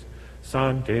celis,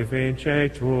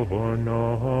 sanctificetur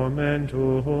nomen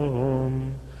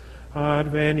tuum,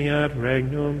 adveniat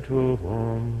regnum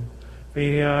tuum,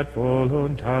 fiat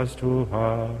voluntas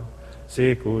tua,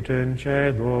 sicut in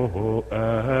cielo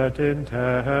et in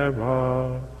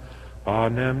terra.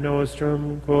 Panem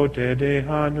nostrum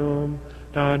quotidianum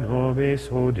da nobis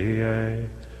hodie,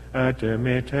 et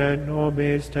dimitte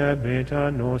nobis debita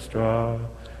nostra,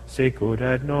 sicut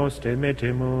et nos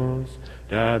dimittimus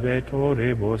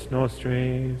debitoribus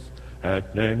nostris,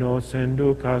 et ne nos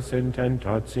inducas in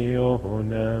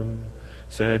tentationem,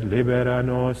 sed libera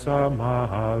nos a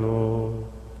malo.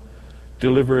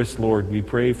 Deliver us, Lord, we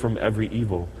pray, from every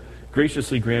evil.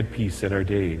 Graciously grant peace in our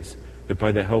days, that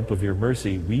by the help of your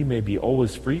mercy we may be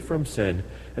always free from sin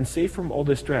and safe from all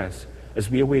distress, as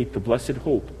we await the blessed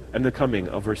hope and the coming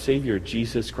of our Savior,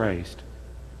 Jesus Christ.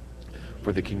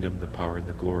 For the kingdom, the power, and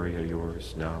the glory are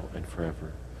yours, now and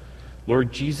forever.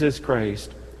 Lord Jesus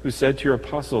Christ, who said to your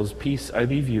apostles, "Peace I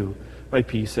leave you, my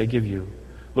peace I give you,"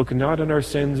 look not on our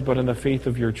sins, but on the faith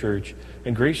of your church,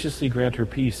 and graciously grant her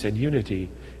peace and unity,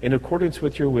 in accordance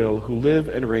with your will, who live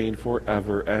and reign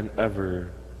forever and ever.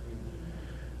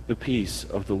 The peace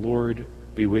of the Lord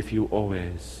be with you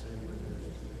always.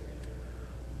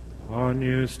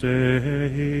 Agnus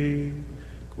Dei,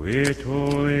 qui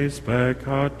tollis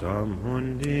peccatum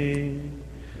mundi,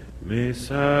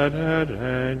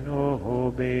 miserere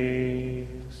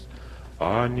nobis.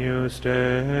 Agnus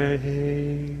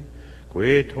Dei,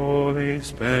 qui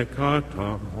tollis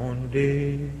peccatum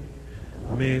mundi,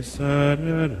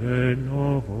 miserere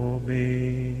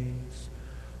nobis.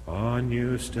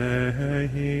 Agnus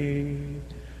Dei,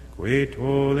 qui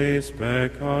tollis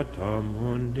peccatum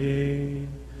mundi,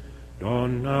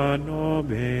 dona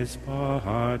nobis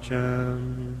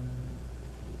pacem.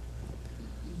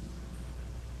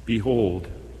 Behold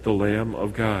the Lamb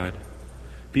of God.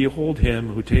 Behold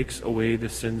him who takes away the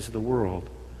sins of the world.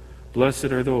 Blessed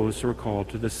are those who are called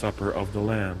to the supper of the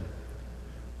Lamb.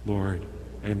 Lord,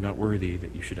 I am not worthy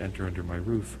that you should enter under my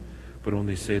roof, but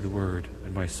only say the word,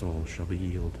 and my soul shall be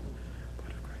healed.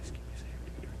 Blood of Christ, keep me safe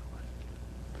to eternal life.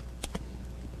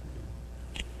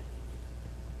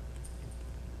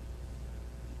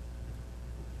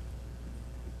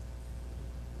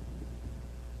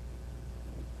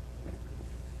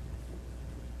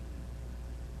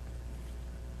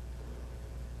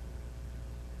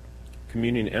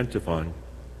 Communion antiphon.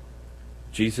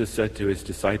 Jesus said to his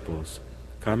disciples,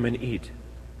 "Come and eat."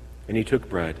 And he took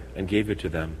bread and gave it to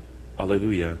them.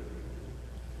 Alleluia.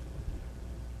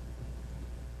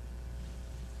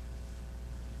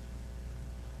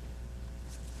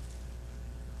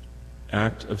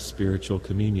 Act of spiritual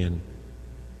communion.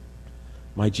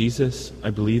 My Jesus, I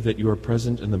believe that you are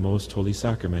present in the most holy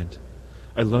sacrament.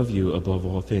 I love you above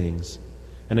all things,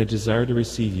 and I desire to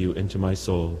receive you into my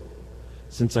soul.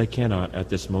 Since I cannot at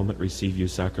this moment receive you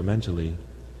sacramentally,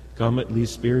 come at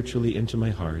least spiritually into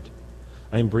my heart.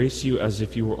 I embrace you as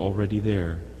if you were already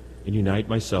there, and unite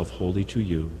myself wholly to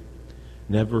you.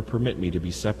 Never permit me to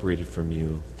be separated from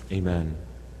you. Amen.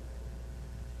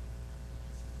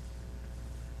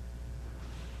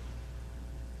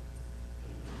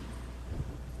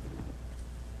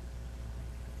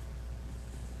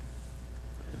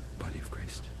 Body of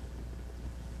Christ.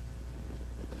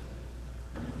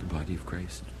 The body of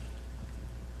Christ.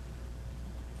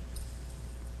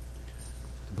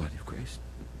 The body of Christ.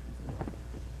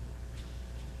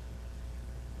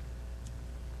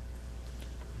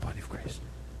 Body of Christ.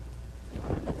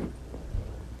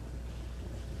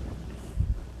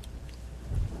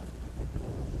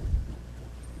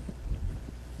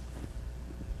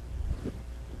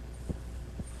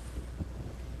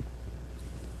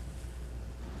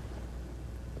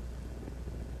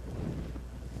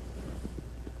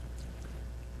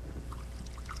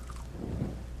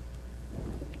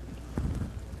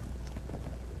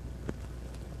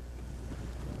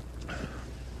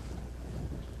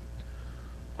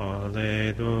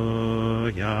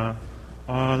 Alleluia,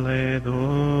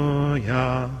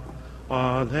 Alleluia,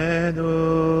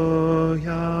 Alleluia.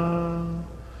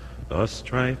 The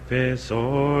strife is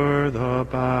o'er, the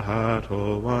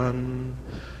battle won,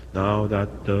 now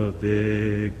that the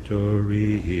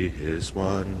victory is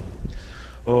won.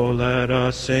 Oh, let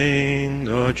us sing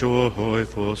the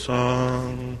joyful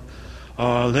song.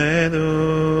 Alleluia,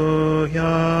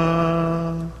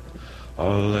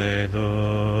 Alleluia,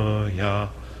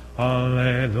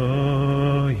 Alleluia,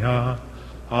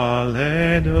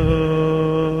 Alleluia.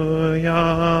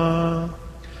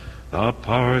 The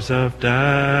powers of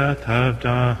death have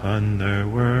done their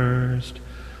worst,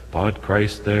 but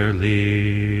Christ their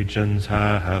legions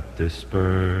hath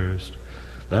dispersed.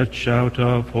 Let shout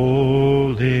of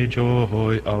holy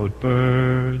joy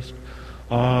outburst.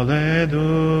 Alleluia.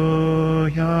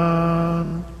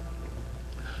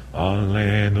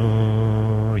 Alleluia.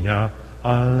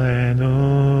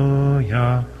 Alleluia.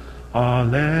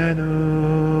 Alleluia.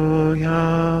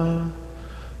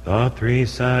 The 3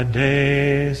 sad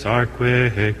days are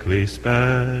quickly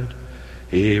sped.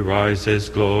 He rises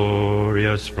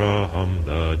glorious from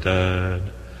the dead.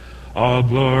 All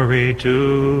glory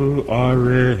to our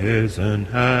risen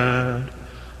head.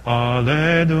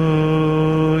 Alleluia.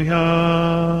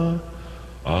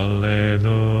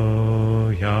 Alleluia.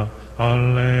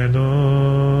 Alleluia.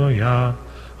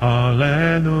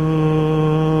 Alleluia.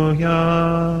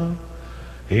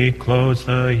 He closed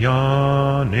the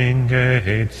yawning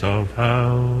gates of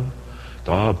hell.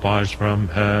 The bars from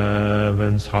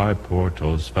heaven's high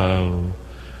portals fell.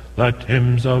 Let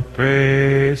hymns of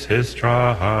praise his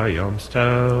triumphs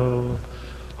tell.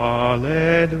 Alleluia.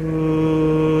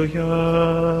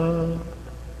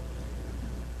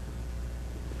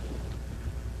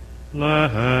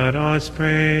 Let us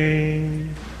pray.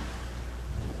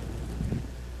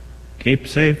 Keep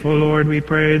safe, O Lord, we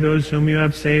pray, those whom you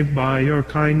have saved by your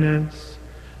kindness,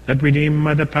 that redeemed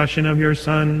by the passion of your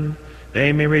Son,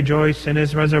 they may rejoice in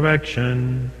his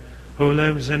resurrection, who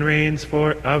lives and reigns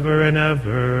forever and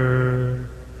ever.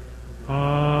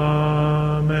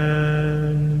 Amen.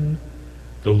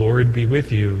 The Lord be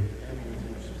with you.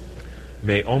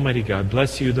 May Almighty God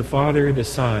bless you, the Father, the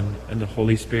Son, and the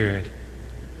Holy Spirit.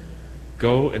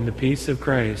 Go in the peace of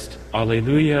Christ.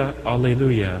 Alleluia,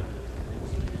 alleluia.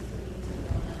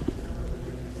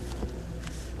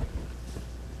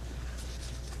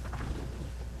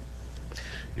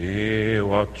 Ye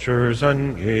watchers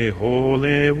and ye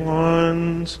holy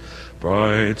ones,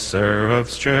 bright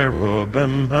seraphs,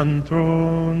 cherubim, and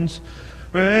thrones,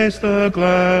 raise the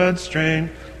glad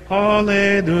strain,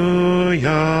 Alleluia.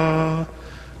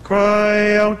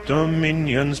 Cry out,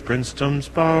 dominions, princedoms,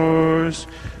 powers,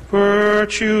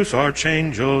 virtues,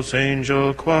 archangels,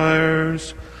 angel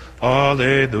choirs,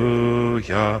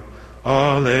 Alleluia,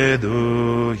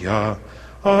 Alleluia,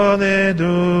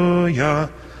 Alleluia.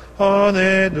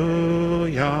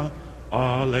 Alleluia,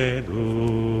 Alleluia.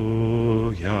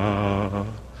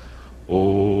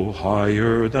 O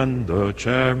higher than the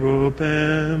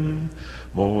cherubim,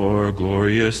 more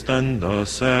glorious than the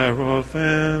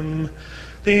seraphim,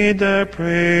 lead their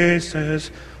praises,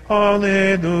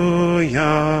 Alleluia.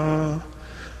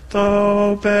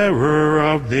 Thou bearer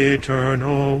of the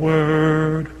eternal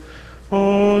word,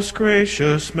 most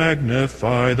gracious,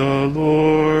 magnify the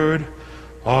Lord.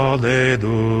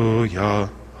 Alleluia,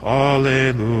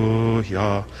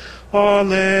 Alleluia,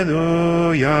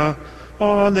 Alleluia,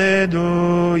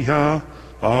 Alleluia,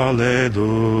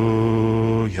 Alleluia.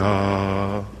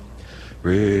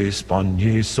 Respond,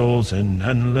 ye souls, in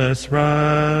endless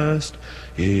rest,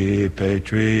 ye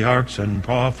patriarchs and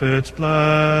prophets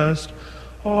blessed.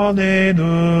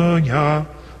 Alleluia,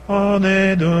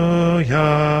 Alleluia.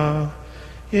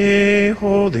 Ye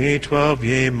holy 12,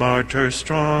 ye martyrs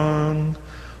strong,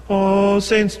 all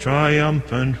saints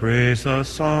triumphant, raise a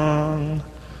song.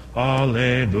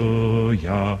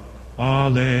 Alleluia,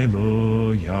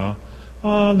 Alleluia,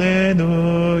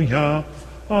 Alleluia,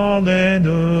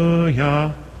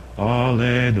 Alleluia,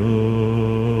 Alleluia.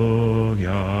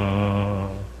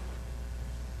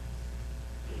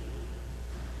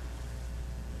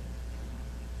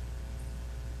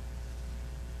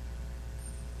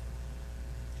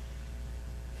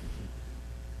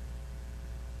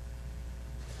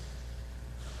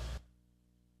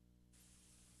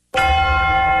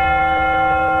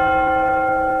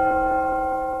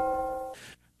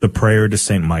 The Prayer to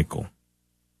St. Michael.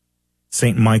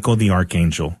 St. Michael the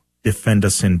Archangel, defend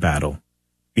us in battle.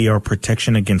 Be our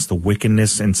protection against the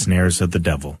wickedness and snares of the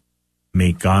devil.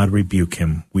 May God rebuke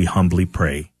him, we humbly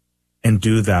pray. And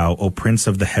do thou, O Prince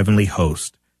of the heavenly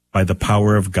host, by the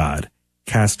power of God,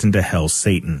 cast into hell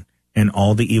Satan and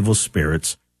all the evil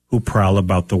spirits who prowl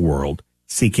about the world,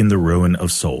 seeking the ruin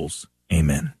of souls.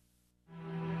 Amen.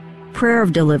 Prayer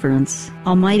of Deliverance.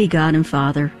 Almighty God and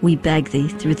Father, we beg Thee,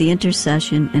 through the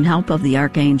intercession and help of the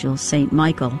archangels, Saint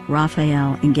Michael,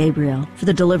 Raphael, and Gabriel, for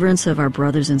the deliverance of our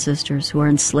brothers and sisters who are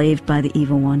enslaved by the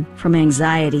evil one, from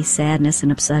anxiety, sadness,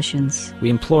 and obsessions. We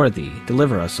implore Thee,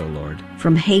 deliver us, O Lord.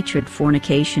 From hatred,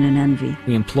 fornication, and envy.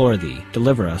 We implore Thee,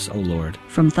 deliver us, O Lord.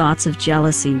 From thoughts of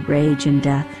jealousy, rage, and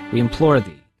death. We implore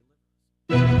Thee.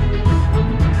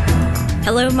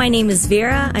 Hello, my name is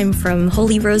Vera. I'm from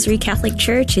Holy Rosary Catholic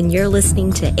Church, and you're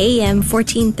listening to AM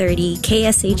 1430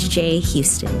 KSHJ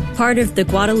Houston, part of the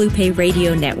Guadalupe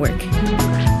Radio Network.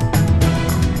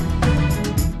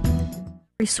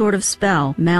 Every sort of spell,